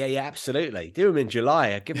 Yeah, absolutely. Do them in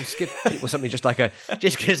July. Give people something just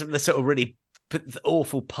gives them the sort of really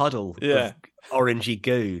awful puddle of orangey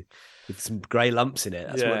goo with some grey lumps in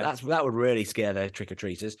it. That would really scare the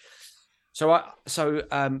trick-or-treaters. But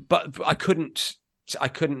I couldn't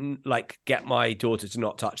like get my daughter to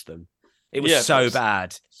not touch them. It was so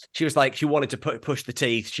bad. She was like, she wanted to push the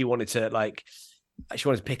teeth. She wanted to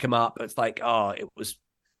pick them up. It's like, it was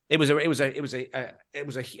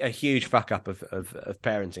a huge fuck up of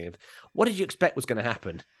parenting. What did you expect was going to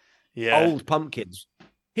happen? Yeah, old pumpkins.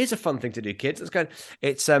 Here's a fun thing to do, kids.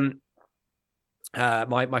 It's my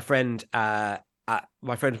friend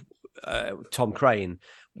Tom Crane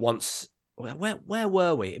once. Where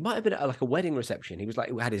were we? It might have been at like a wedding reception. He was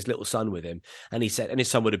like, had his little son with him, and he said, and his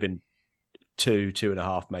son would have been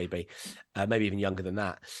 2.5, maybe even younger than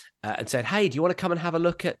that, and said, "Hey, do you want to come and have a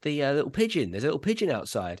look at the little pigeon? There's a little pigeon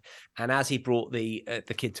outside." And as he brought the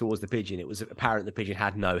kid towards the pigeon, it was apparent the pigeon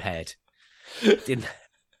had no head. Didn't?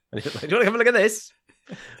 And he was like, "Do you want to come and look at this?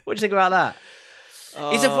 What do you think about that?"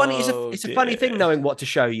 It's a funny thing knowing what to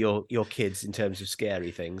show your kids in terms of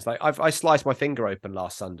scary things. Like I sliced my finger open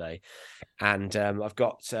last Sunday, and I've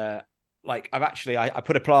got I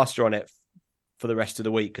put a plaster on it for the rest of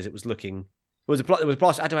the week because it was looking. It was a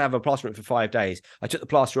plaster. I had to have a plaster on it for 5 days. I took the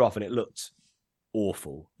plaster off and it looked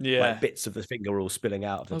awful. Yeah, like bits of the finger were all spilling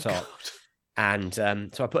out of the top. God. And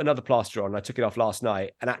so I put another plaster on. And I took it off last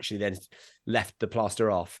night and actually then left the plaster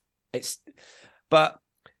off. But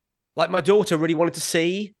like my daughter really wanted to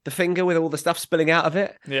see the finger with all the stuff spilling out of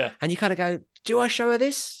it. Yeah, and you kind of go, "Do I show her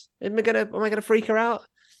this? Am I gonna freak her out?"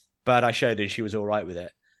 But I showed her. And she was all right with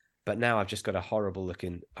it. But now I've just got a horrible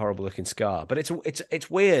looking scar. But it's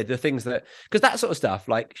weird, the things that, because that sort of stuff,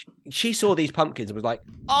 like she saw these pumpkins and was like,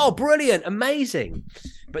 "Oh, brilliant, amazing."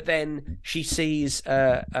 But then she sees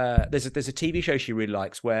there's a TV show she really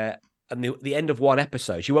likes where at the end of one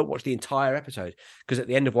episode, she won't watch the entire episode because at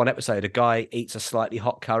the end of one episode, a guy eats a slightly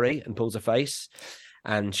hot curry and pulls a face,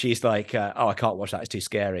 and she's like, "Oh, I can't watch that. It's too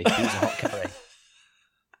scary. He eats a hot curry."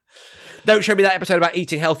 Don't show me that episode about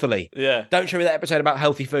eating healthily. Yeah. Don't show me that episode about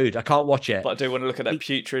healthy food. I can't watch it. But I do want to look at that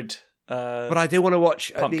putrid. But I do want to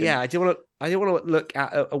watch. I do want to look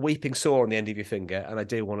at a weeping sore on the end of your finger, and I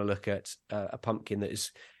do want to look at a pumpkin that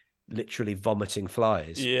is literally vomiting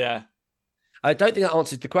flies. Yeah. I don't think that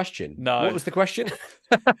answered the question. No. What was the question?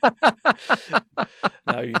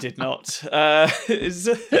 No, you did not. Sorry.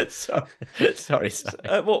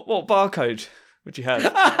 What barcode would you have?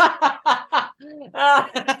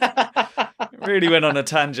 Really went on a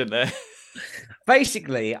tangent there.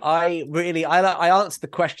 Basically, I answered the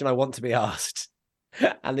question I want to be asked.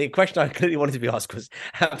 And the question I clearly wanted to be asked was,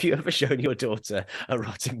 have you ever shown your daughter a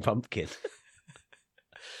rotting pumpkin?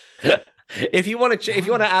 If you want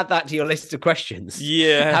to add that to your list of questions,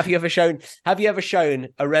 yeah. Have you ever shown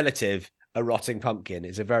a relative a rotting pumpkin?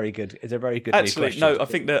 It's a very good. Actually, no. I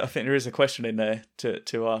think there is a question in there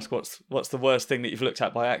to ask. What's the worst thing that you've looked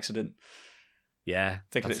at by accident? Yeah,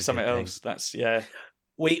 thinking it's something else. That's yeah.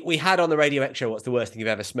 We had on the Radio X show, what's the worst thing you've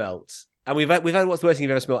ever smelt, and we've had what's the worst thing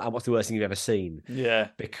you've ever smelt and what's the worst thing you've ever seen. Yeah,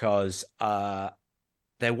 because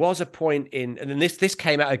there was a point in, and then this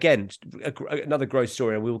came out again, another gross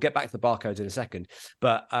story, and we will get back to the barcodes in a second.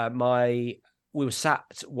 But we were sat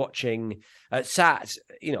watching,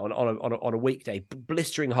 on a weekday,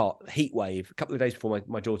 blistering hot heat wave, a couple of days before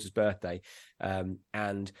my daughter's birthday,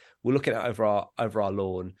 and we're looking at over our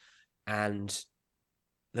lawn, and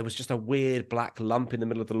there was just a weird black lump in the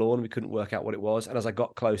middle of the lawn. We couldn't work out what it was, and as I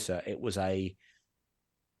got closer, it was a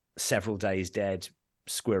several days dead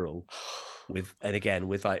squirrel with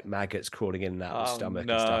like maggots crawling in and out of the stomach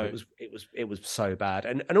and stuff. It was so bad,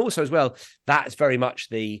 and also as well, that's very much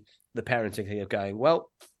the parenting thing of going, well,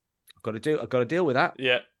 I've got to deal with that.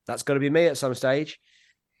 Yeah, that's got to be me at some stage.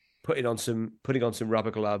 Putting on some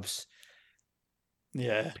rubber gloves.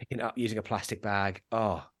 Yeah, picking it up using a plastic bag.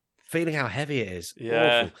 Oh, feeling how heavy it is.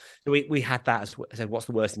 Yeah. Awful. So we had that. As I said, what's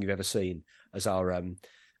the worst thing you've ever seen? As our radio.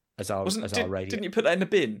 Didn't you put that in the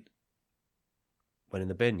bin? Went in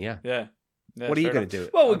the bin, yeah. Yeah. What are you going to do?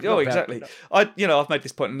 Well, exactly. I've made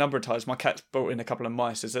this point a number of times. My cat's brought in a couple of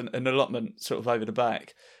mice as an allotment sort of over the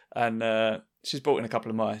back, and she's brought in a couple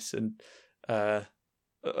of mice and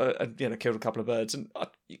killed a couple of birds, and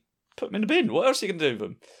you put them in the bin. What else are you going to do with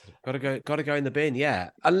them? Got to go in the bin,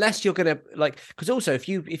 yeah. Unless you're going to because also if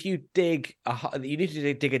you dig you need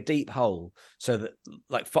to dig a deep hole so that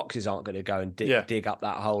like foxes aren't going to go and dig up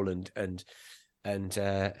that hole and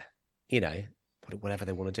whatever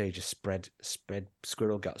they want to do, just spread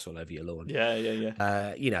squirrel guts all over your lawn. Yeah.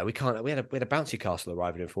 We can't. We had a bouncy castle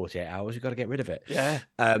arriving in 48 hours. We've got to get rid of it. Yeah.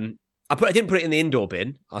 I didn't put it in the indoor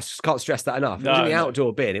bin. I just can't stress that enough. It was in the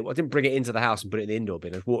outdoor bin. I didn't bring it into the house and put it in the indoor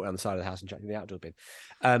bin. I walked around the side of the house and chucked it in the outdoor bin.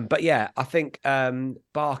 But yeah, I think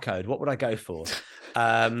barcode. What would I go for?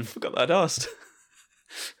 Forgot that I'd asked.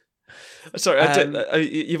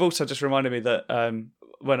 Sorry, you've also just reminded me that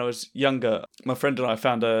when I was younger, my friend and I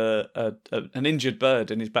found an injured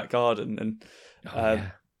bird in his back garden,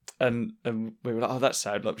 and we were like, oh, that's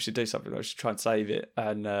sad. Like, we should do something. We should try and save it.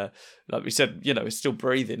 And like we said, it's still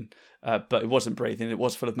breathing, but it wasn't breathing. It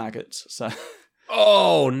was full of maggots. So,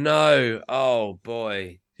 oh no! Oh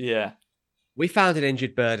boy! Yeah, we found an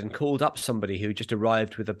injured bird and called up somebody who just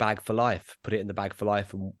arrived with a bag for life, put it in the bag for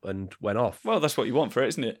life, and went off. Well, that's what you want for it,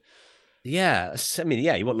 isn't it? Yeah, I mean,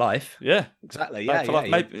 yeah, you want life. Yeah, exactly. Yeah,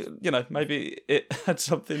 yeah. Maybe it had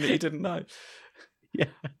something that you didn't know. Yeah,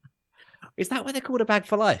 is that why they're called a bag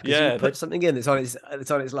for life? Yeah, you put something in that's on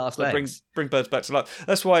its last legs. Bring birds back to life.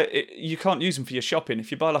 That's why you can't use them for your shopping.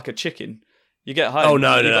 If you buy like a chicken, you get home. Oh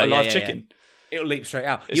no, you've got a live yeah, chicken. Yeah. It'll leap straight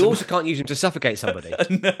out. You also can't use them to suffocate somebody.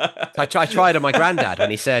 No. I tried on my granddad when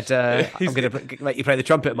he said, I'm going to make you play the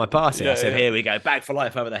trumpet at my party. I said, here we go, bag for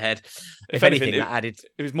life over the head. If anything, that added...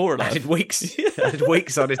 It was more alive. Added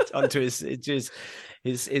weeks onto his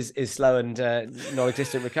slow and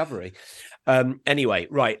non-existent recovery. Anyway,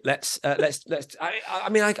 right, let's... I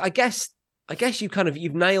guess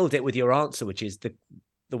you've nailed it with your answer, which is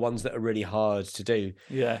the ones that are really hard to do.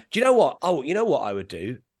 Yeah. Do you know what? Oh, you know what I would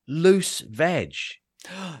do? Loose veg.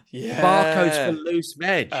 Yeah. Barcodes for loose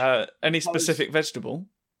veg. Any specific vegetable?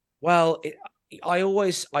 Well, I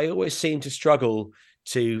always seem to struggle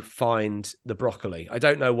to find the broccoli. I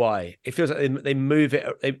don't know why. It feels like they move it.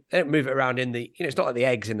 They don't move it around in the. It's not like the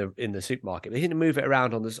eggs in the supermarket. They seem to move it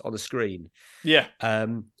around on the screen. Yeah.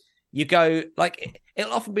 You go like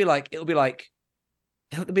it'll be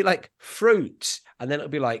like fruit, and then it'll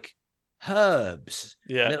be like herbs.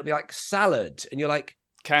 Yeah. And it'll be like salad, and you're like.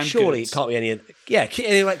 Surely it can't be any. Yeah,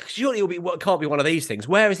 surely it can't be one of these things.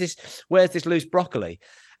 Where's this loose broccoli?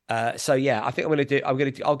 So yeah, I think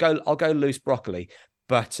I'll go loose broccoli.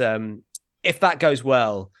 But if that goes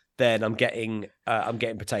well, then I'm getting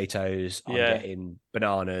potatoes. I'm getting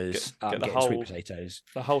bananas. I'm getting sweet potatoes.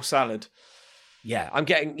 The whole salad. Yeah, I'm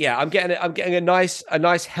getting a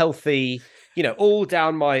nice healthy. All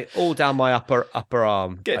down my upper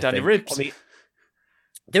arm. Get it down your ribs.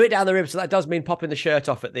 Do it down the ribs. So that does mean popping the shirt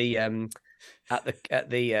off at the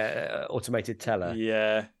automated teller.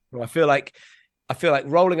 Yeah. I feel like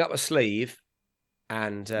rolling up a sleeve,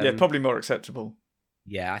 and probably more acceptable.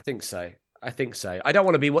 Yeah, I think so. I don't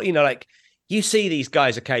want to be like you see these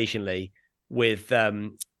guys occasionally with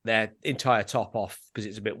their entire top off because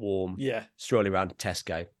it's a bit warm. Yeah, strolling around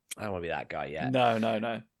Tesco. I don't want to be that guy yet.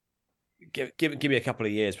 No. Give me a couple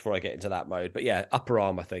of years before I get into that mode. But yeah, upper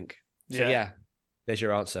arm, I think. So yeah. There's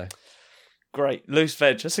your answer. Great. Loose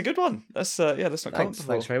veg. That's a good one. That's not common.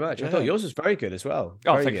 Thanks very much. I thought yours was very good as well.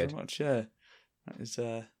 Thank you very much. Yeah. That is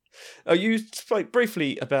you spoke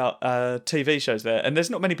briefly about TV shows there, and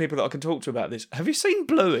there's not many people that I can talk to about this. Have you seen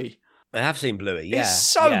Bluey? I have seen Bluey, yeah. It's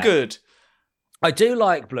so good. I do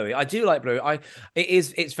like Bluey. I do like Bluey.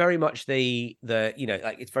 It's very much the like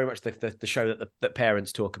it's very much the show that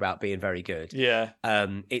parents talk about being very good. Yeah.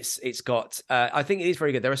 It's got I think it is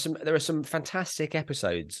very good. There are some fantastic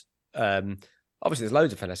episodes. Obviously there's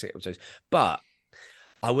loads of fantastic episodes, but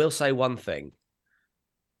I will say one thing.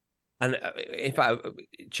 And in fact,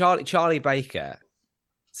 Charlie Baker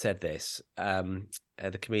said this.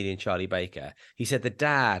 The comedian Charlie Baker. He said the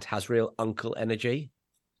dad has real uncle energy.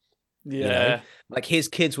 Yeah. Like his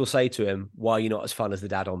kids will say to him, "Why are you not as fun as the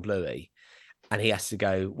dad on Bluey?" And he has to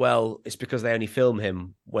go, "Well, it's because they only film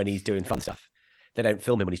him when he's doing fun stuff. They don't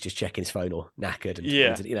film him when he's just checking his phone or knackered."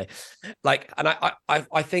 And like, and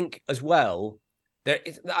I think as well.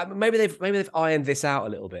 Maybe they've ironed this out a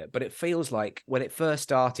little bit, but it feels like when it first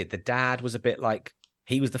started, the dad was a bit like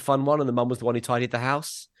he was the fun one, and the mum was the one who tidied the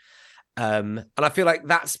house. And I feel like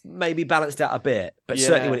that's maybe balanced out a bit, but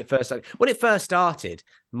certainly when it first started,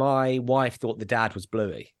 my wife thought the dad was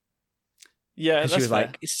Bluey. Yeah, she was fair.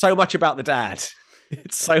 Like, it's so much about the dad.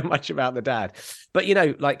 It's so much about the dad. But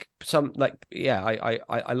I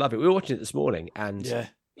love it. We were watching it this morning, and it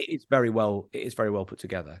is very well put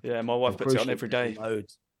together. Yeah, my wife puts it on every day.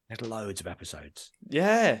 There's loads of episodes.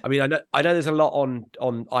 Yeah. I mean, I know there's a lot on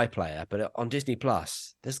iPlayer, but on Disney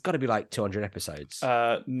Plus, there's got to be like 200 episodes.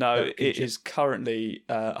 No, it is currently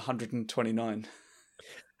 129.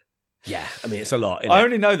 Yeah, I mean, it's a lot. I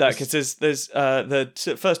only know that because there's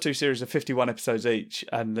the first two series are 51 episodes each,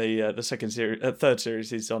 and the third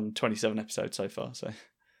series is on 27 episodes so far. So.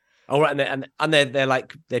 All right, and they're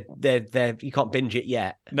like they're you can't binge it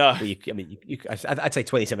yet. No, I'd say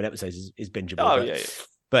 27 episodes is bingeable. Oh yeah.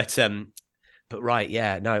 But right,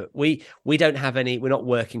 yeah, no, we don't have any. We're not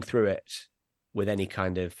working through it with any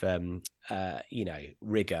kind of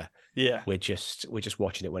rigor. Yeah, we're just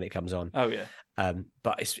watching it when it comes on. Oh yeah.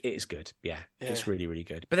 But it's good. Yeah, it's really, really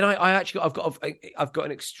good. But then I've got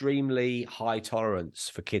an extremely high tolerance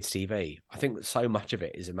for kids' TV. I think that so much of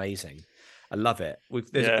it is amazing. I love it.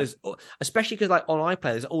 There's especially because like on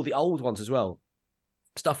iPlayer, there's all the old ones as well.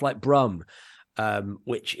 Stuff like Brum,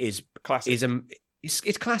 which is classic.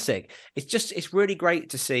 It's classic. It's really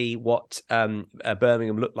great to see what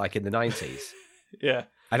Birmingham looked like in the 90s. Yeah.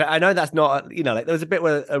 I know that's not, like there was a bit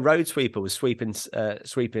where a road sweeper was sweeping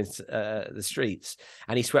the streets,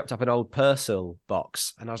 and he swept up an old Purcell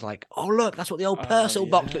box, and I was like, "Oh look, that's what the old Purcell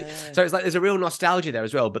box." So it's like there's a real nostalgia there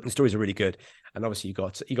as well. But the stories are really good, and obviously you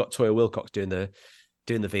got Toya Wilcox doing the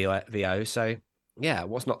VO. So yeah,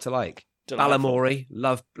 what's not to like? Balamory,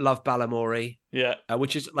 love Balamory. Yeah,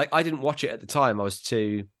 which is like I didn't watch it at the time; I was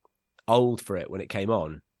too old for it when it came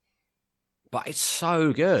on. But it's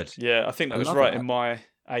so good. Yeah, I think that was right in my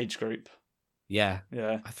age group. Yeah.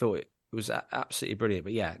 I thought it was absolutely brilliant.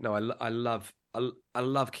 But yeah, no, I love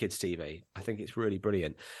kids TV. I think it's really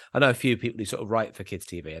brilliant. I know a few people who sort of write for kids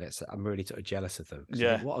TV, and I'm really sort of jealous of them.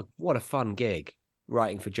 Yeah, what a fun gig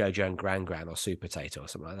writing for JoJo and Gran Gran or Super Potato or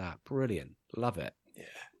something like that. Brilliant, love it. Yeah.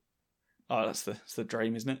 Oh, that's the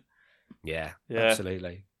dream, isn't it? Yeah,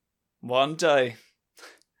 absolutely. One day,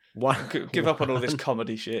 give up on all this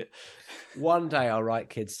comedy shit. One day I'll write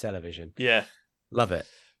kids television. Yeah. Love it.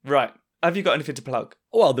 Right. Have you got anything to plug?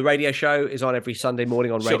 Well, the radio show is on every Sunday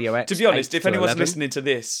morning on Radio X. To be honest, if anyone's listening to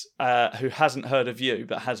this who hasn't heard of you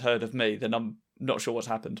but has heard of me, then I'm not sure what's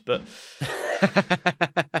happened. But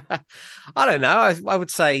I don't know. I would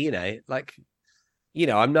say,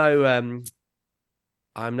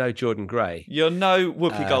 I'm no Jordan Gray. You're no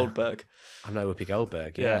Whoopi Goldberg. I'm no Whoopi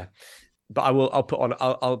Goldberg. Yeah. But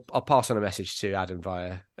I'll pass on a message to Adam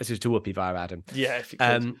to Whoopi via Adam. Yeah, if you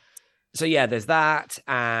could. So yeah, there's that,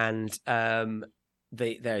 and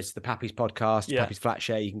there's the Pappy's podcast, Pappy's Flat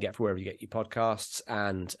Share. You can get from wherever you get your podcasts,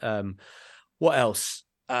 and what else?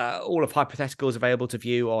 All of Hypothetical is available to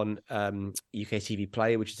view on UK TV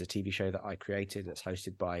Play, which is a TV show that I created. That's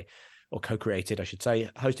hosted by, or co-created, I should say,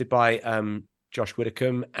 hosted by Josh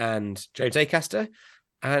Widdicombe and James Acaster,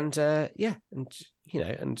 and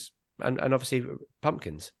and obviously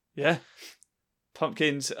Pumpkins. Yeah.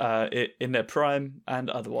 Pumpkins in their prime and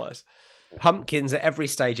otherwise. Pumpkins at every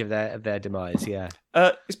stage of their demise, yeah.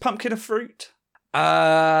 Is pumpkin a fruit?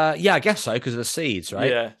 Yeah, I guess so, because of the seeds, right?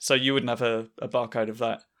 Yeah, so you wouldn't have a barcode of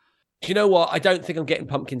that. Do you know what? I don't think I'm getting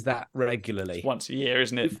pumpkins that regularly. It's once a year,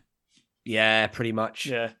 isn't it? Yeah, pretty much.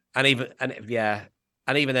 Yeah. And even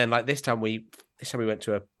then, like this time we went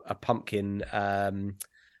to a pumpkin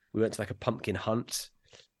we went to like a pumpkin hunt.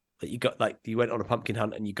 That you went on a pumpkin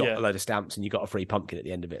hunt and you got a load of stamps and you got a free pumpkin at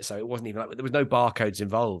the end of it. So it wasn't even like there was no barcodes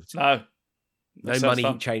involved. No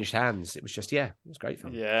money changed hands. It was just it was great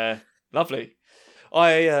fun. Yeah, lovely.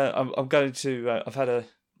 I'm going to. I've had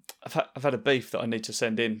a beef that I need to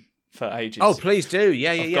send in for ages. Oh, please do.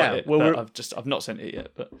 Yeah, I've got it, Well, but I've not sent it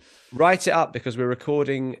yet. But write it up because we're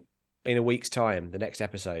recording in a week's time, the next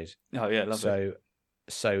episode. Oh yeah, lovely.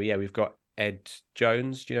 So yeah, we've got Ed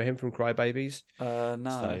Jones. Do you know him from Crybabies? No.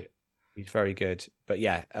 So he's very good. But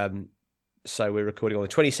yeah, so we're recording on the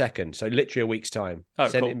 22nd. So literally a week's time. Oh,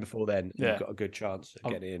 Send cool. it in before then. Yeah. You've got a good chance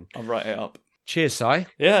of getting it in. I'll write it up. Cheers, Si.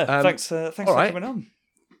 Yeah. Thanks for coming on.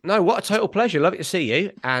 No, what a total pleasure. Love it to see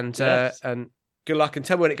you. And good luck. And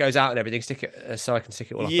tell me when it goes out and everything. Stick it so I can stick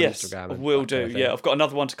it all up on Instagram. Yes, I will do. Yeah, I've got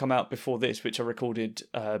another one to come out before this, which I recorded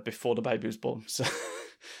before the baby was born. So,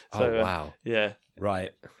 wow. Yeah.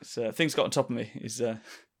 Right. So things got on top of me.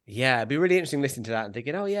 Yeah, it'd be really interesting listening to that and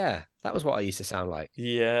thinking, oh yeah, that was what I used to sound like.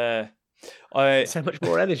 Yeah. So much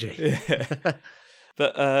more energy. Yeah.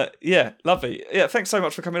 But yeah, lovely. Yeah, thanks so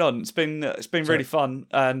much for coming on. It's been really fun,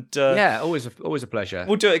 and yeah, always a pleasure.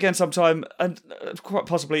 We'll do it again sometime, and quite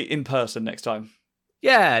possibly in person next time.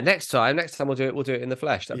 Yeah, next time we'll do it in the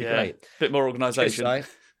flesh. That'd be great. Bit more organisation.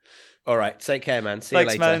 All right, take care, man. See you later.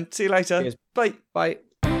 Thanks, man. See you later. Cheers. Bye. Bye.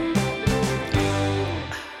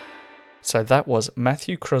 So that was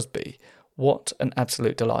Matthew Crosby. What an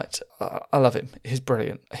absolute delight. I love him. He's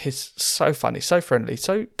brilliant. He's so funny, so friendly,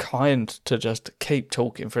 so kind to just keep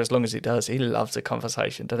talking for as long as he does. He loves a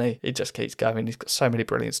conversation, doesn't he? He just keeps going. He's got so many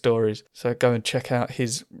brilliant stories. So go and check out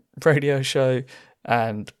his radio show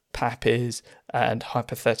and Pappy's and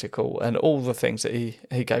Hypothetical and all the things that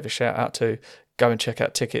he gave a shout out to. Go and check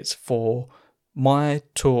out tickets for my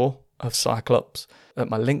tour of Cyclops at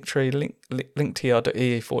my Linktree,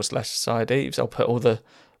 linktr.ee/Side Eves. I'll put all the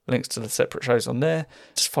links to the separate shows on there.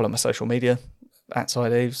 Just follow my social media at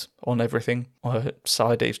Side Eves on everything, or at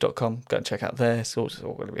sideeves.com. Go and check out there. It's all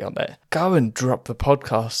going to be on there. Go and drop the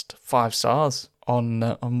podcast 5 stars on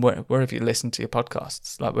wherever you listen to your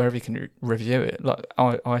podcasts, like wherever you can review it, like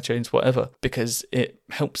iTunes, whatever, because it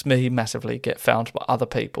helps me massively get found by other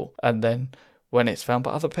people. And then when it's found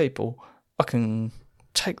by other people, I can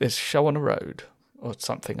take this show on the road or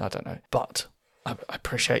something. I don't know, but I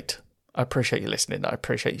appreciate you listening. I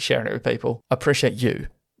appreciate you sharing it with people. I appreciate you.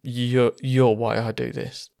 You're why I do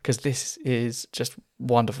this, because this is just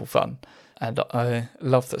wonderful fun, and I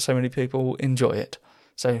love that so many people enjoy it.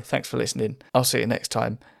 So thanks for listening. I'll see you next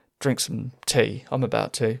time. Drink some tea. I'm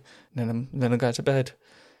about to. Then I'll go to bed.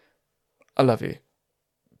 I love you.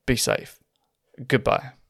 Be safe. Goodbye.